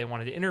guy that they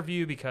wanted to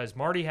interview because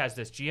Marty has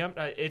this GM.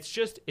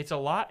 It's a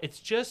lot.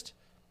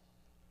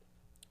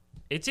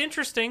 It's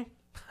interesting,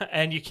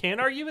 and you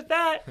can't argue with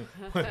that.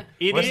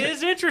 It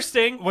is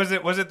interesting. Was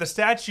it the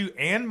statue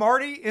and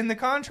Marty in the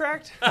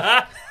contract?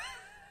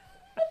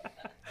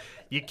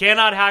 You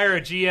cannot hire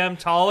a GM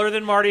taller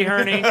than Marty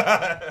Herney.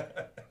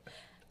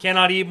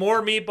 Cannot eat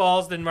more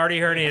meatballs than Marty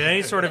Herney in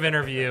any sort of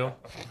interview.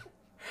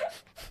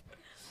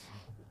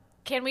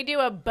 Can we do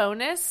a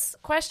bonus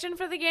question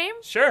for the game?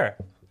 Sure.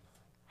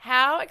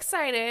 How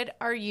excited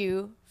are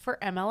you for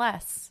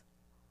MLS?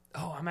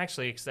 Oh, I'm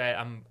actually excited.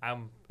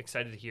 I'm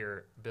excited to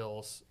hear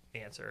Bill's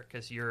answer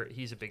because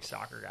he's a big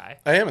soccer guy.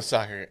 I am a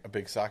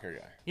big soccer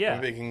guy. Yeah. I'm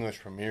a big English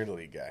Premier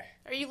League guy.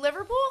 Are you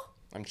Liverpool?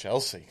 I'm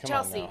Chelsea. Come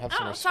Chelsea. on now. Have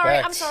some Oh,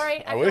 respect. I'm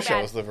sorry. I I feel wish I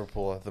bad. was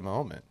Liverpool at the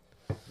moment.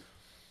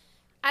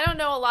 I don't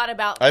know a lot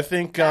about. I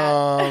think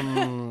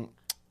as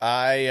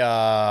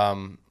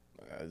I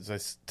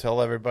tell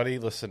everybody,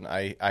 listen,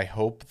 I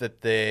hope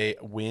that they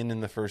win in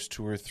the first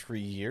 2 or 3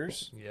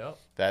 years. Yep.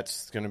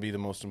 That's going to be the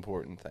most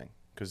important thing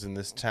because in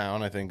this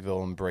town, I think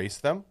they'll embrace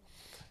them.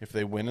 If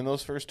they win in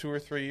those first 2 or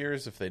 3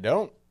 years, if they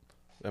don't,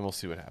 then we'll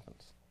see what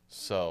happens.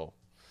 So,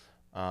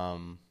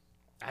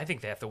 I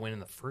think they have to win in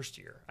the first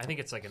year. I think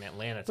it's like an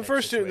Atlanta. the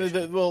first year,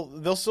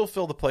 situation. they'll still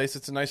fill the place.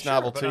 It's a nice Sure,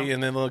 novelty,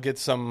 and then they'll get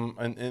some,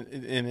 and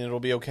it'll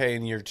be okay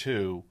in year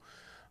 2.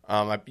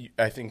 I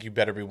think you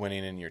better be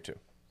winning in year 2.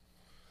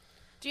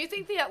 Do you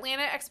think the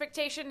Atlanta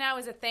expectation now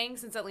is a thing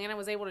since Atlanta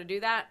was able to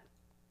do that?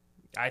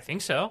 I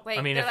think so. Like,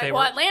 I mean, they're if like, they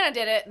well, were, Atlanta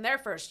did it in their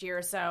first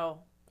year, so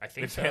I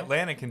think If so.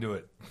 Atlanta can do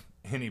it,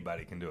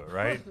 anybody can do it,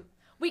 right?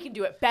 we can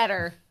do it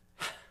better.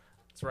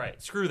 That's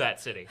right. Screw that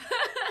city.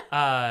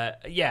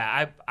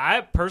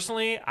 I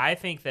personally, I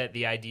think that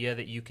the idea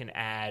that you can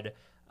add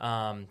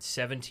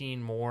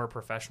 17 more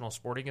professional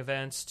sporting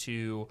events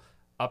to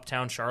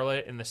uptown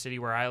Charlotte in the city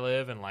where I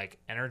live and like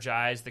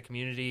energize the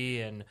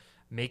community and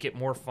make it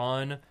more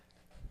fun,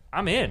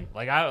 I'm in.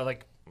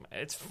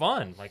 It's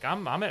fun. Like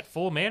I'm at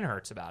full man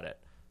hurts about it.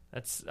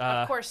 That's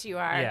Of course you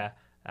are. yeah.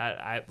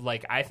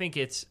 I think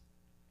it's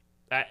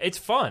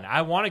fun.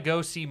 I want to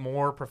go see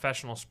more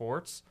professional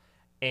sports.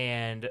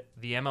 And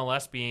the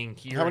MLS being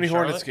here. How many in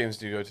Charlotte, Hornets games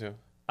do you go to?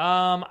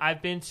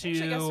 I've been to.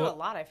 Actually goes to a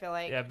lot, I feel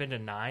like. Yeah, I've been to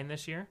 9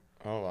 this year.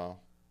 Oh, wow.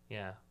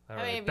 Yeah, that How many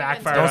really have you been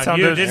backfired to? Don't on sound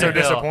you, so didn't it,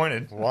 Bill?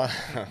 disappointed. Wow.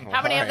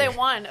 How many have they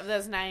won of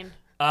those 9?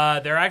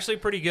 They're actually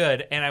pretty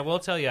good, and I will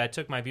tell you, I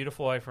took my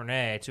beautiful wife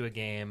Renee to a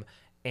game,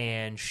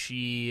 and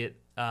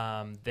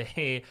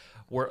they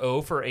were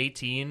 0 for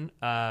 18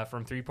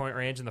 from 3-point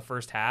range in the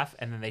first half,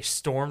 and then they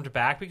stormed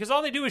back because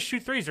all they do is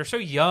shoot threes. They're so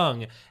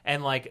young,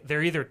 and like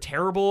they're either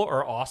terrible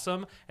or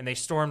awesome, and they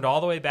stormed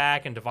all the way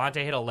back. And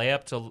Devontae hit a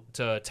layup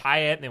to tie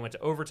it, and they went to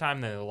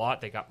overtime. And then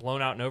they got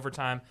blown out in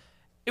overtime.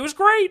 It was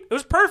great. It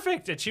was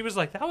perfect. And she was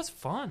like, "That was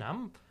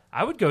fun.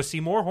 I would go see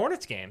more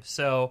Hornets games."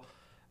 So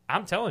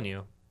I'm telling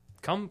you,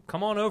 come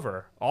on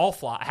over. All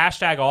fly.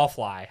 # all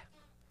fly.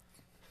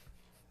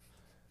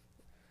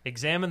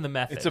 Examine the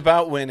method. It's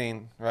about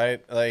winning,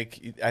 right?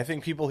 Like, I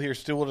think people here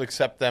still would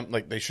accept them.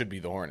 Like, they should be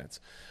the Hornets.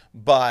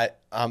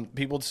 But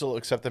people would still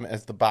accept them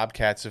as the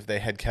Bobcats if they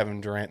had Kevin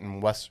Durant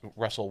and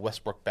Russell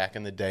Westbrook back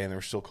in the day and they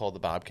were still called the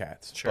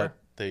Bobcats. Sure. But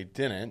they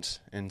didn't,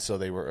 and so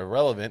they were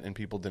irrelevant, and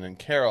people didn't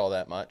care all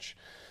that much.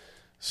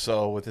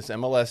 So with this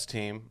MLS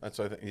team, that's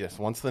what I think. Yes,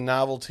 once the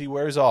novelty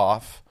wears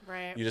off,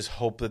 Right. you just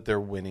hope that they're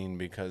winning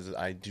because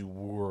I do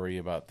worry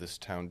about this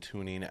town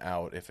tuning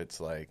out if it's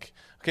like,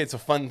 okay, it's a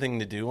fun thing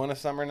to do on a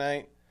summer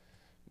night,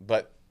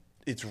 but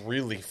it's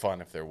really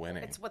fun if they're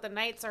winning. It's what the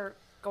Knights are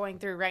going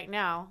through right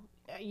now.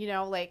 You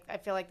know, like, I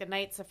feel like the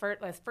Knights, the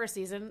first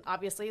season,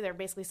 obviously, they're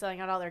basically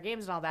selling out all their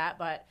games and all that,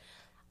 but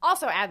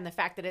also adding the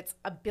fact that it's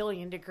 1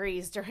 billion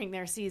degrees during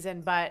their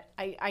season, but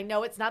I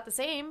know it's not the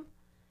same.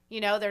 You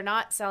know, they're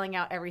not selling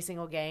out every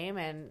single game,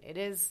 and it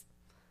is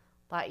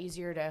a lot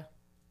easier to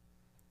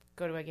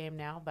go to a game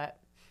now, but...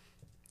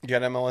 You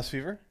got MLS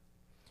fever?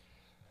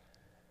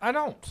 I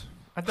don't.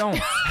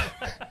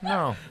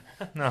 No.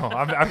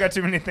 I've got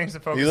too many things to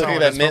focus You look on. at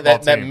with this that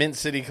football team. Mint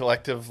City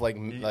collective, like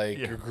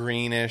yeah.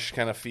 greenish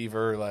kind of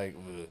fever, like.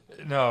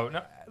 Ugh.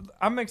 No,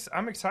 I'm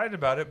excited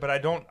about it, but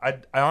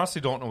I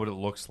honestly don't know what it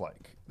looks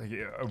like. Like,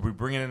 are we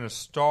bringing in a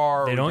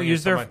star? They Are we don't bringing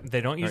use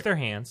somebody- their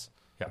hands.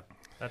 Yeah,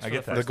 That's I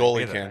get that. The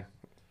goalie can.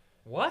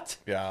 What?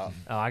 Yeah.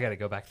 Oh, I got to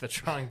go back to the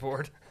drawing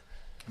board.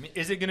 I mean,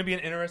 is it going to be an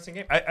interesting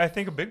game? I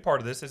think a big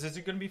part of this is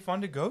it going to be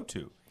fun to go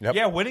to? Yep.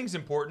 Yeah, winning's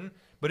important,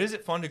 but is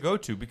it fun to go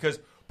to? Because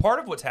part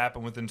of what's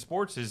happened within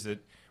sports is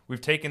that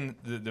we've taken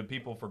the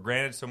people for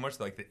granted so much,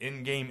 like the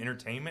in-game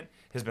entertainment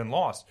has been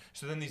lost.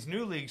 So then these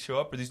new leagues show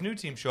up, or these new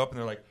teams show up, and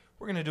they're like,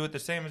 we're going to do it the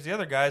same as the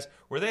other guys,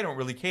 where they don't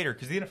really cater,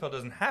 because the NFL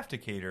doesn't have to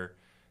cater,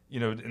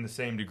 in the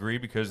same degree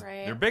because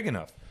Right. they're big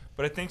enough.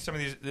 But I think some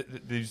of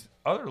these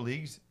other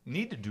leagues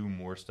need to do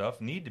more stuff,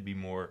 need to be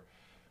more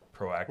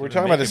proactive. We're and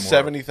talking about make a it more-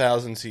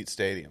 70,000 seat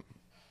stadium.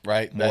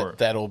 right? More.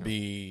 That'll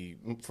be,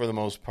 for the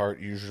most part,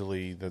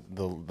 usually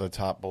the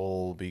top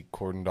bowl will be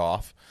cordoned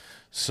off.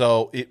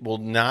 So it will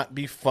not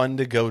be fun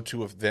to go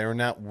to if they're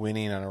not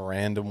winning on a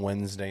random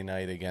Wednesday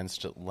night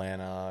against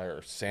Atlanta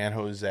or San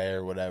Jose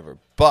or whatever.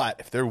 But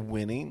if they're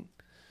winning,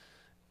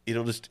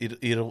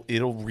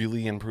 it'll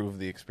really improve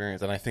the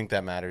experience, and I think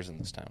that matters in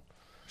this town.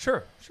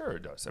 Sure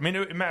it does. I mean,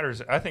 it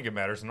matters. I think it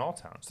matters in all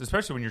towns,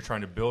 especially when you're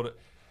trying to build it.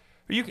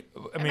 It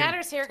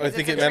matters here I because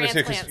think it's it a matters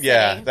here transplant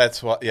because city.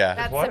 that's what. Yeah,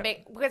 That's What? the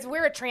big because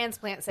we're a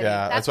transplant city.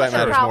 Yeah, that's that's why what it the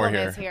matters problem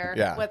more is here. here.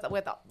 Yeah.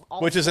 with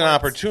all which is an sports.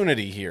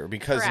 opportunity here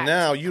because Correct.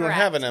 now you don't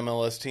have an Correct.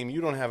 MLS team.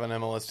 You don't have an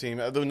MLS team.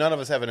 Though none of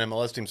us have an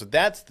MLS team, so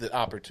that's the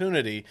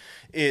opportunity.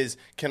 Is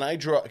can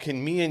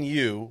me and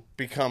you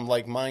become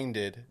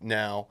like-minded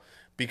now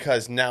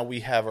because now we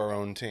have our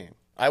own team.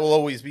 I will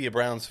always be a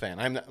Browns fan.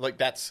 I'm not, like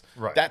that's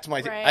Right. that's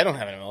my team. Right. I don't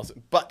have an MLS,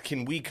 but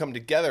can we come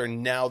together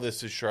and now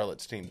this is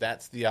Charlotte's team?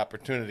 That's the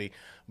opportunity.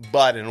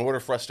 But in order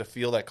for us to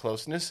feel that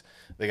closeness,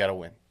 they got to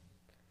win.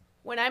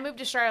 When I moved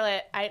to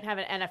Charlotte, I didn't have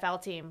an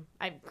NFL team.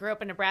 I grew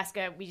up in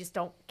Nebraska. We just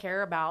don't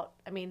care about.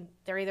 I mean,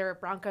 they're either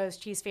Broncos,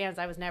 Chiefs fans.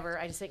 I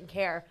just didn't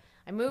care.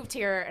 I moved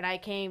here and I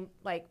came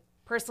like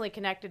personally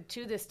connected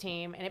to this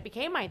team, and it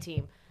became my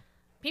team.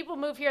 People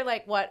move here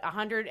like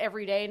 100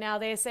 every day now,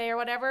 they say, or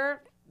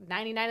whatever.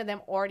 99 of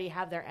them already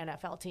have their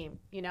NFL team,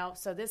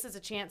 So this is a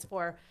chance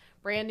for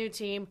brand new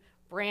team,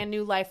 brand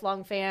new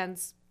lifelong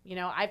fans.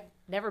 I've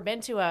never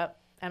been to a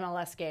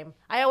MLS game.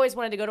 I always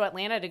wanted to go to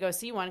Atlanta to go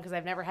see one because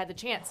I've never had the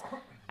chance.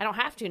 I don't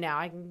have to now.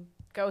 I can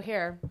go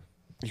here.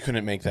 You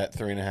couldn't make that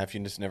 3.5.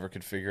 You just never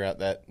could figure out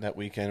that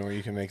weekend where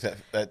you can make that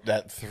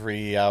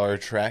 3-hour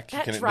trek. You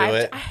That couldn't drive, do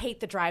it. I hate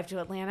the drive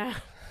to Atlanta.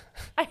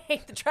 I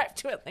hate the drive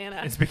to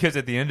Atlanta. It's because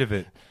at the end of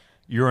it,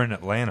 you're in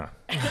Atlanta.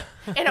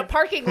 In a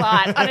parking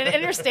lot on an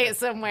interstate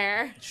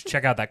somewhere. You should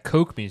check out that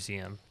Coke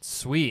Museum. It's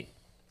sweet.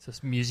 It's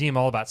this museum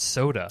all about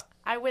soda.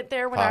 I went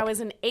there when Pop. I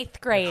was in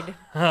 8th grade.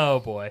 Oh,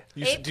 boy.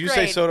 Eighth Do you say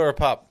grade. soda or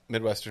pop?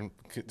 Midwestern,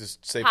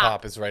 just say Pop.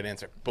 pop is the right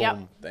answer. Boom. Yep.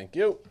 Thank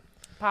you.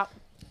 Pop.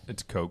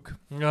 It's Coke.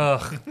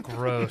 Ugh,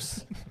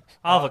 gross.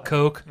 I'll have a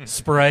Coke,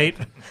 Sprite.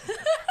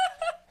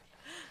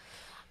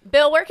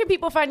 Bill, where can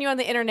people find you on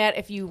the internet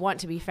if you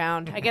want to be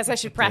found? I guess I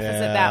should preface it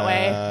that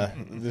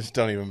way. Just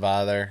don't even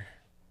bother.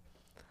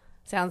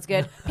 Sounds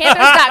good.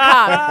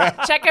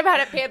 Panthers.com. Check him out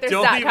at Don't even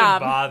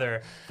Panthers.com.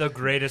 bother. The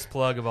greatest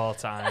plug of all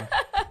time.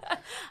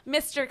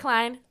 Mr.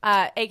 Klein,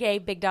 a.k.a.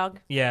 Big Dog.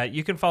 Yeah,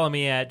 you can follow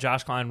me at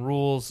Josh Klein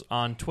Rules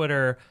on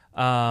Twitter.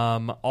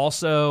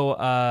 Also,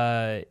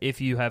 if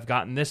you have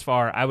gotten this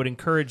far, I would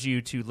encourage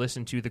you to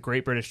listen to the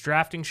Great British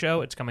Drafting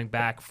Show. It's coming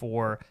back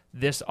for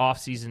this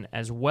offseason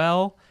as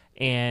well,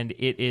 and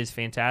it is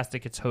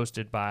fantastic. It's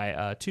hosted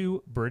by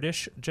two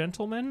British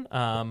gentlemen.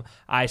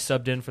 I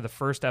subbed in for the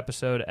first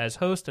episode as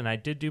host, and I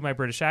did do my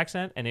British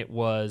accent, and it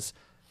was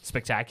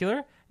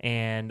spectacular.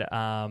 And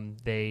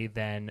they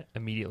then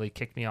immediately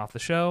kicked me off the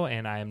show,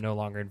 and I am no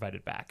longer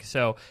invited back.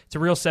 So it's a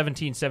real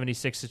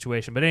 1776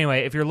 situation. But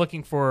anyway, if you're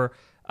looking for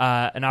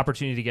an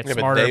opportunity to get Yeah, but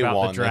smarter they about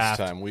won the draft,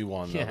 this time. We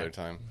won the Yeah. other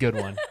time. good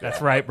one.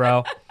 That's right,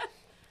 bro.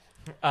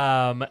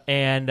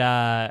 And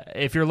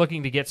if you're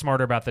looking to get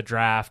smarter about the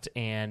draft,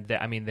 and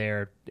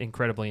they're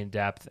incredibly in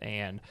depth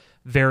and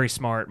very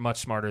smart, much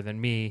smarter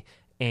than me.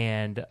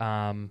 And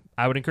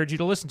I would encourage you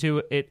to listen to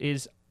it. It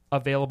is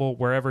available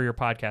wherever your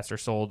podcasts are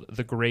sold.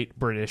 The Great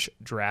British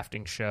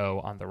Drafting Show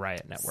on the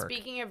Riot Network.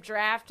 Speaking of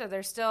draft, are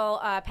there still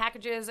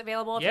packages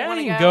available if you Yeah, want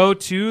to you can go? go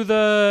to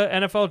the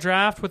NFL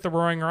Draft with the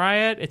Roaring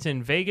Riot. It's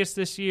in Vegas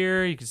this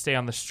year. You can stay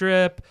on the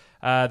Strip.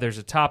 There's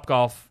a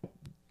Topgolf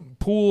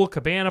pool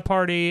cabana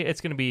party.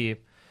 It's going to be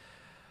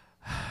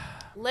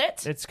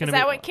Lit? It's gonna Is be,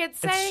 that what kids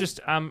say? It's just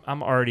I'm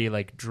already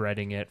like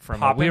dreading it from.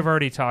 Poppin'? We've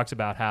already talked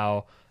about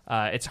how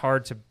it's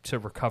hard to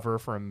recover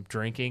from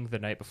drinking the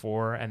night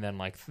before, and then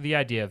like the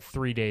idea of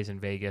 3 days in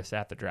Vegas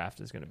at the draft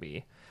is going to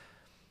be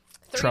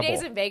 3 trouble.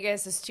 days in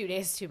Vegas is 2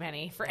 days too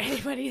many for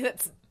anybody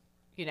that's,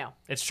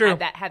 It's true.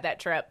 had that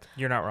trip.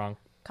 You're not wrong.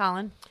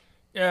 Colin?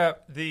 Yeah,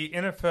 the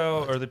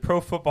NFL or the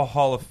Pro Football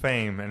Hall of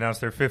Fame announced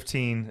their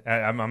 15.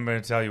 I'm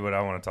going to tell you what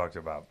I want to talk to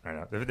you about right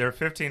now. There are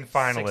 15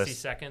 finalists. 60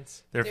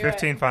 seconds. There are Do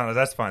 15 finalists.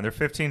 That's fine. There are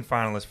 15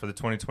 finalists for the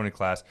 2020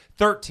 class.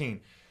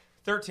 13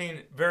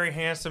 very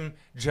handsome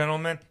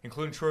gentlemen,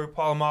 including Troy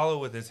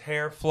Polamalu with his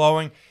hair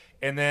flowing,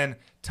 and then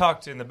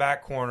tucked in the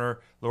back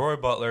corner, Leroy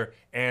Butler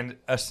and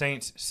a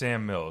Saints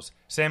Sam Mills.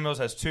 Sam Mills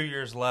has 2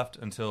 years left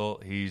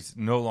until he's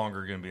no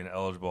longer going to be an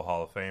eligible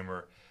Hall of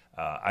Famer.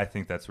 I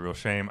think that's a real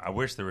shame. I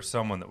wish there was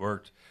someone that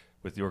worked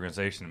with the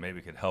organization that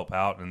maybe could help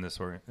out in this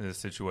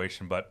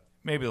situation, but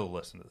maybe they'll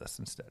listen to this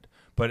instead.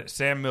 But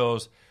Sam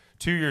Mills,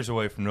 2 years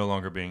away from no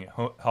longer being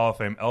Hall of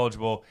Fame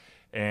eligible,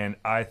 and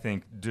I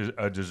think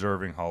a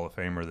deserving Hall of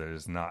Famer that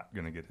is not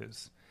going to get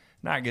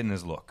getting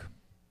his look.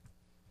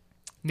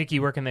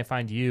 Nikki, where can they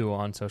find you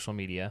on social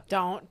media?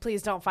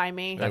 Please don't find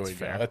me. There That's we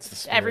fair. go. That's the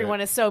spirit.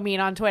 Everyone is so mean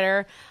on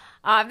Twitter.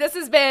 This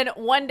has been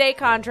One Day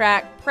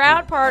Contract,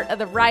 proud part of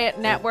the Riot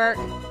Network,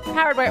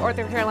 powered by North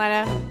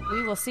Carolina.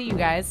 We will see you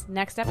guys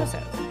next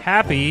episode.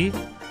 Happy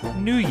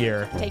New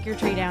Year. Take your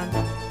tree down.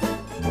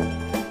 Bye.